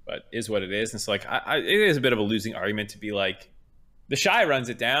 but is what it is. And so like, it is a bit of a losing argument to be like, the Shy runs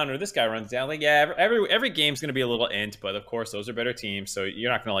it down or this guy runs it down. Like, yeah, every game's going to be a little int, but of course those are better teams. So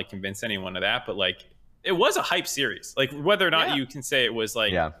you're not going to like convince anyone of that. But like, it was a hype series. Like whether or not you can say it was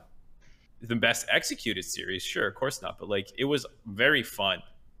like the best executed series, sure, of course not. But like, it was very fun.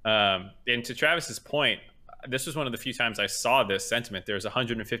 And to Travis's point, this was one of the few times I saw this sentiment. There's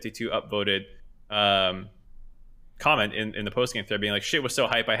 152 upvoted comment in the postgame thread being like, shit was so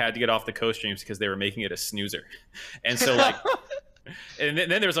hype, I had to get off the co-streams because they were making it a snoozer. And so like, and then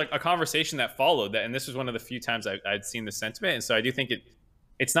there was like a conversation that followed that, and this was one of the few times I'd seen the sentiment. And so I do think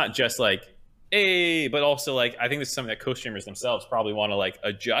it's not just like, hey, but also like, I think this is something that co-streamers themselves probably want to like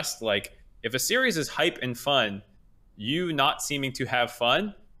adjust. Like if a series is hype and fun, you not seeming to have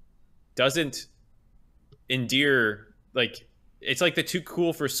fun doesn't endear, like it's like the too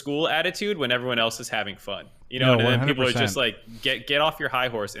cool for school attitude when everyone else is having fun, and then people are just like, get off your high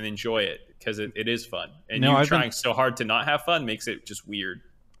horse and enjoy it because it is fun, and you trying so hard to not have fun makes it just weird.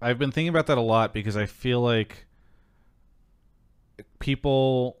 I've been thinking about that a lot because I feel like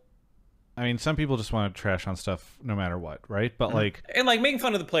some people just want to trash on stuff no matter what, right? But like, and like making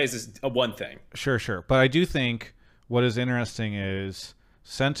fun of the plays is a one thing. Sure. But I do think what is interesting is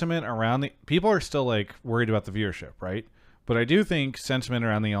sentiment around people are still like worried about the viewership, right? But I do think sentiment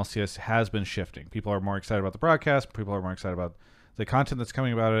around the LCS has been shifting. People are more excited about the broadcast. People are more excited about the content that's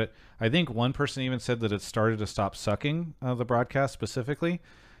coming about it. I think one person even said that it started to stop sucking, the broadcast specifically.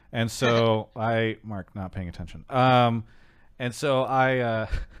 And so Mark, not paying attention. And so I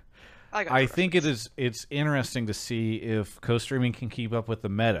think it's interesting to see if co-streaming can keep up with the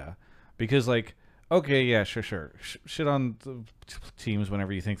meta, because like, okay, yeah, sure. Shit on the teams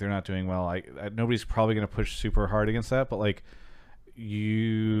whenever you think they're not doing well. Nobody's probably going to push super hard against that, but like,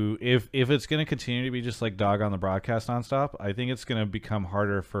 if it's going to continue to be just like dog on the broadcast nonstop, I think it's going to become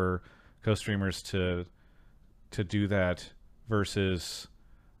harder for co-streamers to do that versus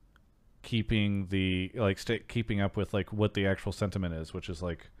keeping keeping up with like what the actual sentiment is, which is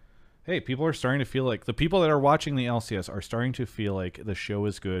like, hey, people are starting to feel like the people that are watching the LCS are starting to feel like the show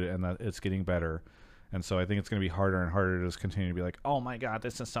is good and that it's getting better. And so I think it's going to be harder and harder to just continue to be like, oh my God,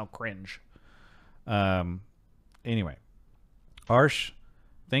 this is so cringe. Anyway, Arsh,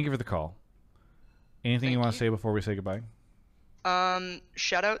 thank you for the call. Anything you want to say before we say goodbye?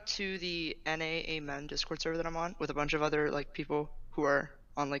 Shout out to the NA Amen Discord server that I'm on with a bunch of other like people who are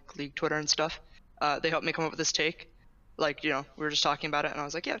on like League Twitter and stuff. They helped me come up with this take. Like, we were just talking about it and I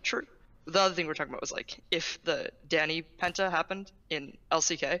was like, yeah, true. The other thing we were talking about was like, if the Danny Penta happened in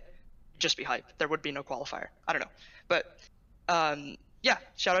LCK, just be hype. There would be no qualifier. I don't know. But yeah,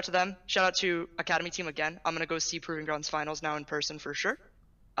 shout out to them. Shout out to Academy team again. I'm going to go see Proving Grounds finals now in person for sure.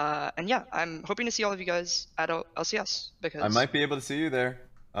 And yeah, I'm hoping to see all of you guys at LCS because I might be able to see you there.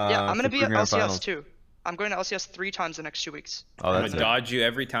 Yeah, I'm going to be at LCS too. I'm going to LCS 3 times the next 2 weeks. Oh, I'm going to dodge you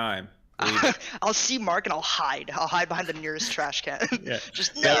every time. I'll see Mark and I'll hide. I'll hide behind the nearest trash can. Yeah.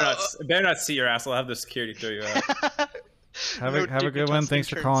 Just better not see your ass. I'll have the security throw you out. Have a good one. Thanks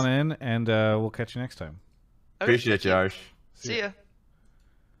for calling in, and we'll catch you next time. Okay. Appreciate you, Arsh. See ya.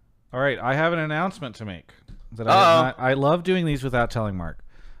 All right, I have an announcement to make. I love doing these without telling Mark.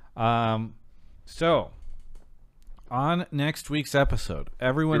 So, on next week's episode,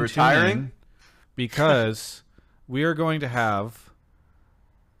 everyone tune in because we are going to have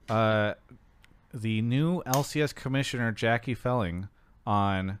the new LCS commissioner, Jackie Felling,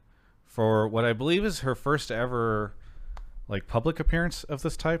 on for what I believe is her first ever like public appearance of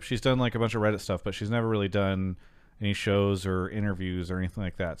this type. She's done like a bunch of Reddit stuff, but she's never really done any shows or interviews or anything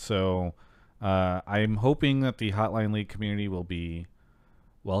like that. So I'm hoping that the Hotline League community will be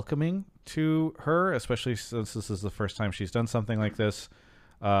welcoming to her, especially since this is the first time she's done something like this.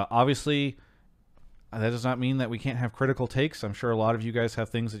 Obviously, that does not mean that we can't have critical takes. I'm sure a lot of you guys have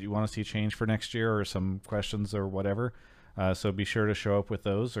things that you want to see change for next year or some questions or whatever. So be sure to show up with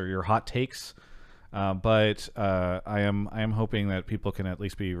those or your hot takes. But I am hoping that people can at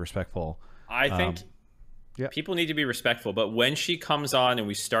least be respectful. I think people need to be respectful. But when she comes on and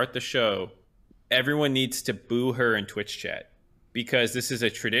we start the show, everyone needs to boo her in Twitch chat because this is a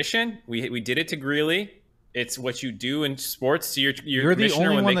tradition. We did it to Greeley. It's what you do in sports to your You're the commissioner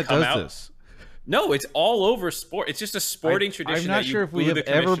only when one they that come does out. this. No, it's all over sport. It's just a sporting tradition. I'm not that you sure if we boo have the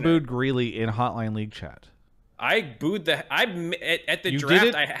ever commissioner. booed Greeley in Hotline League chat. I booed the. At the You draft.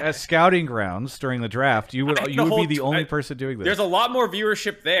 did it at scouting grounds during the draft. You would be the only person doing this. There's a lot more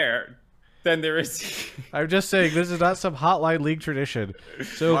viewership there than there is. I'm just saying this is not some Hotline League tradition.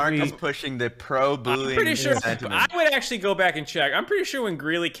 So Mark is pushing the pro bullying I'm pretty sure. sentiment. I would actually go back and check. I'm pretty sure when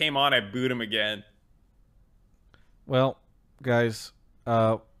Greeley came on, I booed him again. Well, guys,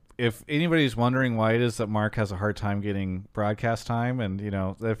 if anybody's wondering why it is that Mark has a hard time getting broadcast time, and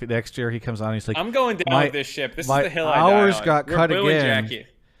if next year he comes on, he's like, I'm going down with this ship. This is my the hill I hours die on. got We're cut booing again. Jackie.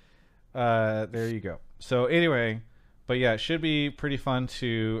 There you go. So anyway, but yeah, it should be pretty fun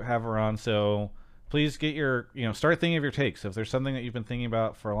to have her on. So please get your, start thinking of your takes. If there's something that you've been thinking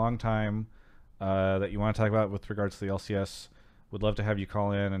about for a long time that you want to talk about with regards to the LCS, would love to have you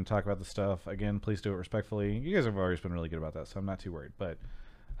call in and talk about the stuff. Again, please do it respectfully. You guys have always been really good about that, so I'm not too worried. But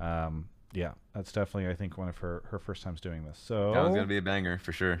yeah, that's definitely, I think, one of her first times doing this. So That one's gonna be a banger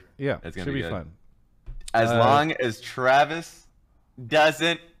for sure. Yeah, it's gonna should be good. fun. As long as Travis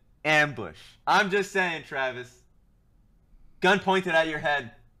doesn't ambush. I'm just saying, Travis. Gun pointed at your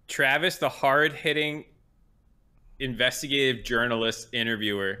head. Travis, the hard-hitting investigative journalist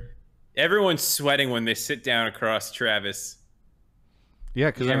interviewer. Everyone's sweating when they sit down across Travis. Yeah,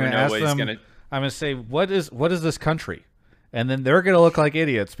 because You I'm never going to know ask what he's them. gonna- I'm going to say, what is this country? And then they're going to look like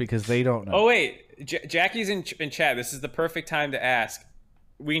idiots because they don't know. Oh wait, Jackie's in chat. This is the perfect time to ask.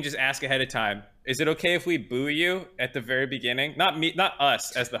 We can just ask ahead of time. Is it okay if we boo you at the very beginning? Not me, not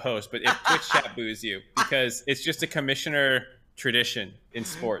us as the host, but if Twitch chat boos you, because it's just a commissioner tradition in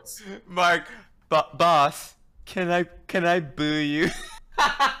sports. Mark, boss, can I boo you?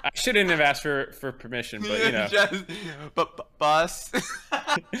 I shouldn't have asked for permission, but but boss.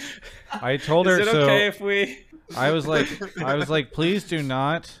 I told her. Is it so okay if we? I was like, please do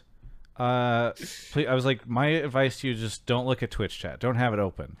not. I was like, my advice to you, just don't look at Twitch chat. Don't have it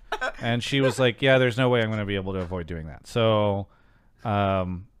open. And she was like, yeah, there's no way I'm going to be able to avoid doing that. So, I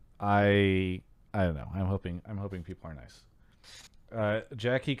don't know. I'm hoping people are nice.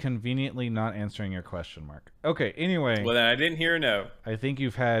 Jackie conveniently not answering your question, Mark. Okay. Anyway. Well, then I didn't hear a no. I think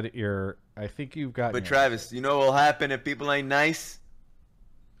you've got. But Travis, you know what will happen if people ain't nice?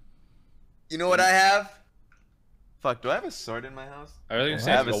 You know what I have? Fuck, do I have a sword in my house? I was gonna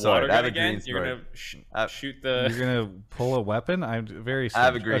say, I have a water sword. I have gun a again. green You're sword. gonna shoot the. You're gonna pull a weapon? I'm very. I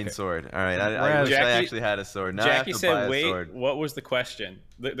have a strange. green Okay. sword. All right, I wish I actually had a sword. Now Jackie I have to buy said, a "Wait, sword. what was the question?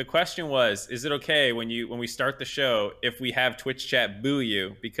 The question was, is it okay when we start the show if we have Twitch chat boo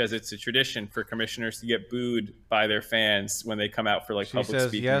you because it's a tradition for commissioners to get booed by their fans when they come out for She public says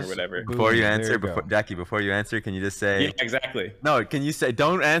speaking yes, or whatever?" boo. Before you There answer, you go. Jackie, before you answer, can you just say? Yeah, exactly. No, can you say?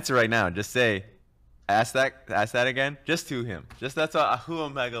 Don't answer right now. Just say. Ask that again. Just to him. Just that's a who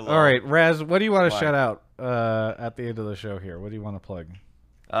Omega. All right, Raz, what do you want to Why? shout out at the end of the show here? What do you want to plug?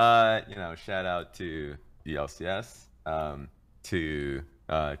 Shout out to the LCS, to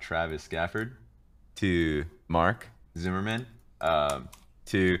Travis Gafford, to Mark Zimmerman,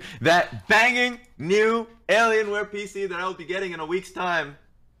 to that banging new Alienware PC that I'll be getting in a week's time.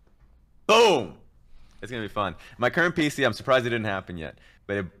 Boom! It's gonna be fun. My current PC, I'm surprised it didn't happen yet,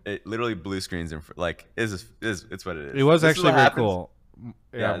 but it literally blue screens and it's what it is. It was This is actually what very happens- cool. Yeah,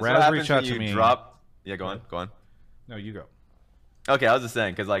 Yeah, this is what Raz happens reached out when to you me. Drop. Yeah, go on. No, you go. Okay, I was just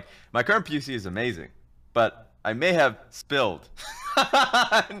saying, because like my current PC is amazing, but I may have spilled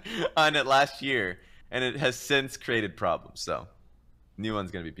on it last year, and it has since created problems. So, new one's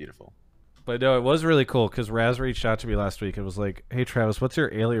gonna be beautiful. But no, it was really cool because Raz reached out to me last week. It was like, "Hey Travis, what's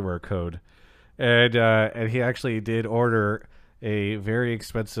your Alienware code?" And he actually did order a very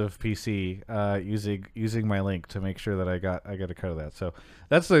expensive PC using my link to make sure that I got a cut of that. So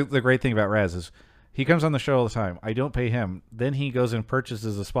that's the great thing about Raz is he comes on the show all the time. I don't pay him. Then he goes and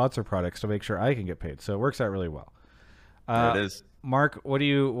purchases the sponsor products to make sure I can get paid. So it works out really well. There it is. Mark, what do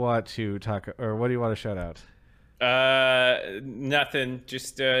you want to talk, or what do you want to shout out? Nothing.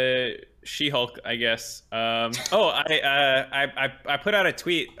 Just She-Hulk, I guess. I put out a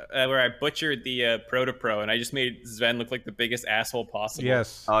tweet where I butchered the Pro, and I just made Sven look like the biggest asshole possible.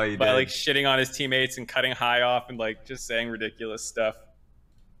 Yes. Oh, you by did. like shitting on his teammates and cutting high off and like just saying ridiculous stuff.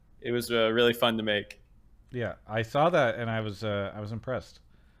 It was really fun to make. Yeah, I saw that and I was impressed.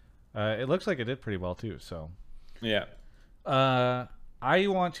 It looks like it did pretty well too. So yeah. I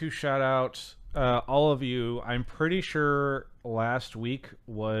want to shout out all of you. I'm pretty sure last week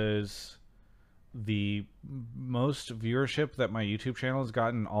was the most viewership that my YouTube channel has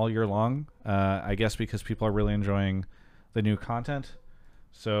gotten all year long. I guess because people are really enjoying the new content.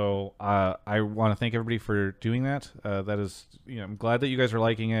 So I want to thank everybody for doing that. That is, I'm glad that you guys are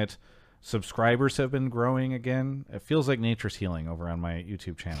liking it. Subscribers have been growing again. It feels like nature's healing over on my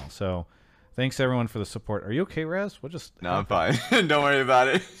YouTube channel. So thanks everyone for the support. Are you okay, Raz? What just? No, I'm fine. Don't worry about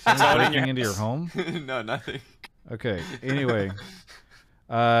it. Breaking into your home? No, nothing. Okay. Anyway,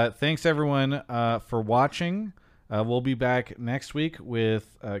 thanks everyone for watching. We'll be back next week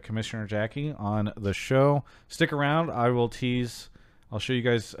with Commissioner Jackie on the show. Stick around. I'll show you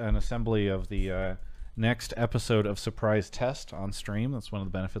guys an assembly of the next episode of Surprise Test on stream. That's one of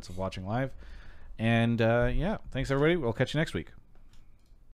the benefits of watching live. And yeah, thanks everybody. We'll catch you next week.